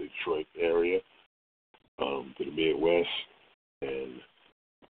Toll to the Detroit area, to the Midwest, and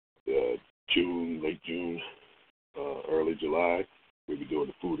late June, early July, we'll be doing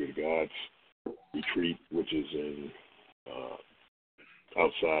the Food of the Gods retreat, which is in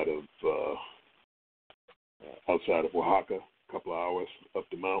outside of Oaxaca, a couple of hours up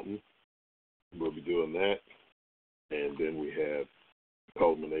the mountain. We'll be doing that, and then we have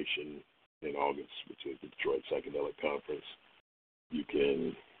culmination in August, which is the Detroit Psychedelic Conference. You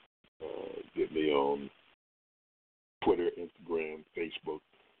can get me on Twitter, Instagram, Facebook.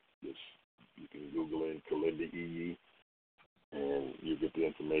 You can Google in Kilindi EE, and you get the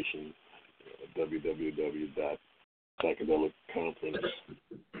information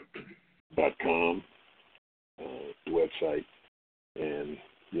www.psychedelicconference.com, the website, and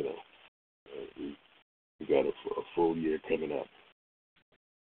we got a full year coming up.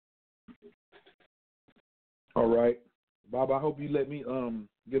 All right, Bob. I hope you let me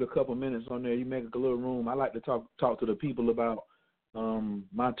get a couple minutes on there. You make a little room. I like to talk to the people about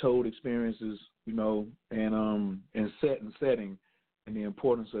my toad experiences, and setting, and the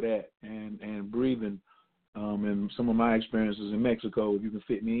importance of that, and breathing, and some of my experiences in Mexico. If you can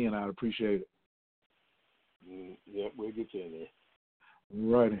fit me in, I'd appreciate it. Yep, we'll get you in there.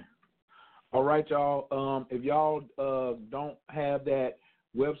 Righty. All right, y'all. If y'all don't have that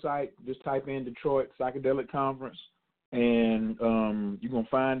website, just type in Detroit Psychedelic Conference, and you're going to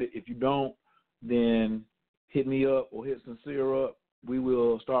find it. If you don't, then hit me up or hit Sincere up. We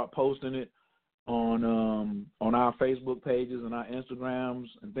will start posting it on our Facebook pages and our Instagrams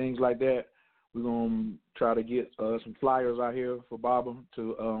and things like that. We're going to try to get some flyers out here for Baba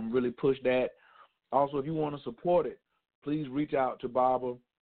to really push that. Also, if you want to support it, please reach out to Baba,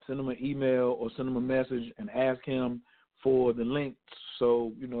 send him an email or send him a message and ask him for the link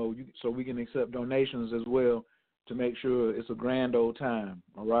so so we can accept donations as well to make sure it's a grand old time.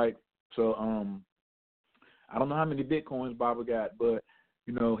 All right. So I don't know how many Bitcoins Baba got, but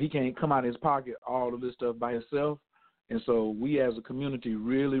he can't come out of his pocket all of this stuff by himself. And so we as a community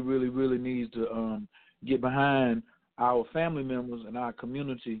really, really, really needs to get behind our family members and our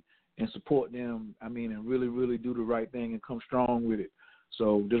community and support them. And really, really do the right thing and come strong with it.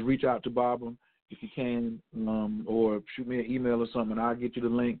 So just reach out to Baba if you can, or shoot me an email or something, and I'll get you the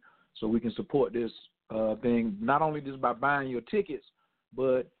link so we can support this thing, not only just by buying your tickets,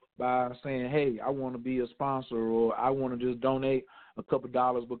 but by saying, hey, I want to be a sponsor, or I want to just donate a couple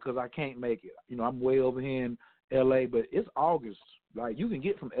 $, because I can't make it. I'm way over here in L.A., but it's August. Like, you can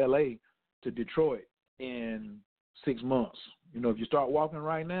get from L.A. to Detroit in 6 months. If you start walking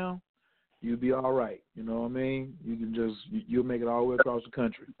right now, you'll be all right. You know what I mean? You can you'll make it all the way across the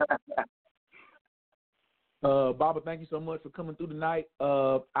country. Baba, thank you so much for coming through tonight.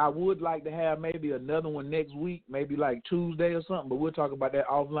 I would like to have maybe another one next week, maybe like Tuesday or something, but we'll talk about that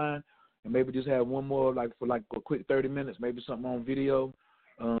offline and maybe just have one more for a quick 30 minutes, maybe something on video.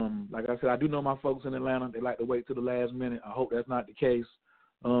 Like I said, I do know my folks in Atlanta, they like to wait till the last minute. I hope that's not the case.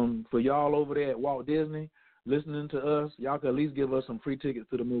 For y'all over there at Walt Disney listening to us, y'all can at least give us some free tickets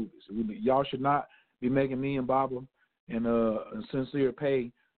to the movies. Y'all should not be making me and Baba and Sincere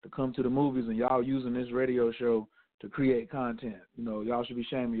pay to come to the movies, and y'all using this radio show to create content. You know, y'all should be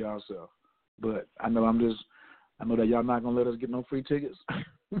ashamed of yourself. But I know that y'all not gonna let us get no free tickets.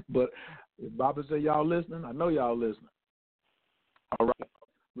 But if Baba said y'all listening, I know y'all listening. All right,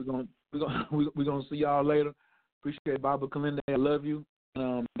 we're gonna see y'all later. Appreciate Baba Kilindi. I love you.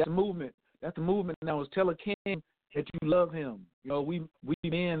 That's the movement. That's the movement now. Is tell a king that you love him. You know, we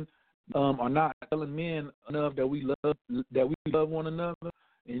men are not telling men enough that we love one another.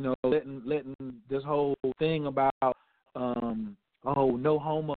 You know, letting this whole thing about no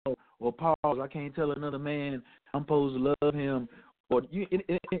homo or pause. I can't tell another man I'm supposed to love him. Or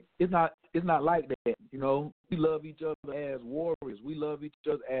it's not like that. You know, we love each other as warriors. We love each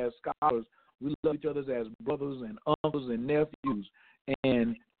other as scholars. We love each other as brothers and uncles and nephews.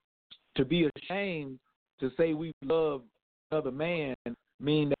 And to be ashamed to say we love another man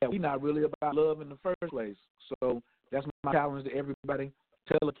mean that we're not really about love in the first place. So that's my challenge to everybody.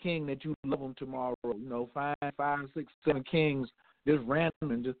 Tell a king that you love him tomorrow. You know, find 5, 6, 7 kings just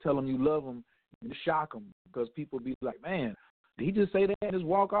random and just tell them you love them and shock them, because people be like, man, did he just say that and just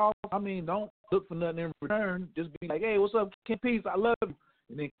walk off? I mean, don't look for nothing in return. Just be like, hey, what's up, King Peace? I love you.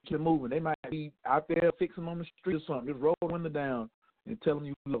 And then keep moving. They might be out there fixing on the street or something. Just roll the window down and tell them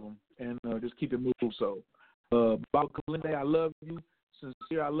you love them, and just keep it moving. So, Baba Kilindi, I love you.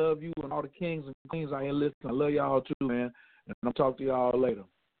 Sincere, I love you, and all the kings and queens out here listening. I love y'all too, man. And I'll talk to y'all later.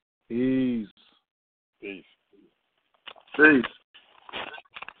 Peace. Peace. Peace.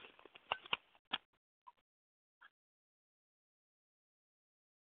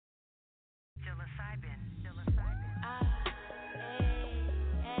 Psilocybin.